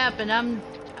this map and I'm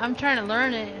trying to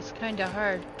learn it. It's kinda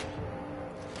hard.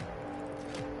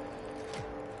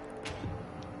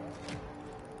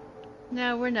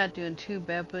 No, we're not doing too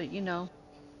bad, but you know,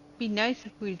 be nice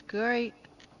if we'd great.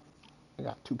 I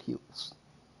got 2 kills.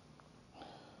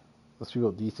 Let's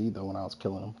go DC though when I was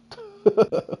killing him.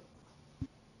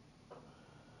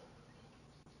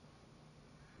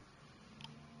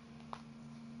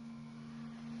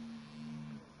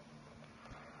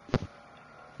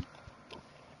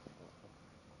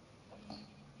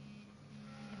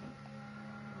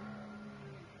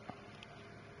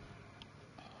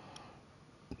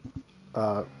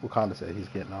 Wakanda said he's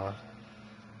getting ours.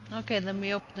 Okay, let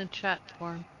me open the chat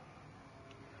for him.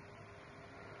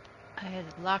 I had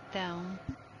it locked down.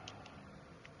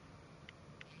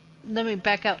 Let me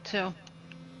back out too.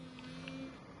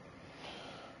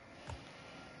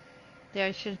 There,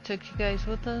 I should have took you guys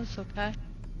with us, okay?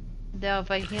 Now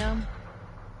invite him.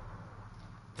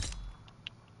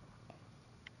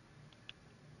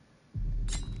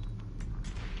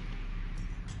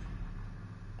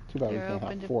 Too bad we There, can't have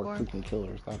opened it 4 for him. freaking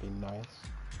killers. That'd be nice.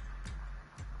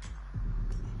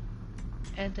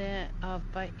 And then I'll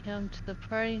invite him to the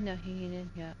party. No, he ain't in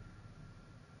yet.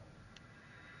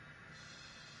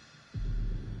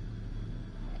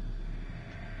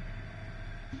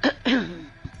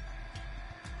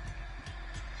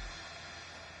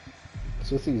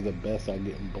 Sissy's the best at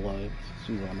getting blood.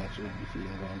 She's the one that should be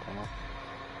feeding Grandpa.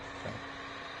 Okay.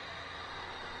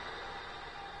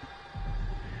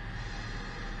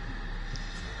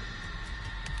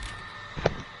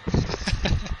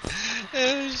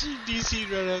 She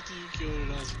DC'd right after you killed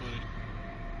her. That's funny.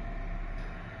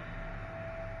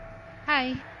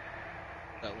 Hi.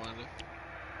 That Wanda.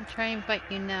 I'm trying to invite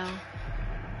you now.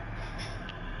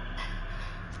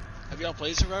 Have y'all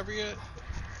played Survivor yet?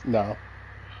 No.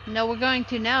 No, we're going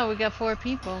to now. We got 4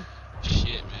 people.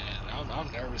 Shit, man.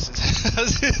 I'm nervous.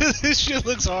 This shit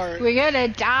looks hard. We're gonna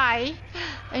die.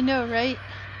 I know, right?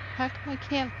 How come I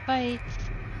can't fight?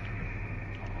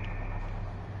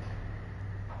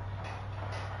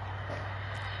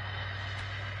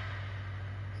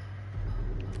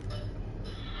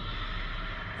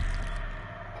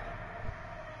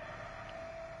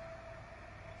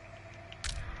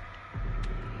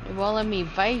 It won't let me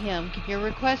invite him. Can you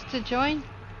request to join?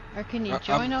 Or can you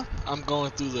join up? I'm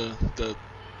going through the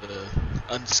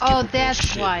unskippable Oh, that's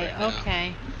shit why. right now.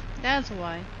 Okay. That's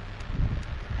why.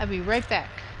 I'll be right back.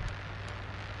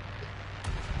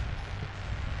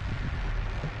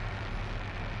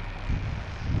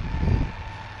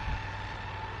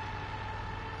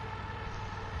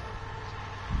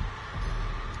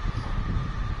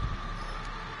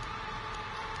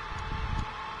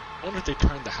 I wonder if they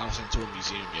turned the house into a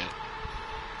museum yet.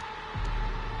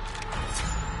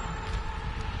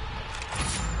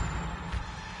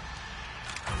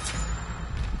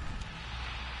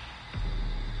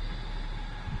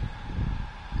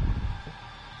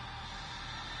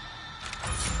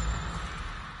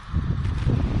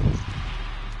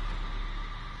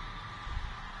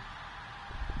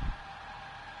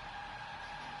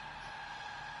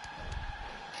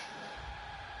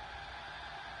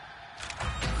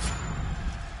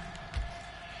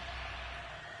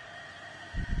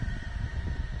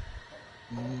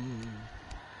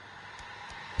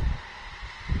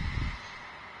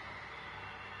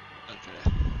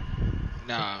 Okay.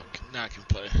 Now I can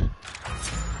play.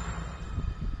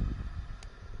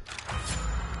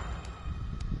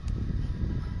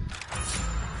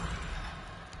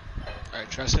 Alright,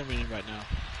 try sending me in right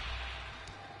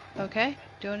now. Okay,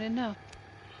 doing it now.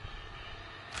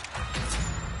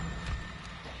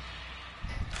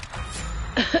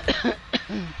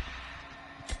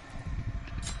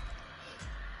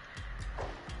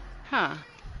 Huh.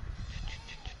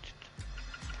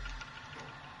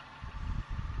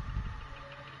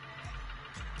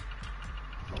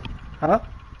 Huh?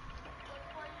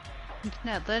 It's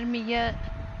not letting me yet.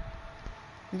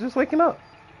 You're just waking up.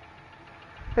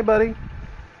 Hey, buddy.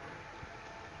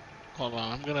 Hold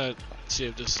on, I'm gonna see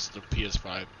if this is the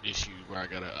PS5 issue where I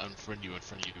gotta unfriend you and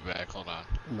friend you back. Hold on.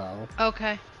 No.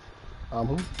 Okay.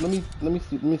 Let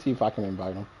me see if I can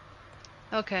invite him.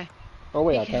 Okay. Oh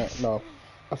wait, I can't. No.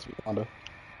 That's Wanda.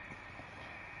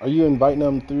 Are you inviting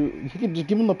him through? You can just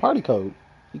give him the party code.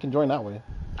 He can join that way.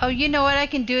 Oh, you know what? I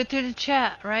can do it through the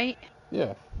chat, right?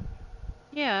 Yeah.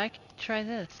 Yeah, I can try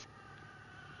this.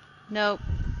 Nope.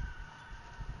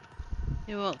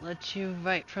 It won't let you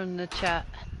invite from the chat.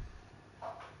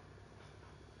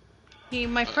 He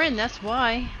my friend, that's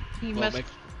why. He Well, must...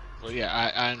 well,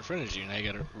 yeah, I unfriended you, now you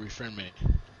gotta refriend me.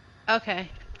 Okay.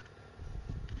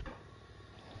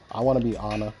 I want to be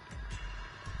Anna.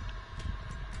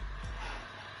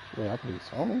 Wait, I can be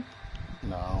Sony?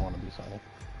 No, I don't want to be Sony.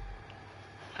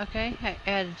 Okay, I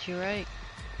added you, right?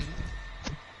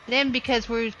 Then because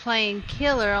we was playing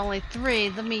killer, only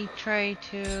 3, let me try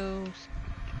to...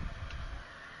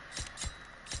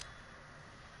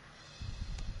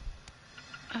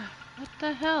 What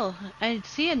the hell? I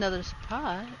see another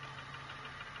spot.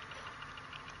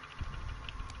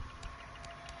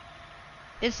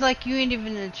 It's like you ain't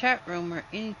even in the chat room or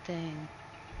anything.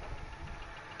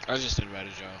 I just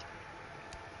invited y'all.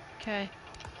 Okay.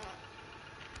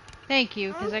 Thank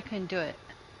you, because I couldn't do it.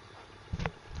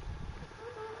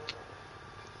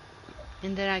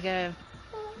 And then I gotta...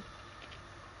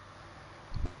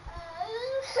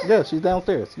 Yeah, she's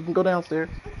downstairs. You can go downstairs.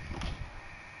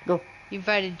 Go. You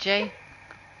invited Jay?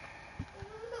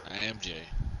 I am Jay.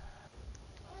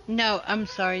 No, I'm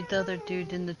sorry, the other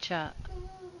dude in the chat.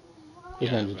 His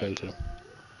Yeah, I name's Jay invited too.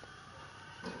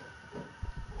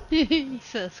 him. He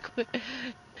says,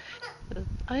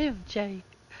 I am Jay.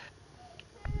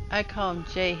 I call him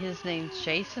Jay. His name's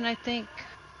Jason, I think.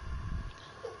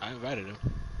 I invited him.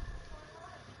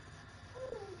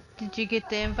 Did you get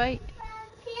the invite?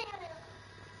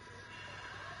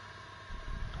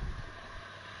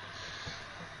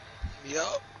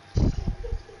 Yup. Nervous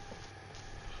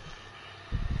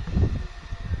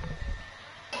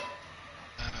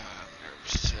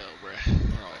as hell, bruh.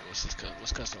 Alright, what's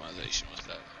customization? What's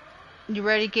that? You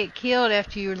ready to get killed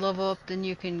after you level up, then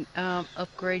you can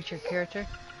upgrade your character.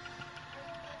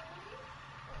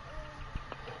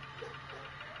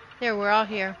 There, we're all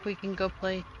here. We can go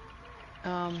play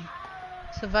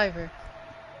Survivor.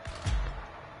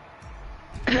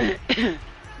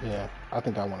 Yeah, I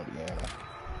think I want to be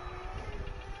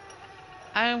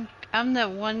Anna. I'm that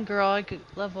one girl. I could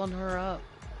level her up.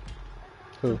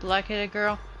 Who? The black-headed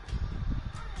girl.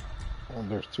 Well,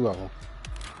 there's 2 of them.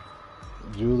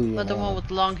 Julie Or and the one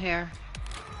with long hair.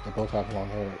 they both have long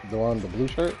hair. The one in the blue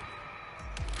shirt?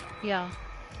 Yeah,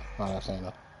 No, that's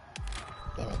Anna.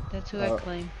 Damn it. that's who I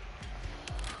claim.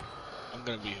 I'm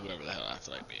gonna be whoever the hell I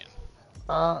feel like being.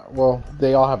 Well,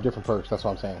 they all have different perks. That's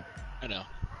what I'm saying. I know.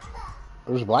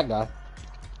 There's a black guy.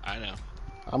 I know.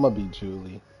 I'm gonna be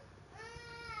Julie.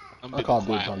 I'm I gonna be call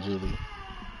the dibs quiet on one. Julie.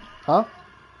 Huh?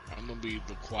 I'm gonna be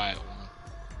the quiet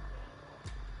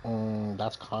one.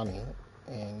 That's Connie.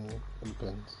 And it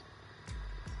depends.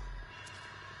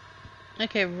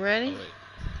 Okay, ready? Oh,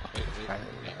 wait. I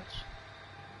didn't match.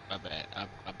 My bad. I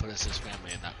put us as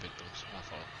family and not victims. My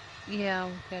fault. Yeah,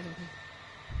 we gotta be.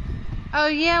 Oh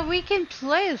yeah, we can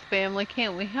play as family,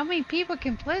 can't we? How many people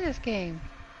can play this game?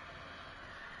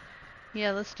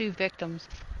 Yeah, let's do victims.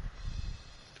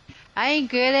 I ain't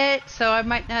good at it, so I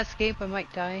might not escape, I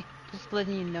might die. Just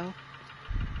letting you know.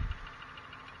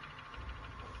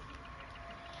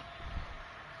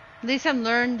 At least I'm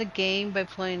learning the game by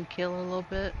playing kill a little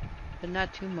bit, but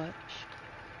not too much.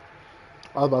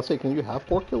 I was about to say, can you have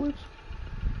 4 killers?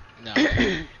 No.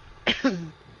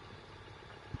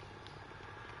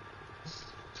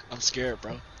 I'm scared,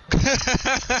 bro.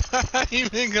 I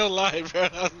ain't even gonna lie, bro.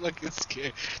 I'm fucking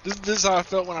scared. This is how I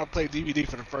felt when I played DVD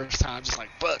for the first time. Just like,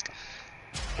 fuck.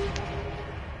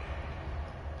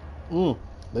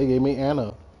 They gave me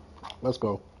Anna. Let's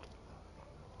go.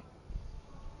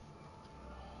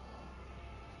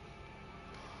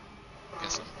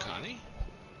 Guess I'm Connie.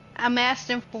 I'm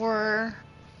asking for...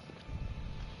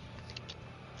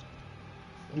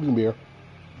 You can be here.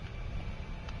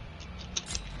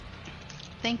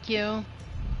 Thank you.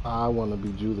 I want to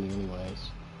be Julie anyways.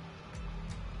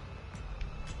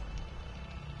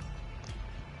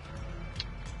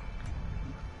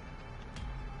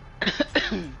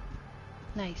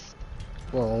 Nice.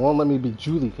 Well, it won't let me be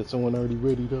Julie because someone already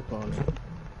readied up on it.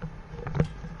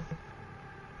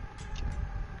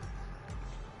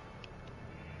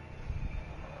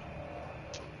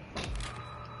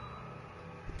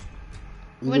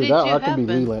 What Either did that you or I can be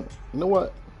happen? Leland. You know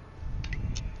what?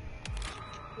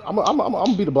 I'm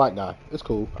gonna be the black guy. It's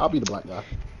cool. I'll be the black guy.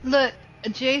 Look,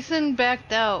 Jason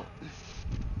backed out.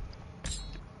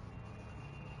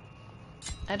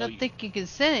 I don't think you can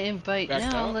send an invite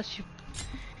backed now out? unless you...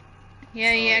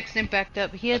 Yeah, he Alright. accidentally backed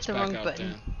up. He hit Let's the back wrong out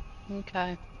button. then.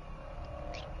 Okay.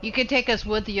 You can take us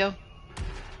with you.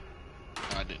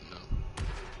 I didn't know.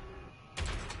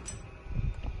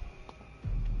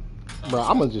 Bro,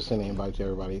 I'm gonna just send an invite to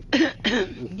everybody.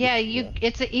 Yeah,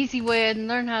 it's an easy way to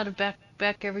learn how to back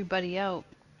everybody out.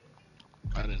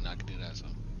 I did not do that, so.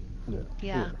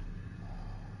 Yeah.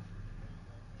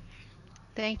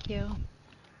 Thank you.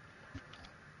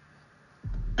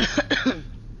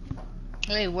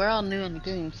 Hey, we're all new in the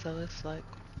game, so it's like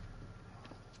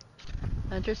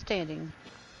understanding.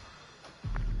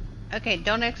 Okay,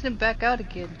 don't accident back out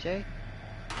again, Jay.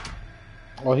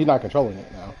 Well, he's not controlling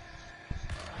it now.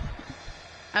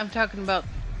 I'm talking about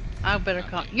I better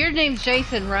call. Your name's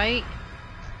Jason, right?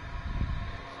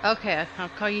 Okay, I'll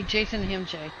call you Jason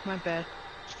MJ. My bad.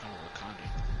 It's kind of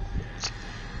Wakanda.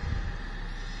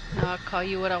 Now I'll call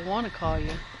you what I want to call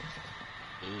you.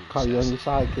 Ooh, Call you on sassy. your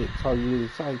sidekick. Call you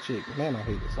the side chick. Man, I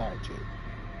hate the side chick.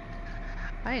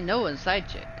 I ain't no one side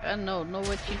chick. I know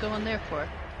what you going there for.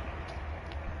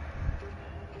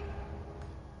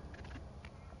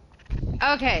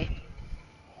 Okay.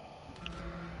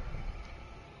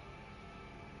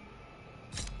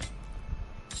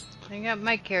 I got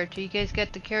my character. You guys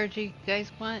got the character you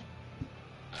guys want?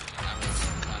 I don't know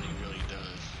if Connie really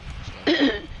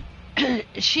does.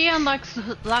 So. She unlocks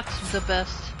the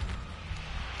best.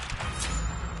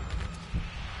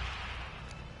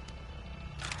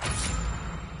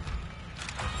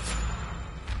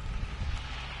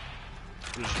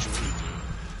 What does Julie do?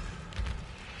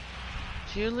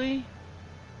 Julie?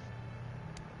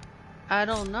 I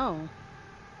don't know.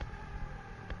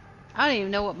 I don't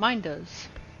even know what mine does.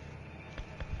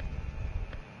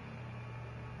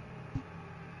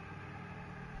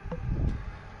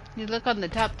 You look on the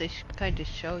top, they kind of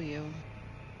show you.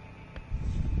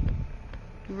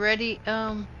 You ready?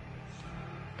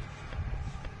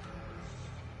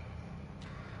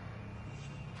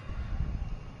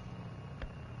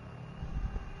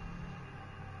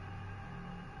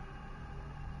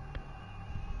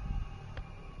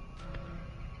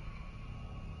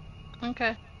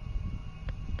 Okay.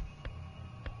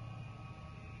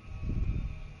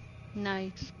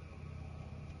 Nice.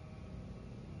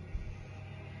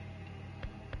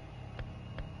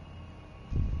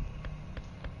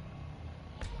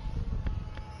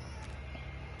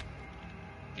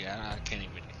 Yeah, I can't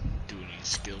even do any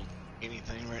skill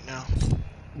anything right now.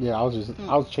 Yeah, I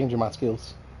was changing my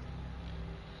skills.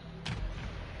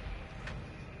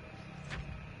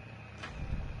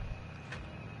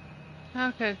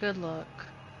 Okay, good luck.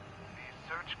 The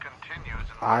search continues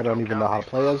in I don't even know how to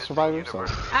play as a survivor, so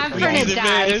I'm We gonna either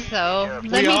die, man. so We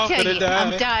let me all tell finna you, die.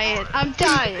 I'm dying. I'm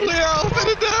dying. We all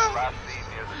finna die. last seen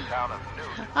near the town of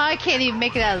Newton, I can't even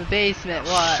make it out of the basement.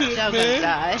 Watch, Shit, I'm man. gonna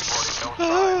die. reporting no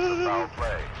signs of foul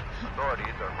play. Authorities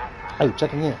are hopeful hey,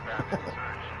 checking in. that the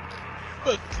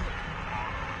search Fuck.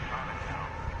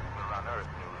 will unearth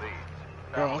new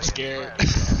leads. Bro, I'm scared.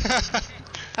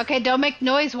 Okay, don't make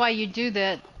noise while you do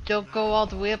that. Don't go all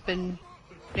the way up and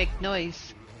make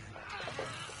noise.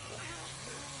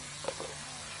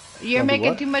 You're Gonna do making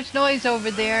what? too much noise over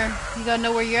there. You gotta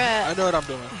know where you're I at. know what I'm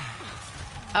doing.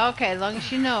 Okay, as long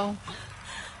as you know.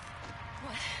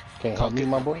 Can't help me, Get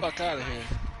my the boy. fuck out of here.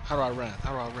 How do I run?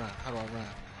 How do I run? How do I run?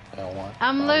 I don't want.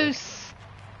 I'm loose.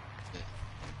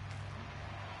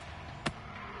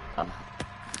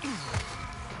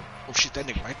 Oh shit, that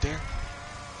nigga right there.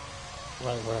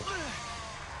 Right.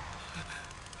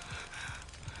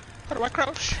 How do I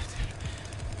crouch?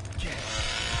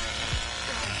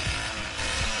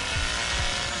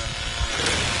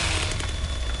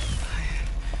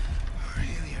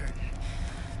 Really hurting.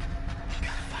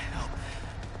 Gotta find help.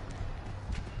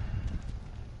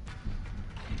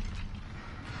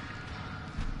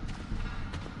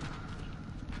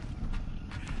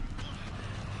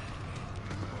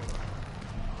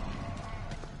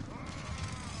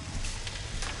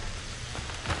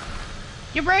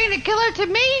 You're bringing a killer to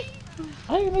me?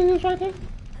 I ain't know you was right there.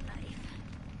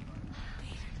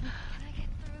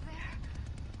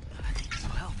 I think this will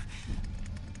help.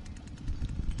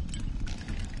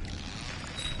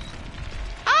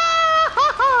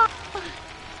 Ah!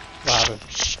 Robin.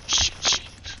 Shit.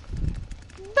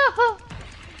 No!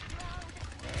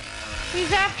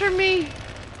 He's after me.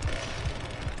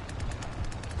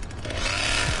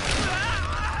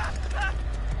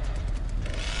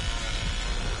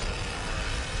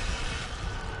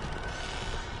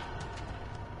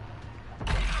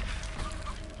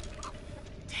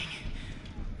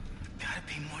 Gotta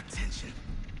pay more attention.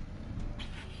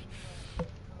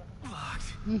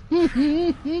 Locked.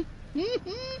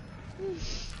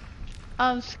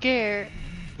 I'm scared.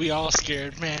 We all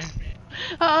scared, man.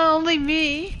 Only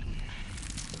me.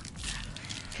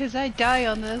 Cause I die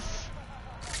on this.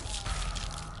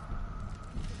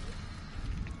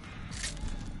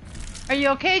 Are you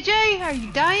okay, Jay? Are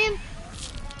you dying?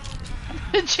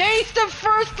 Jay's the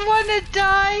first one to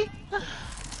die.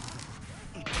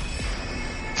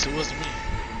 So it wasn't me.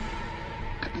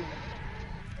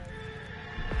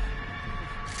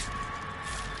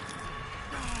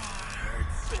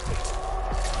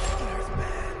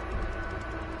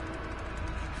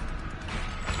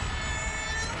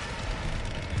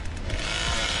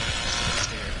 I'm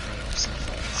scared, bro. I'm so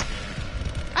fucking scared.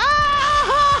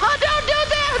 Ah! Don't do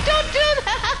that! Don't do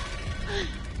that!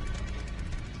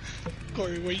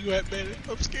 Corey, where you at, man?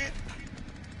 I'm scared.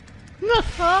 You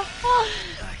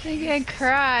gonna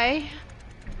cry.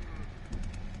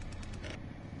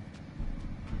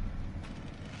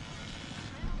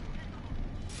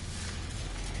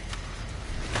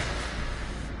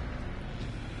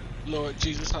 Lord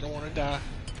Jesus, I don't want to die.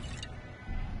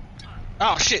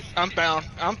 Oh shit, I'm bound.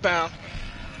 I'm bound.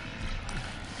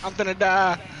 I'm gonna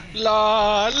die.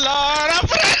 Lord, I'm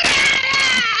gonna die!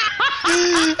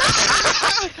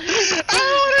 I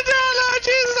don't wanna die, Lord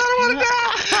Jesus, I don't wanna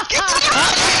die! Get to the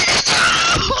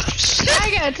oh, shit. I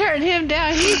gotta turn him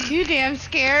down, he's too damn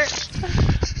scared.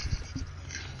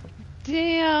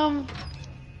 Damn.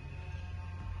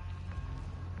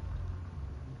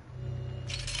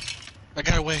 I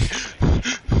got away.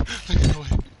 I got away.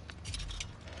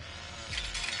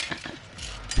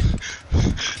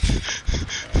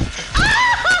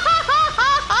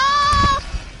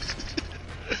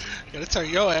 Gotta turn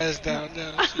your ass down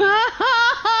now.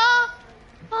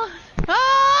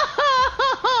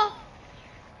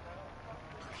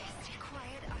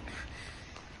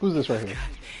 Who's this right here?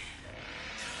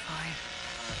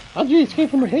 How'd you escape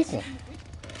from the vehicle?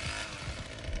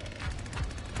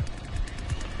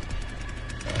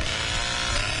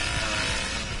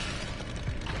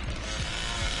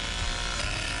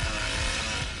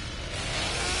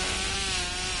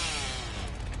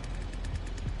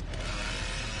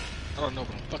 I don't know,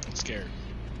 but I'm fucking scared.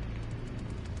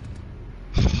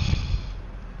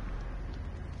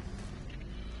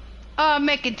 Oh, I'm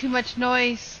making too much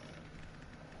noise.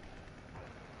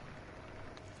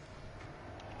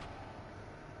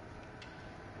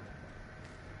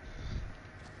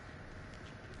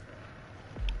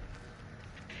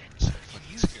 I'm so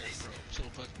fucking scared, bro. I'm so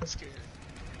fucking scared.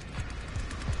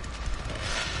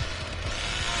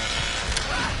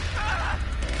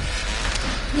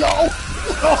 No!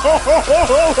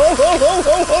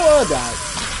 I died.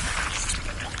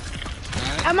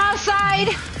 I'm outside.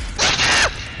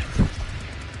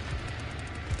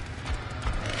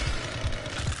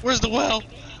 Where's the well?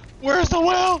 Where's the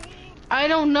well? I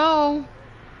don't know.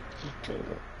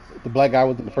 The black guy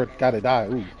wasn't the first guy to die.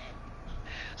 Ooh.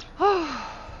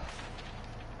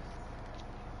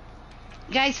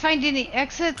 Guys, find any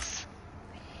exits?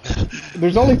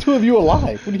 There's only 2 of you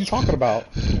alive. What are you talking about?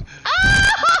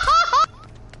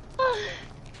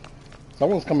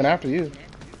 Someone's coming after you.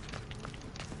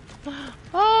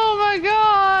 Oh my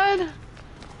god.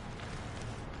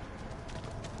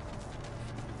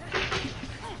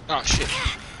 Oh shit.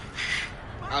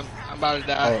 I'm about to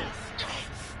die.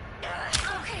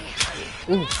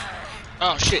 Ooh.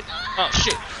 Oh shit. Oh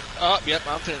shit. Oh, yep,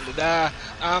 I'm finna die.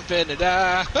 I'm finna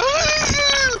die. I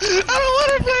don't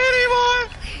want to play anymore.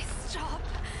 Stop.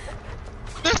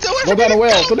 Go down the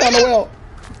well. Go down the well.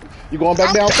 You going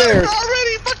back downstairs?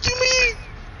 Already? Fuck you mean?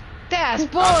 That's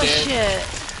bullshit.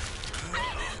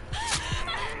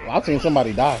 Well, I've seen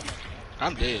somebody die.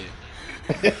 I'm dead.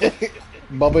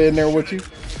 Bubba in there with you?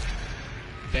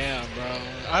 Damn, bro.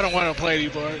 I don't want to play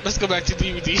anymore. Let's go back to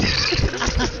DVD.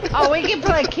 Oh, we can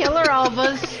play killer, all of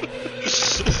us.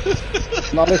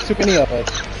 No, there's too many of us.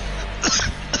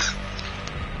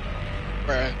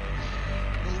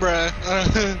 Bruh.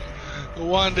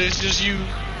 Wanda, it's just you.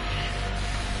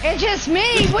 It's just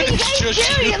me. What you guys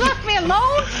do? You left me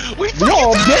alone? We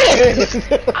No, I'm dead.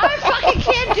 I fucking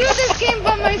can't do this game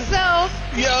by myself.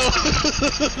 Yo.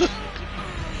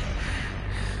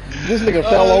 This nigga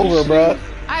fell over, bruh.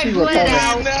 I She's bled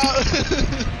recovering.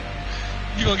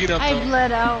 out. You gonna get up I though.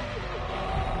 bled out.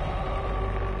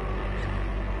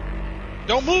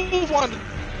 Don't move, Wanda.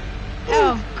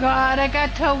 Oh god, I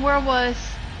got told where I was.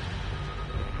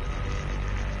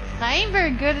 I ain't very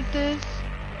good at this.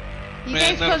 You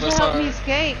Man, guys none of supposed us to help are. me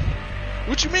escape.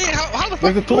 What you mean? How the fuck?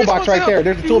 There's a toolbox right there.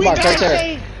 There's a toolbox right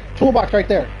there. Toolbox right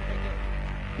there.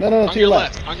 No, On to your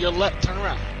left. On your left. Turn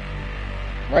around.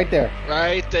 Right there.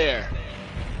 Right there.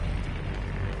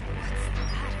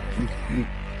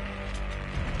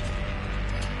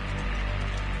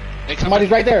 They coming. Somebody's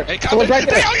right there. They coming. Someone's right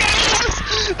there. Hell yes!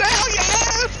 Hell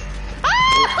yes!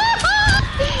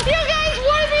 You guys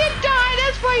wanted me to die.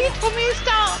 That's why you told me to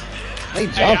stop. They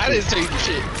Hey, jumped I you. didn't tell you the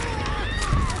shit.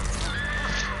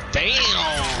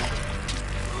 Damn.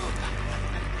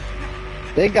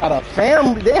 They got a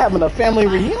family. They having a family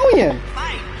reunion.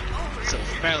 It's a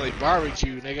family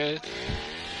barbecue, nigga.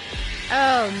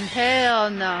 Oh, hell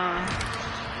no.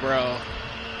 Bro.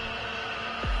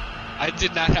 I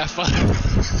did not have fun.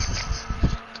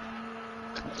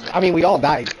 I mean, we all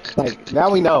died. Like, now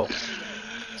we know.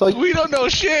 So We don't know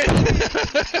shit.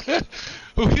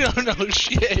 We don't know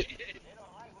shit.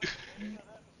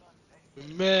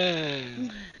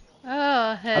 Man. Oh,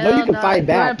 I know you hell can no. fight You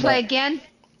back, want to play but again?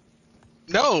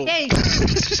 No. Hey,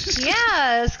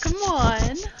 yes, come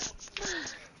on.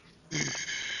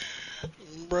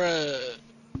 Bruh.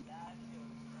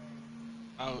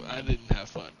 I didn't have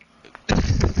fun.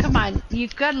 Come on,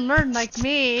 you've got to learn like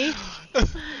me.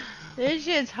 This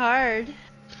shit's hard.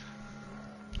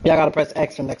 yeah, I gotta press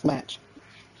X for next match.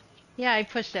 Yeah, I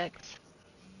pushed X.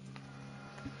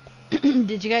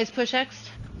 Did you guys push X?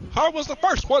 I was the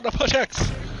first one to push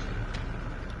X.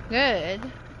 Good.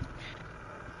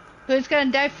 Who's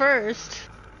gonna die first?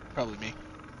 Probably me.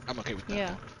 I'm okay with that.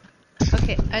 Yeah.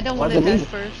 Okay, I don't want to Wasn't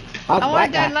die me. first. I was I want black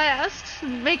to die guy. last.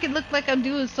 Make it look like I'm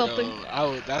doing something.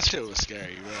 Yo, that shit was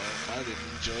scary, bro. I didn't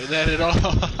enjoy that at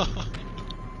all.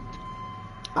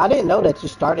 I didn't know that you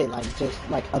started like just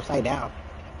like upside down.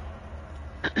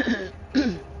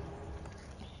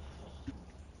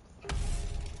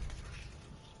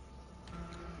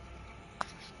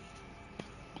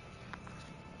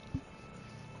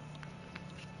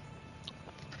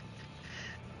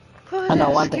 Oh, I know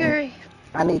that's one scary. thing.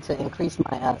 I need to increase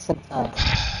my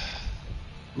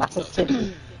my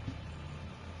sensitivity.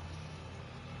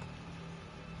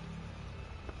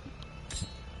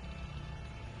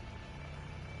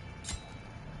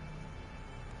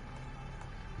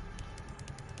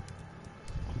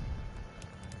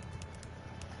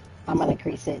 I'm gonna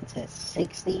increase it to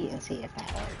 60 and see if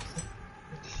that works.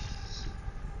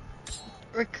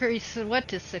 Increase what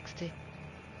to 60?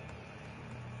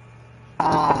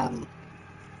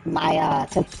 My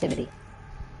sensitivity.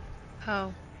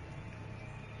 Oh.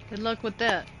 Good luck with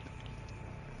that.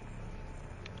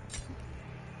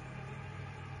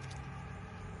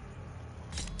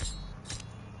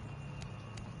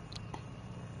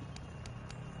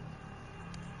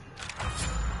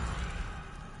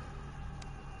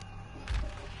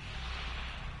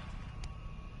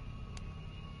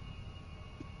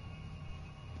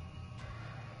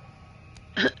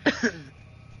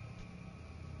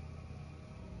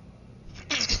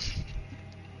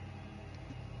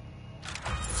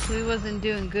 We wasn't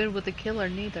doing good with the killer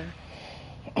neither.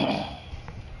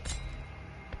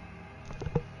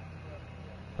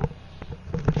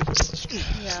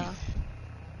 Yeah.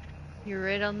 You're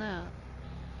right on that.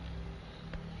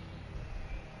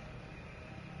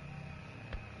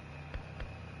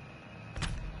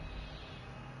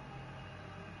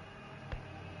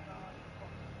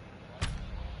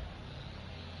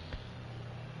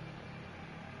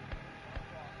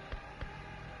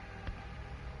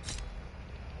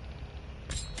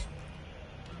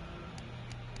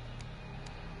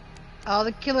 All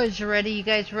the killers are ready. You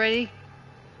guys ready?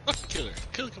 Fuck killer.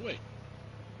 Killer can wait.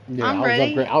 Yeah, I'm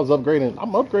ready. I was upgrading.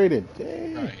 I'm upgraded.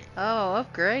 Dang. Right. Oh,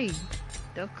 upgrade.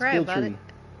 Don't cry Skill about tree. it.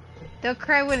 Don't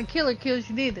cry when a killer kills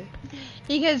you neither.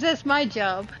 Because that's my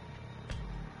job.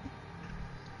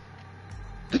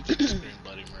 Scream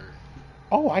bloody murder.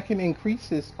 Oh, I can increase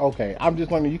this. Okay, I'm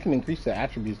just wondering. You can increase the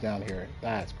attributes down here.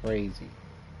 That's crazy.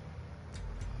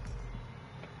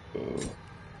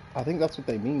 I think that's what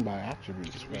they mean by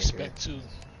attributes. Just Right respect here.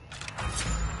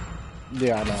 too.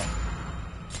 Yeah, I know.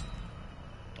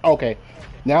 Okay,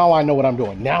 now I know what I'm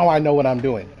doing. Now I know what I'm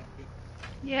doing.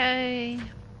 Yay.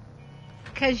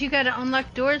 Because you gotta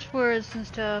unlock doors for us and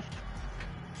stuff.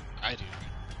 I do.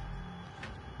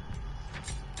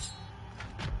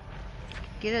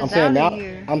 Get I'm us saying out now. of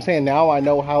here. I'm saying now I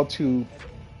know how to.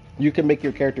 You can make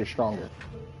your character stronger.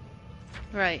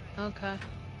 Right, okay.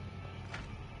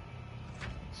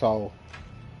 So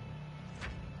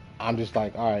I'm just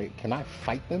like, all right, can I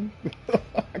fight them?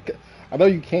 I know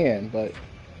you can, but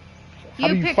how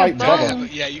do you pick fight a Bubba? bone.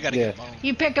 Yeah, you gotta get a bone.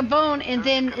 You pick a bone, and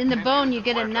then in the bone you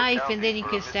get a knife, and then you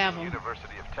can stab them.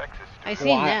 I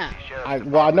seen that. I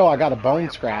know I got a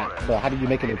bone scrap, but how do you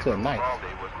make it into a knife?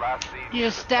 You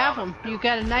just stab them. You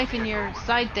got a knife in your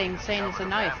side thing saying it's a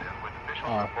knife.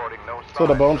 So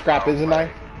the bone scrap is a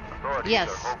knife?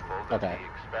 Yes. Okay.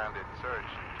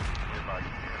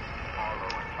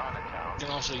 You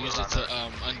can also use it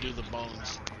to undo the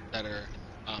bones that are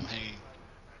hanging.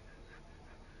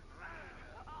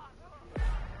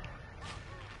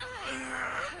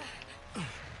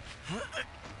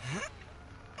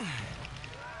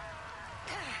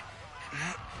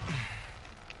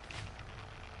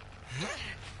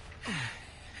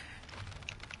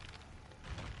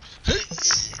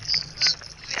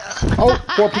 Oh,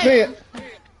 4%.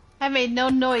 I made no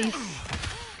noise.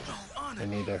 Me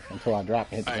neither, until I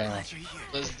drop and hit the ground.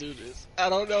 Let's do this. I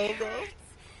don't know, bro. I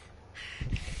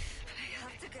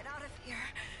have to get out of here.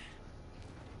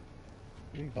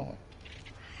 Where are you going?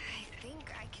 I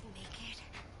think I can make it.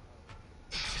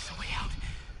 Is this a way out?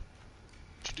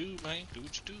 What you do, man? Do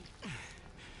what you do.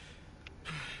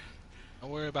 Don't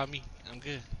worry about me. I'm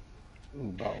good.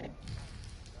 Ooh, bro.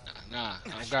 Nah,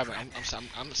 I'm grabbing. I'm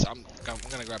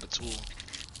gonna grab a tool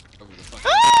over the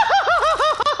fucking.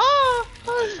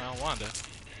 I just found Wanda.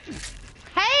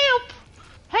 Help!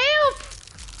 Help!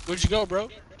 Where'd you go, bro?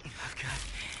 I've got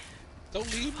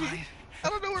Don't leave me. find I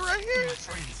don't know where right here my is.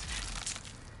 friends.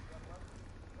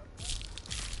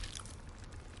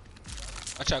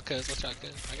 Watch out, cuz. Watch out,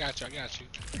 cuz. I got you. I got you.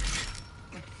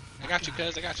 I got you,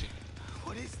 cuz. I got you.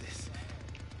 What is this?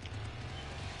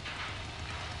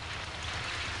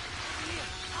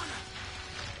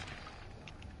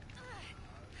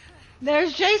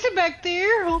 There's Jason back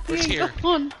there. Hope he Where's ain't here?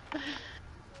 gone.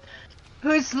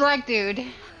 Who's the black dude?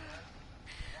 In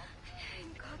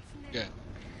God's name, Good.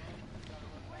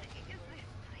 what is this place?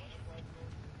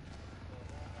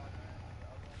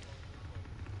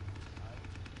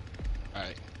 All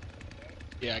right.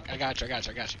 Yeah, I got you. I got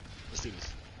you. I got you. Let's do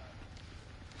this.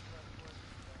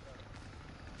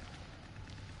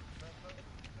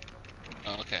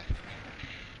 Oh, okay.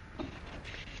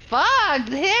 Fuck!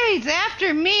 Harry's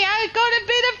after me. I'm gonna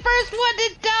be the first one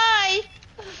to die.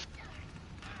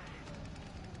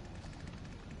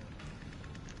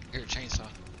 Here, chainsaw.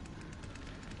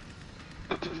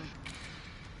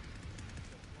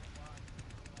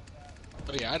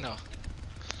 Oh yeah, I know.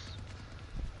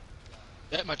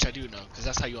 That much I do know, because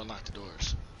that's how you unlock the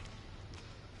doors.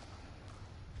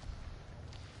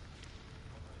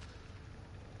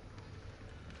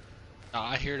 Oh,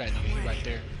 I hear that nigga. He right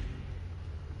there.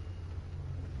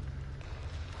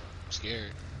 I'm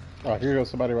scared. Oh, here goes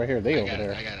somebody right here. They I over got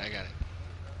there. it. I got it. I got it.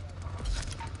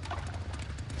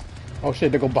 Oh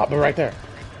shit, they go bopping right there.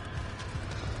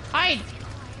 Hide.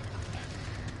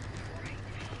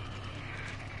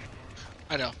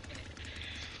 I know.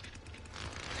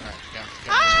 Alright, got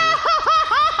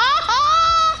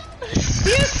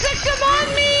You sick him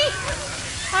on me!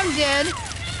 I'm dead.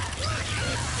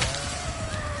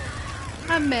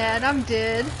 I'm mad. I'm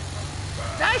dead.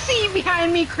 I see you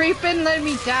behind me creeping, let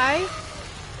me die.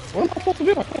 What am I supposed to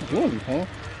do? I can't do anything.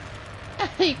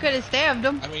 You could have stabbed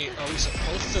him. I mean, are we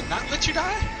supposed to not let you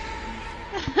die?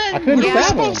 I couldn't Yeah.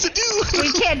 stab him. What are we supposed to do?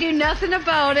 We can't do nothing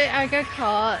about it. I got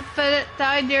caught. But the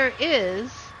idea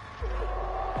is,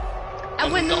 I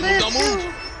wouldn't Don't live move, don't move.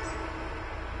 too.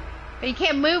 But you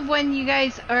can't move when you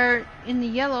guys are in the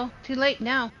yellow. Too late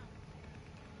now.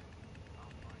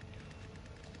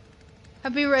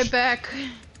 I'll be right back.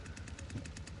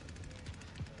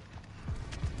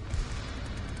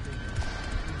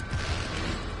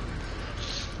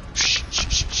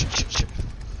 Shit.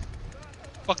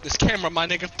 Fuck this camera, my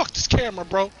nigga. Fuck this camera,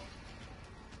 bro.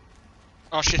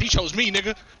 Oh shit, he chose me,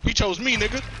 nigga. He chose me,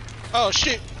 nigga. Oh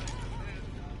shit.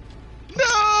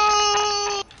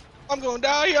 No! I'm gonna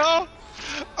die, y'all.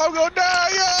 I'm gonna die,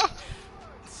 y'all.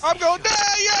 I'm gonna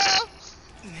die, y'all.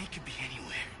 They could be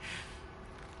anywhere.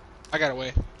 I got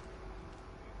away.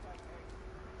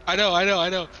 I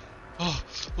know. Oh,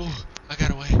 I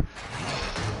got away.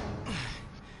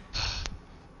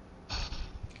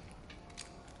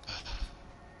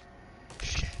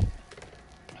 Shit.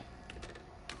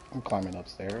 I'm climbing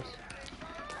upstairs.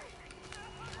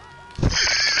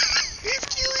 He's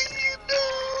killing me,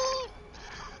 no!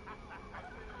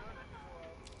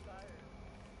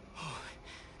 Oh,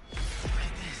 look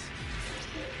at this.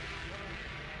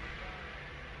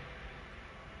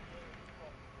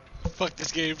 Fuck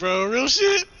this game, bro. Real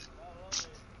shit.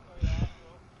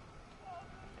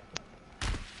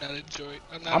 Not enjoy.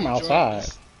 I'm not I'm enjoying outside.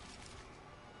 this.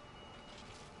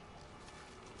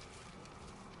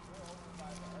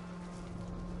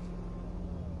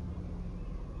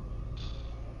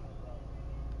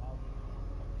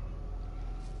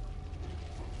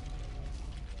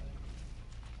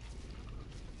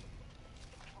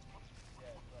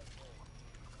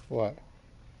 What?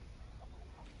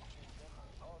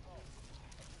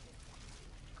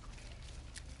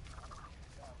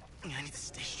 I need to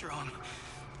stay strong.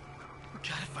 We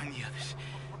gotta find the others.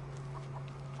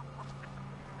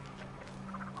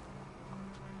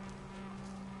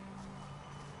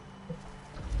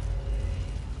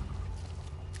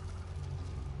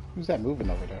 Who's that moving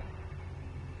over there?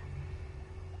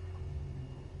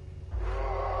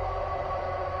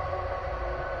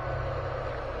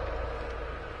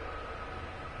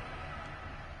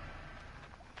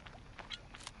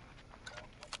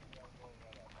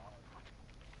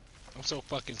 I'm so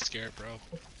fucking scared, bro.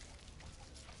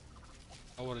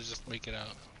 I wanna just make it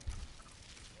out.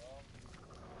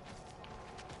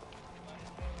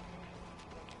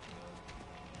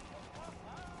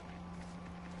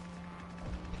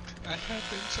 I have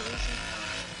been chosen.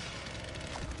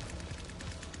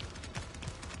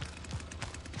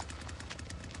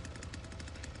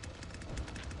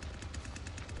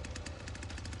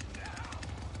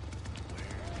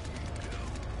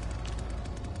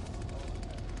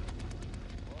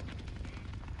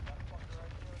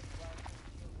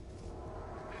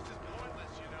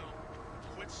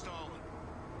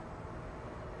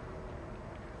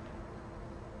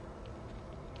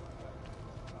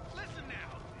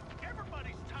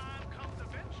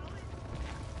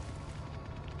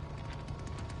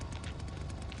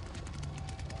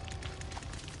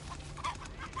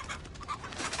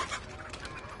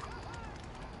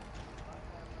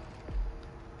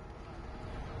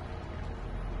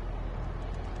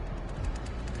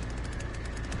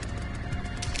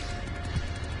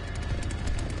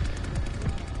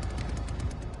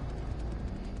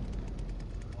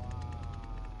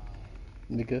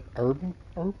 Nigga, urban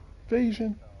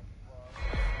invasion.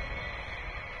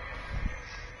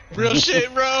 Real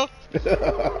shit, bro.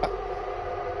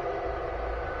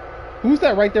 Who's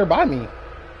that right there by me?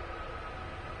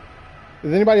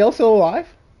 Is anybody else still alive?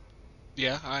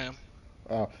 Yeah, I am.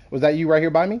 Was that you right here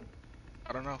by me?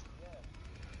 I don't know.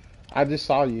 I just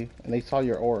saw you, and they saw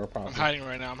your aura I'm probably. hiding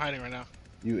right now. I'm hiding right now.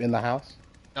 You in the house?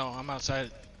 No, I'm outside.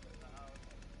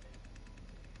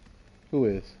 Who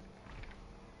is?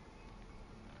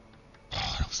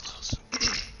 Oh, that was close.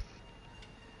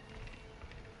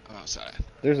 I'm outside.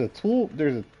 There's a tool.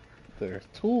 There's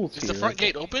tools Is here. the front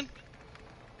gate open?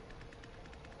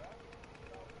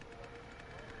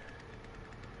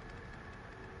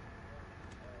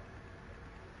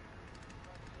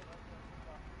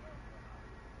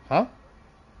 Huh?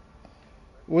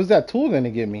 What's that tool gonna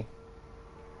give me?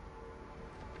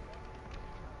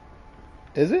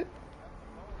 Is it?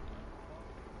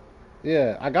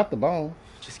 Yeah, I got the bone.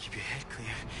 Just keep your head clear.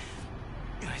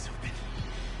 Eyes open.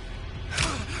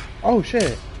 Oh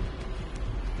shit.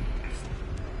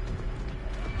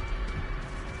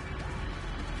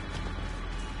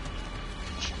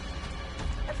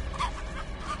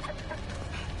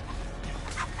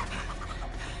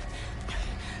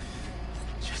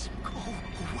 Just go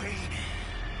away.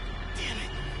 Damn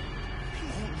it. They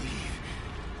won't leave.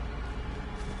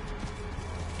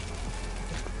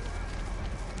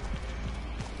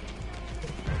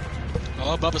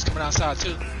 Oh, Bubba's coming outside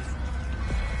too.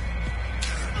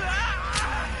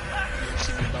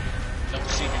 See me, Bubba. Don't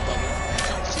see me, Bubba.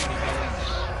 Don't see me, Bubba.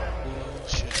 Oh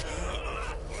shit.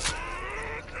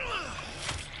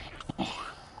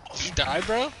 Did you die,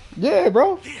 bro? Yeah,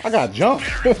 bro. I got jumped.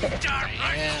 Damn.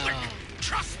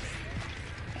 Trust me.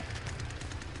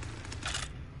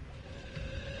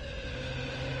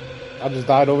 I just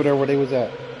died over there where they was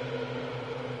at.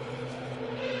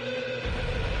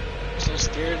 I'm so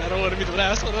scared. I don't want to be the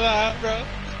last one alive, bro.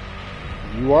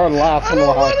 You are the last I one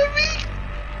don't alive. want to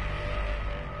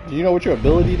be. Do you know what your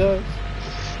ability does?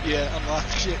 Yeah, unlock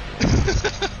shit.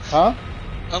 Huh?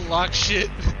 Unlock shit.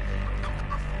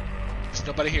 There's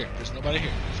nobody here. There's nobody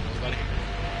here. There's nobody here.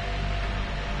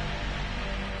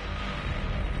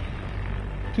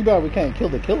 Too bad we can't kill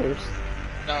the killers.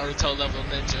 Naruto level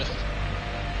ninja.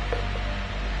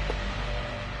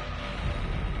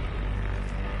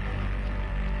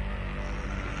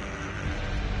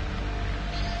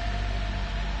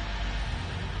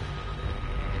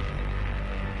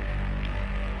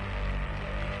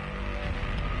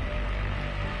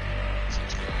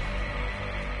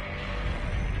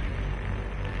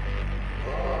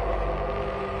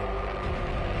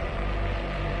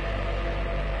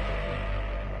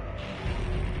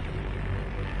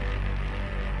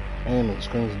 And the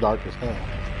screen's dark as hell.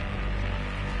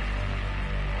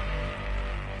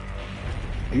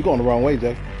 You going the wrong way,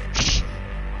 Jay.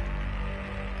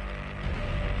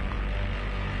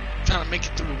 Trying to make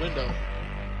it through the window.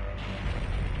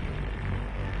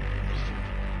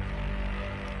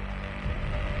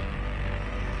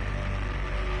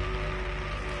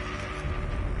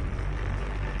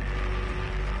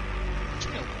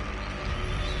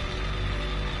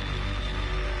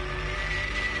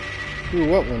 Through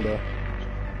what window?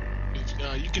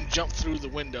 You can jump through the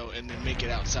window and then make it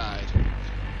outside.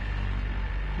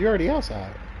 You're already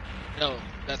outside. No,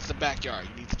 that's the backyard.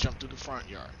 You need to jump through the front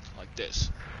yard, like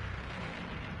this.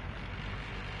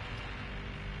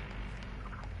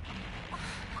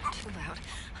 Too loud.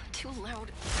 Too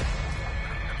loud.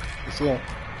 You see her?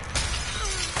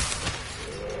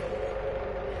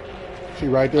 She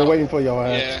right there waiting for your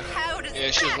ass. Yeah,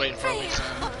 yeah, she was waiting for me. So.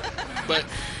 But,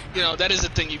 you know, that is a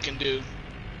thing you can do.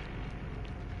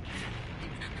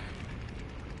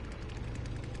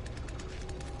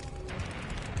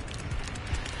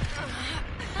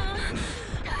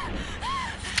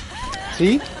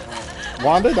 See?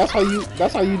 Wanda, that's how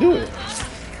you do it.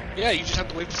 Yeah, you just have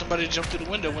to wait for somebody to jump through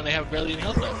the window when they have barely any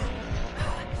health left.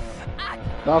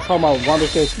 Now I was talking about Wanda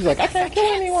says she's like, I can't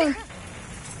kill anyone.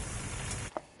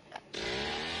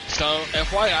 So,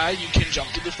 FYI, you can jump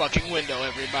through the fucking window,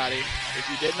 everybody. If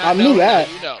you did not I know, knew that.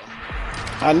 now you know.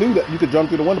 I knew that you could jump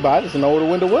through the window, but I just didn't know where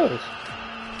the window was.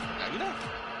 Now you know.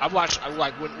 I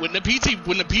like when the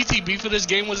PTB for this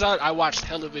game was out, I watched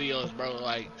hella videos, bro.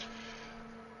 Like,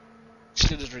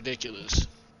 shit is ridiculous.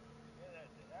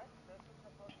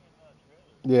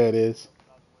 Yeah, it is.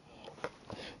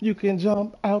 You can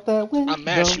jump out that window. I'm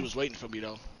mad she was waiting for me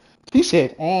though. She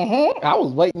said, I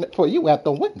was waiting for you at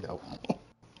the window.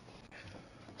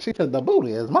 She said, the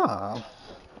booty is mine.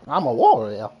 I'm a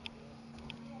warrior.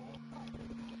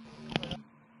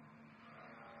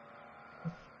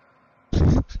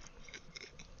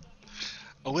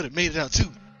 A would have made it out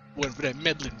too. Wasn't for that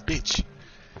meddling bitch.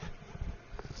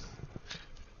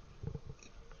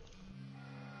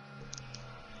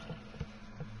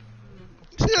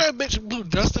 See how that bitch blew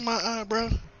dust in my eye, bro?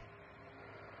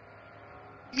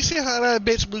 You see how that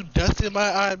bitch blew dust in my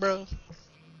eye, bro?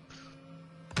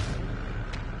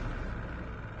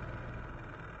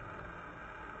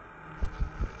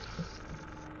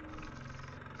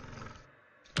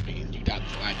 I mean, you got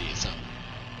before I did something.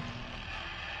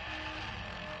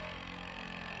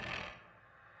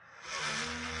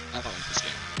 I don't like this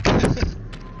game.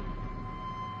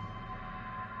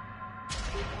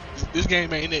 This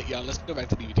game ain't it, y'all. Let's go back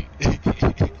to DVD.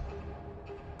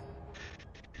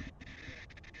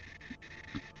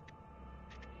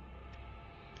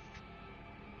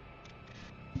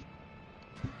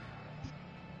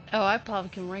 Oh, I probably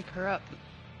can rank her up.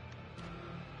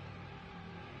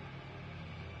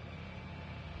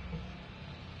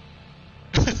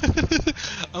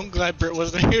 I'm glad Britt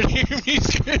wasn't here to hear me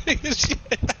screaming and shit.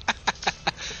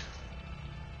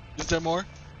 Is there more?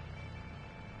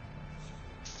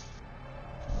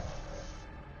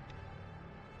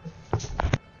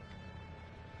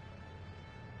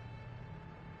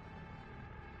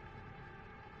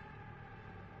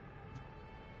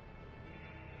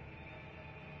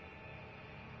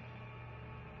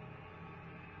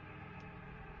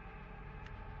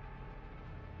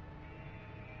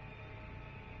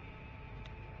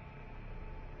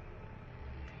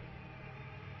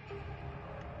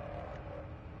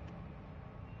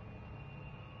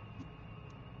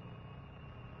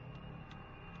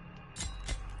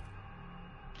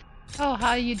 Oh,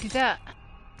 how you do that?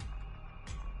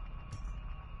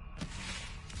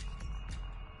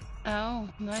 Oh,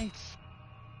 nice.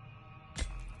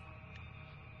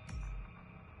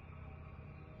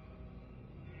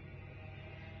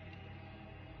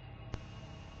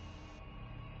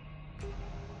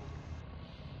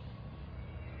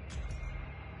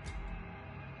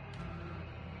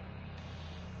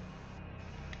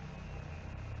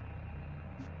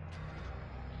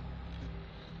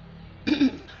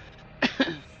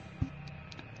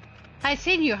 I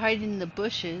seen you hiding in the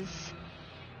bushes.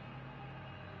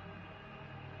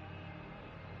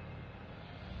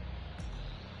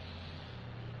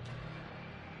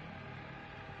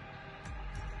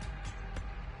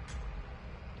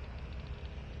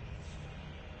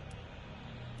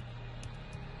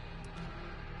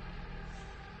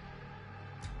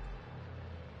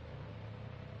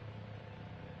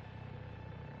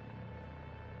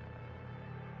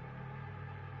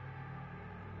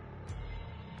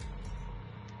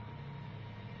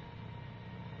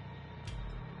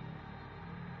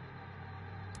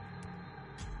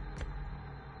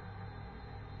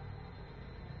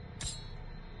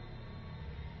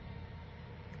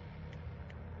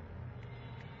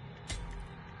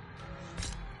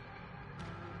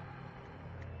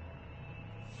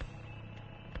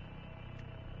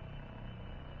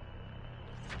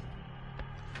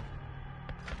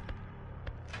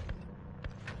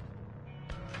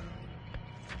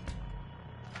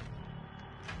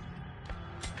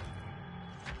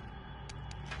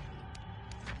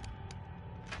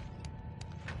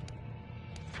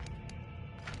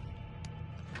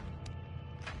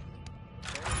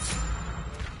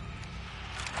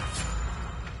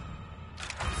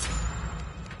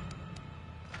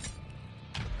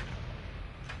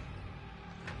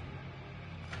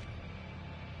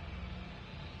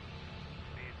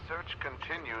 Search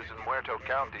continues in Muerto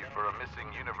County for a missing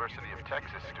University of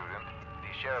Texas student.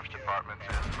 The Sheriff's Department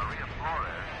says Maria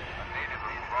Flores, a native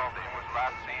of Uvalde, was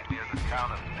last seen near the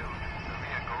town of Newt. The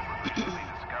vehicle was recently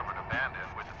discovered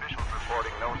abandoned, with officials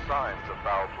reporting no signs of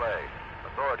foul play.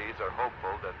 Authorities are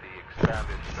hopeful that the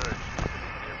expanded search in the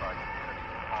nearby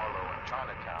communities of Harlow and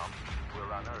Chinatown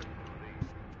will unearth the lead.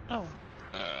 Oh.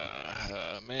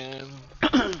 Man.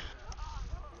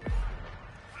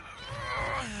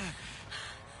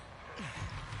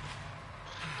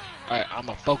 Alright, I'm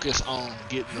gonna focus on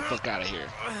getting the fuck out of here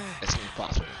as soon as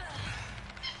possible.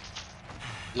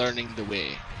 Learning the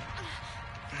way.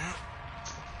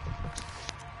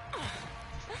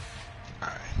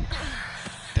 Alright.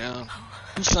 Down.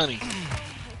 Who's Sunny?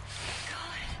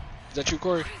 Is that you,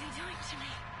 Corey?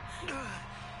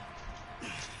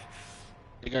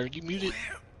 Hey, are you muted?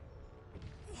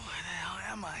 Where the hell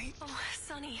am I? Oh,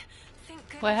 Sonny, thank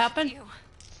goodness What happened? it's you.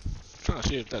 I'm trying to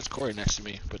see if that's Corey next to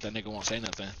me, but that nigga won't say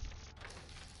nothing.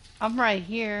 I'm right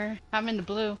here. I'm in the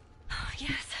blue. Oh,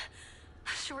 yes, a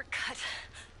shortcut.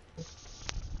 Is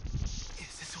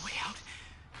this a way out?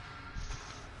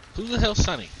 Who the hell's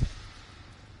Sunny?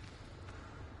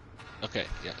 Okay,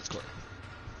 yeah, it's Corey.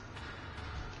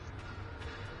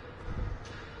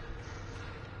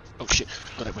 Oh shit.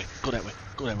 Go that way. Go that way.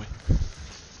 Go that way.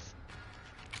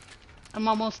 I'm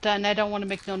almost done. I don't want to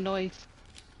make no noise.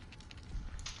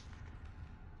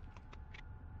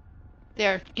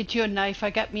 There, get you a knife.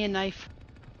 I got me a knife.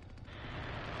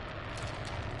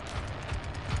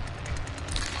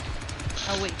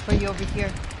 I'll wait for you over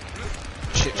here.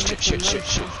 Shit, shit, shit, shit,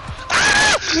 shit.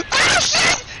 Ah! Ah,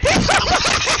 shit! Yo,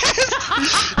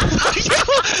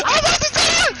 I'm about to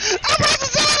die! I'm about to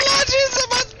die, Lord Jesus! I'm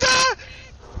about to die!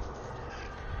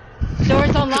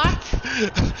 Doors unlocked?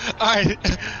 Alright,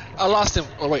 I lost him.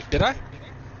 Oh wait, did I?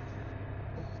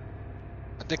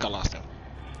 I think I lost him.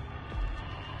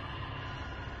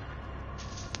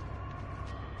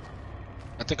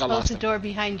 I think I Close lost the him. door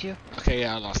behind you. Okay,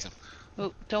 yeah, I lost him.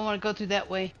 Oh, don't want to go through that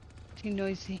way. Too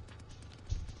noisy.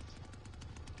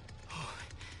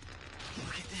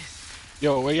 Look at this.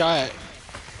 Yo, where y'all at?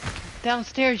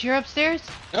 Downstairs. You're upstairs?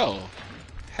 Oh,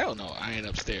 hell no, I ain't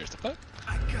upstairs. The fuck?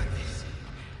 I got this.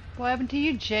 What happened to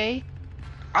you, Jay?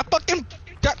 I fucking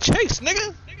got chased,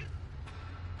 nigga.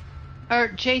 Or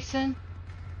Jason?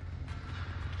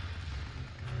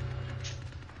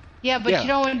 Yeah, but Yeah. you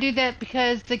don't want to do that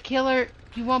because the killer,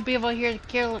 you won't be able to hear the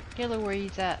killer where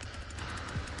he's at.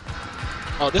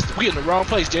 Oh, we in the wrong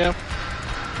place, Jam.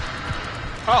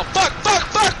 Oh, fuck, fuck,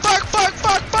 fuck, fuck, fuck,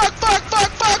 fuck, fuck, fuck,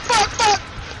 fuck, fuck, fuck, fuck.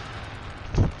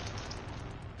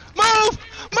 Move!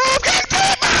 Move! Get to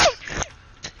it, move!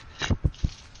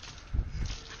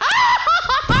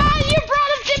 You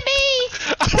brought him to me!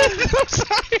 I'm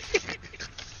sorry.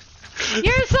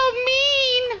 You're so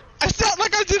mean! I sound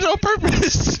like I did it on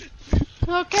purpose.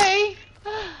 Okay.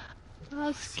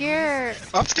 I'm scared.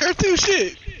 I'm scared too,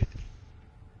 shit.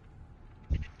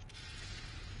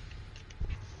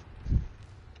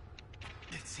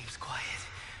 It seems quiet.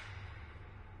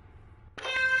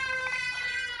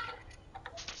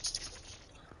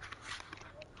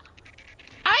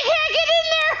 I can't get in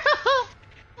there!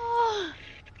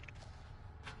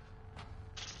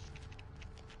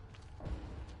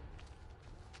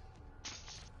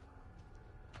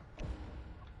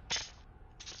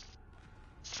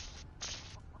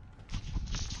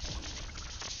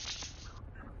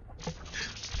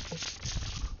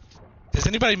 Has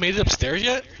anybody made it upstairs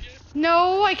yet?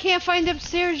 No, I can't find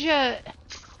upstairs yet.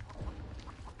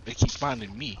 They keep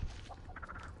finding me.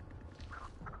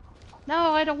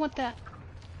 No, I don't want that.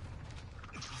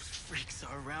 Those freaks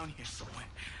are around here somewhere.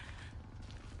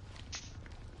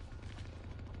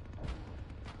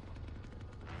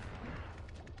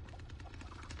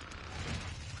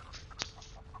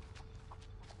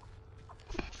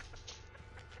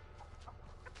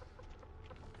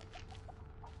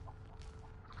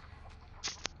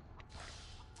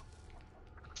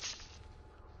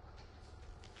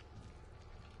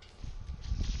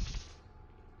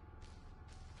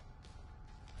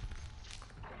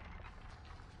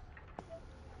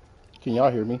 Can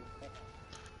y'all hear me?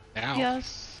 Now.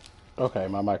 Yes. Okay,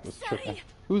 my mic was tripping.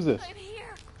 Who's this? I'm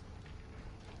here.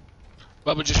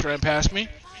 Bubba just ran past me.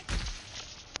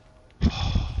 That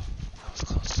was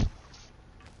close.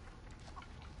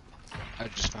 I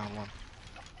just found one.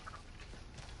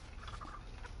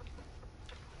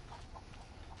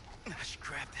 I should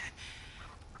grab that.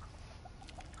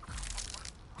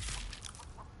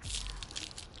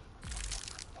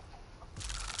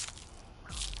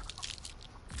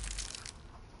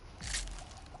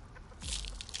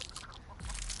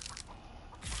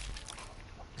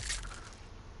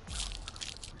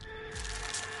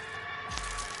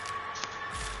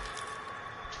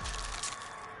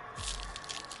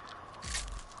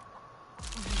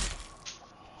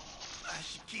 I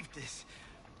should keep this.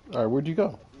 All right, where'd you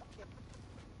go?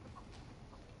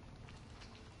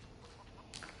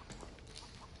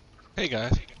 Hey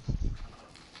guys.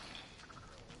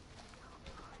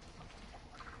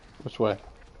 Which way?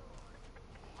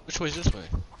 Which way is this way?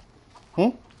 Hmm?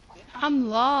 I'm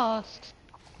lost.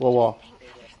 Well,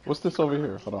 what's this over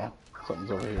here? Hold on.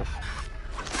 Something's over here.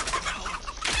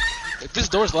 If this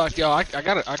door's locked, yo, I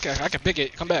got it. I can pick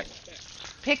it. Come back.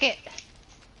 Pick it.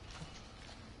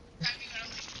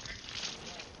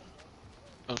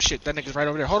 Oh shit, that nigga's right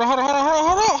over there. Hold on, hold on, hold on, hold on,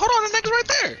 hold on, hold on. That nigga's right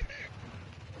there.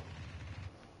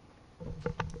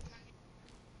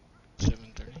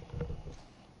 7:30.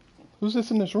 Who's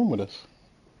this in this room with us?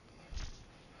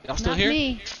 Y'all still Not here?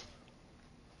 me.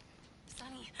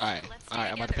 Sonny, Alright, let's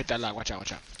alright. I'm about to pick that lock. Watch out,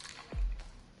 watch out.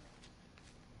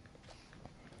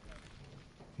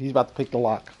 He's about to pick the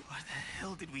lock. Why the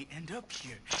hell did we end up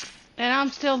here? And I'm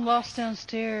still lost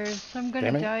downstairs. I'm gonna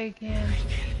Damn it. die again.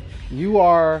 You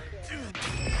are...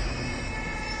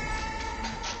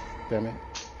 Damn it.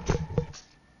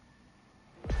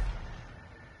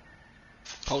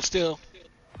 Hold still.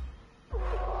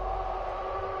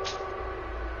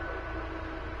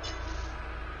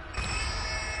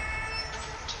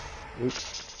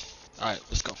 Oops. Alright,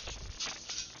 let's go.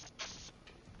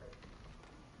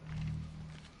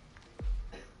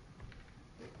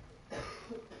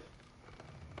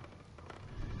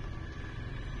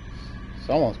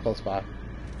 Someone's close by.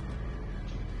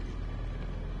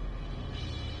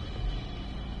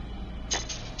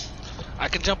 I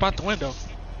can jump out the window.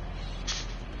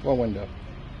 What window?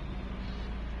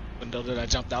 Window that I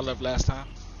jumped out of last time.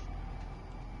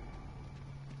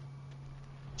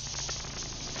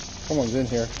 Someone's in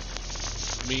here.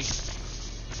 Me.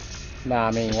 Nah,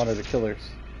 I mean one of the killers.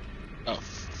 Oh.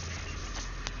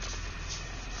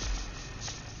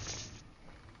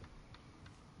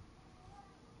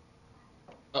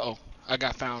 Uh-oh. I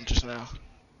got found just now.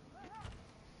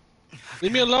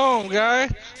 Leave me alone, guy.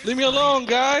 Leave me alone,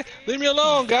 guy. Leave me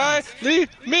alone, guy. Leave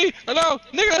me alone,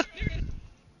 nigga.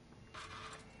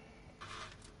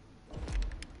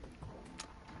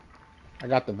 I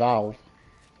got the valve.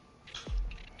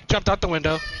 Jumped out the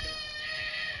window.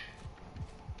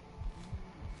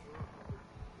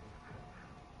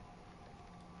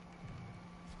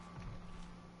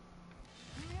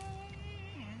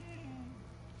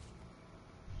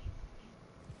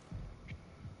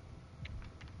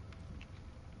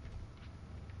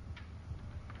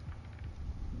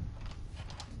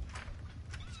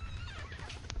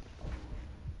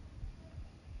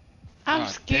 I'm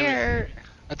Ah, damn it. scared.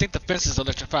 I think the fence is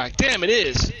electrified. Damn, it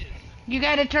is. You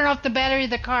gotta turn off the battery of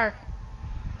the car.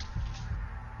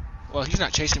 Well, he's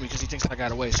not chasing me because he thinks I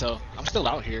got away, so I'm still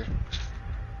out here.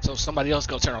 So somebody else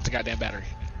go turn off the goddamn battery.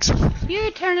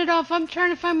 You turn it off. I'm trying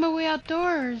to find my way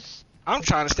outdoors. I'm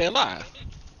trying to stay alive.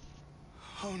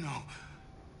 Oh no.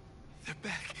 They're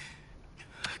back.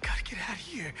 I gotta get out of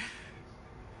here.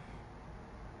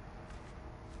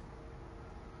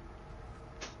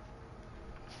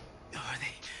 Are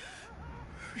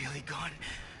they really gone?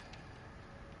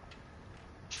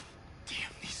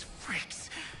 Damn these freaks.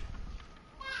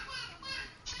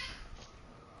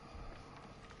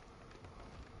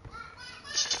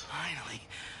 Finally.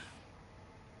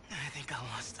 I think I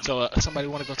lost them. So somebody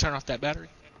want to go turn off that battery?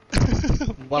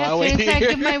 While I Yeah, wait as soon as I here.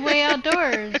 get my way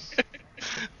outdoors.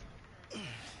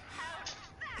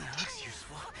 That looks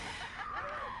useful.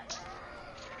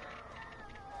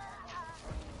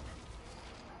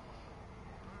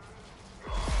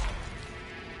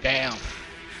 Damn.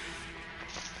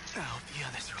 I hope the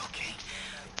others are okay.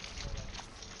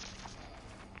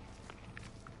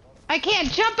 I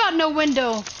can't jump out no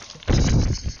window.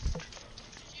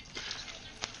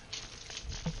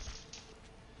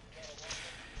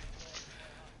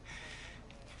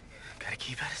 Gotta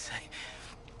keep out of sight.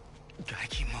 Gotta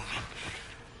keep moving.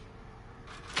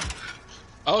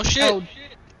 Oh shit. Oh.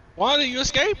 Wanda, you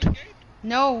escaped?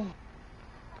 No.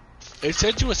 It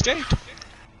said you escaped.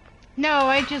 No,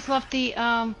 I just left the,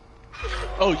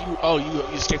 You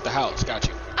escaped the house. Got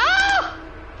you. Oh!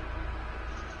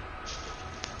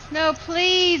 No,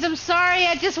 please. I'm sorry.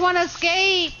 I just want to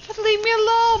escape. Leave me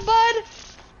alone, bud.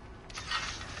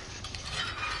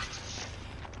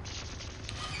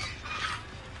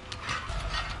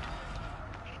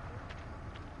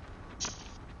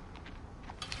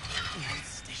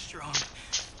 Stay strong.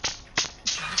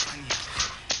 Gotta find you.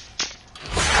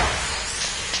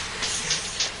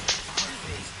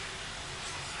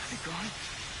 Are they gone?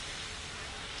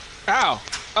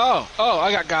 Ow. Oh,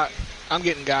 I got. I'm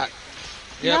getting got.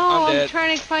 Yep, No, I'm I'm dead.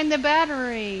 trying to find the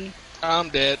battery. I'm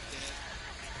dead.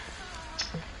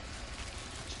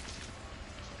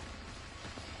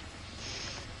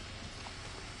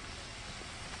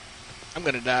 I'm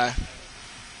gonna die.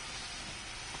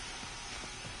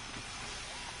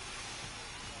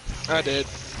 I did.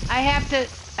 I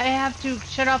have to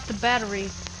shut off the battery.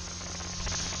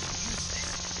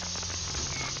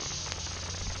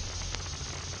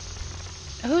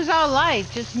 Who's all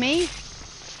alive? Just me?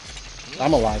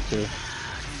 I'm alive too.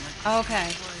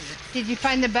 Okay. Did you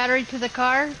find the battery to the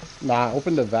car? Nah, I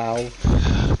opened the valve.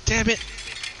 Damn it.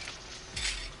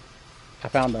 I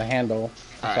found the handle,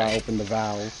 so I Alright. opened the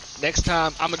valve. Next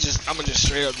time, I'ma just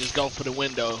straight up just go for the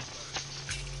window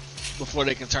before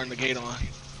they can turn the gate on.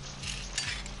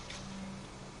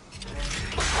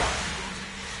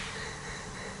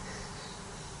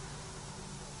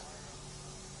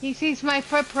 He sees my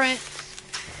footprints.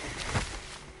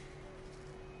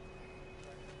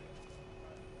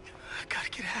 I gotta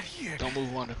get out of here. Don't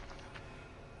move, Wanda.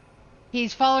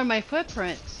 He's following my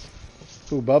footprints.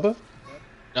 Who, Bubba?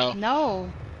 No.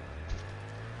 No.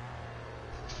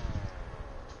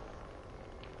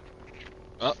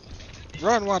 Oh.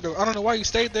 Run, Wanda. I don't know why you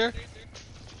stayed there.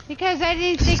 Because I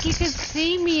didn't think he could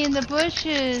see me in the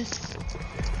bushes.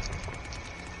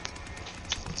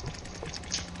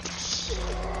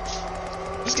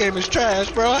 game is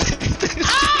trash, bro.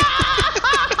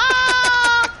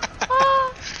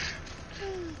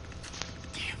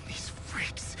 Damn these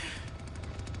freaks.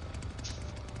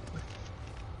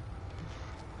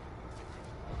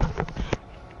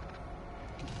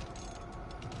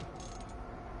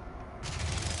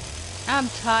 I'm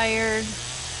tired.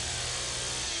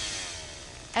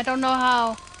 I don't know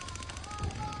how.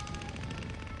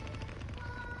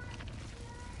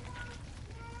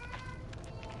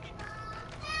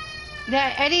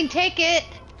 I didn't take it.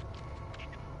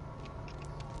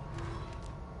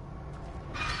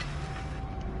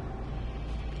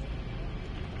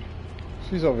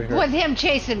 She's over here. With him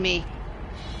chasing me.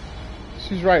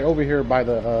 She's right over here by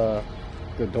the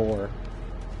door.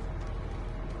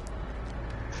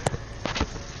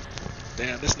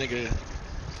 Damn, this nigga.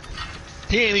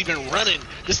 He ain't even running.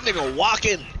 This nigga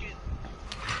walking.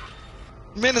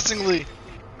 Menacingly.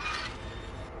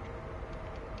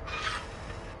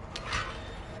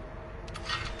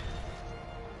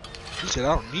 He said,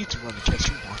 I don't need to run to catch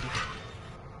you, walking.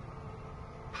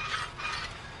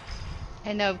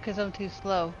 I know, because I'm too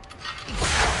slow.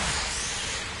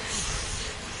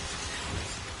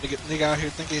 Nigga out here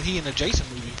thinking he in a Jason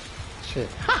movie. Shit.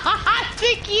 I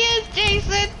think he is,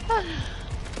 Jason.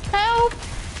 Help.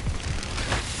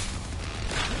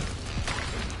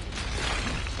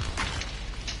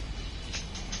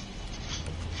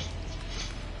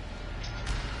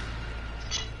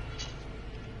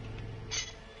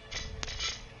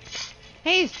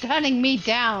 He's hunting me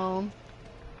down.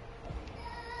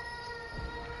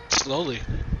 Slowly.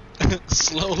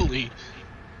 Slowly.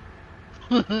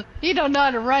 You don't know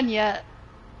how to run yet.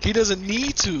 He doesn't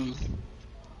need to.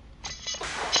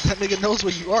 That nigga knows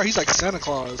where you are. He's like Santa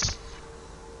Claus.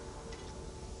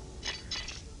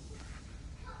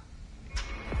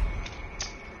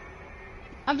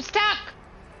 I'm stuck.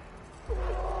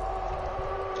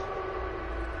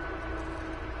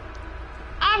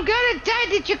 I'm gonna die.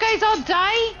 Did you guys all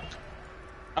die?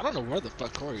 I don't know where the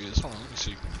fuck Corey is. Hold on, let me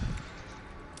see.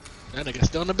 That nigga's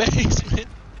still in the basement.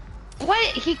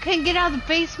 What? He couldn't get out of the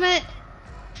basement?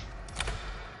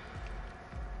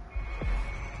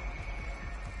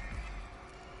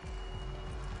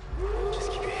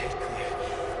 Just keep your head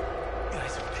clear.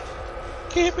 Eyes open.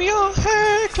 Keep your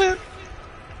head clear.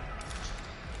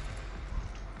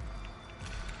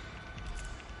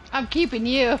 I'm keeping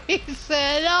you. He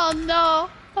said, oh no.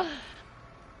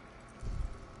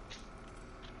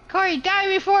 Corey, die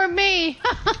before me.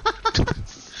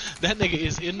 That nigga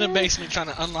is in the basement trying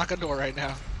to unlock a door right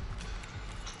now.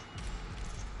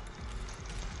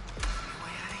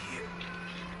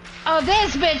 Oh,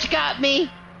 this bitch got me.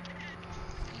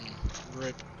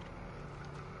 Rip.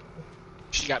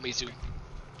 She got me too.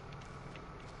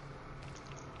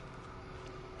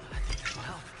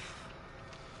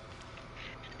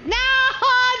 No,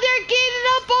 they're getting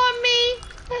up on me.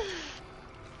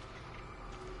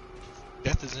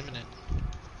 Death is imminent.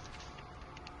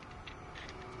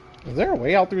 Is there a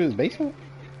way out through this basement?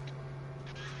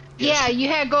 Yeah, you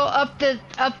had to go up the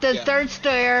Yeah. third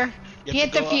stair, You have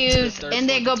hit to the go up to the fuse, third and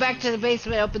then floor go back to the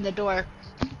basement, open the door.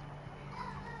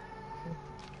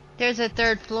 There's a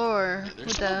third floor There's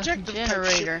with some a objective type shit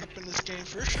generator. up in this game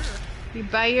for sure. You're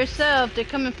by yourself. They're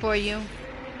coming for you.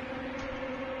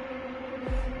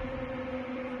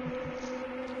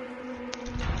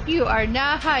 You are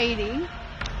not hiding.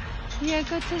 Yeah,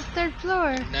 go to the third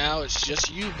floor. Now it's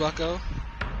just you, Bucko.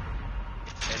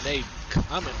 And they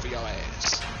coming for your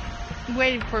ass.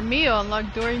 Waiting for me to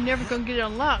unlock door. You're never gonna get it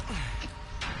unlocked.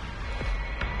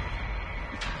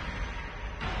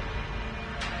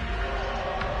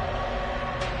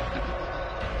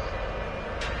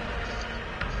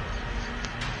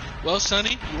 Well,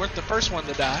 Sonny, you weren't the first one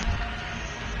to die.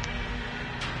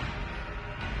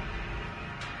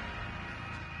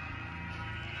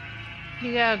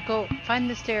 You gotta go find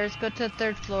the stairs, go to the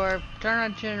third floor, turn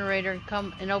on generator, and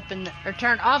come and open, or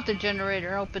turn off the generator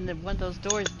and open one of those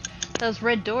doors, those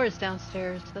red doors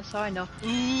downstairs. That's all I know.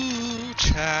 Ooh,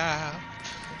 child,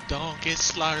 don't get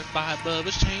slaughtered by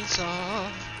Bubba's chainsaw.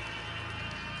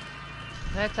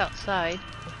 That's outside.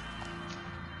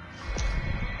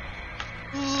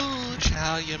 Ooh,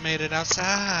 child, you made it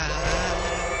outside.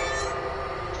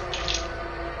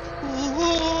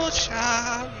 Ooh,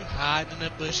 child, you hiding in the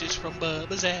bushes from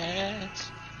Bubba's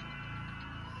ass.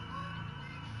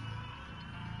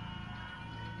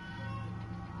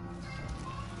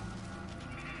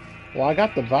 Well, I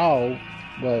got the valve,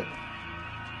 but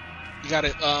You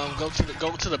gotta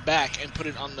go to the back and put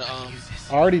it on the I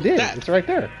already did. That. It's right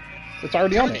there. It's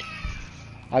already on Turn it.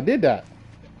 I did that.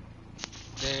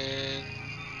 Then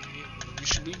you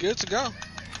should be good to go.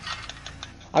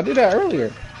 I did that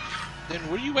earlier. Then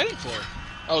what are you waiting for?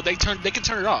 Oh, they can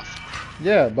turn it off.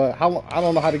 Yeah, but I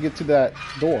don't know how to get to that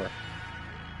door.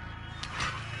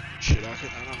 Shit, I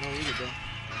don't know either, bro.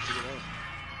 I'll figure it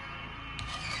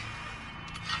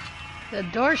out. The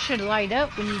door should light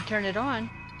up when you turn it on.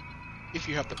 If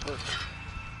you have the perk.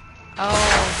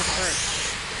 Oh, the perk.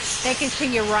 Take it to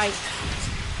your right.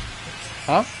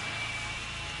 Huh?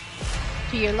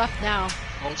 To your left now.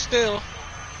 Hold still.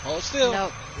 Hold still.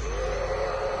 Nope.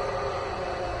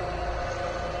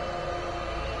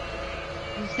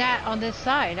 It's not on this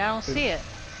side. I don't see it.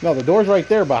 No, the door's right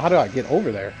there, but how do I get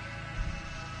over there?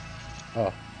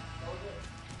 Oh.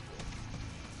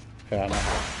 Okay, I know.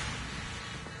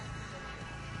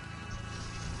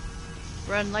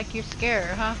 Run like you're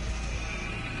scared, huh?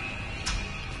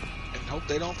 And hope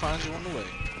they don't find you on the way.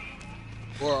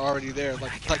 Or already there,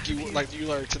 like you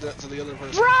learned to the other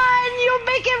person. Run! You'll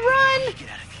make it run!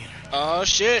 Oh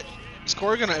shit! Is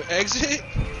Corey gonna exit?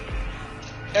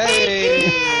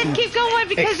 Hey! Yeah, keep going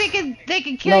because they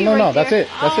can kill you. No, right that's there. it.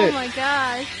 That's it. Oh my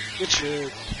gosh. Good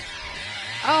shit.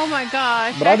 Oh my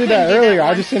gosh. But I did that couldn't do earlier. I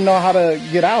one. just didn't know how to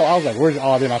get out. I was like, where's...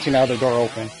 Oh, then I seen the other door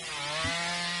open.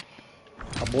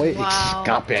 My boy, Wow.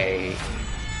 escape.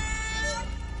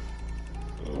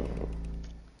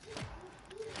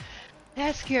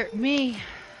 That scared me.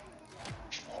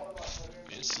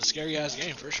 It's a scary ass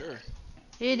game for sure.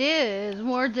 It is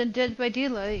more than Dead by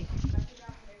Daylight.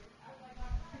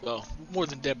 Well, more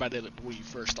than Dead by Daylight when you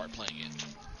first start playing it.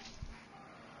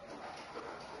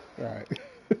 All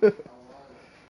right.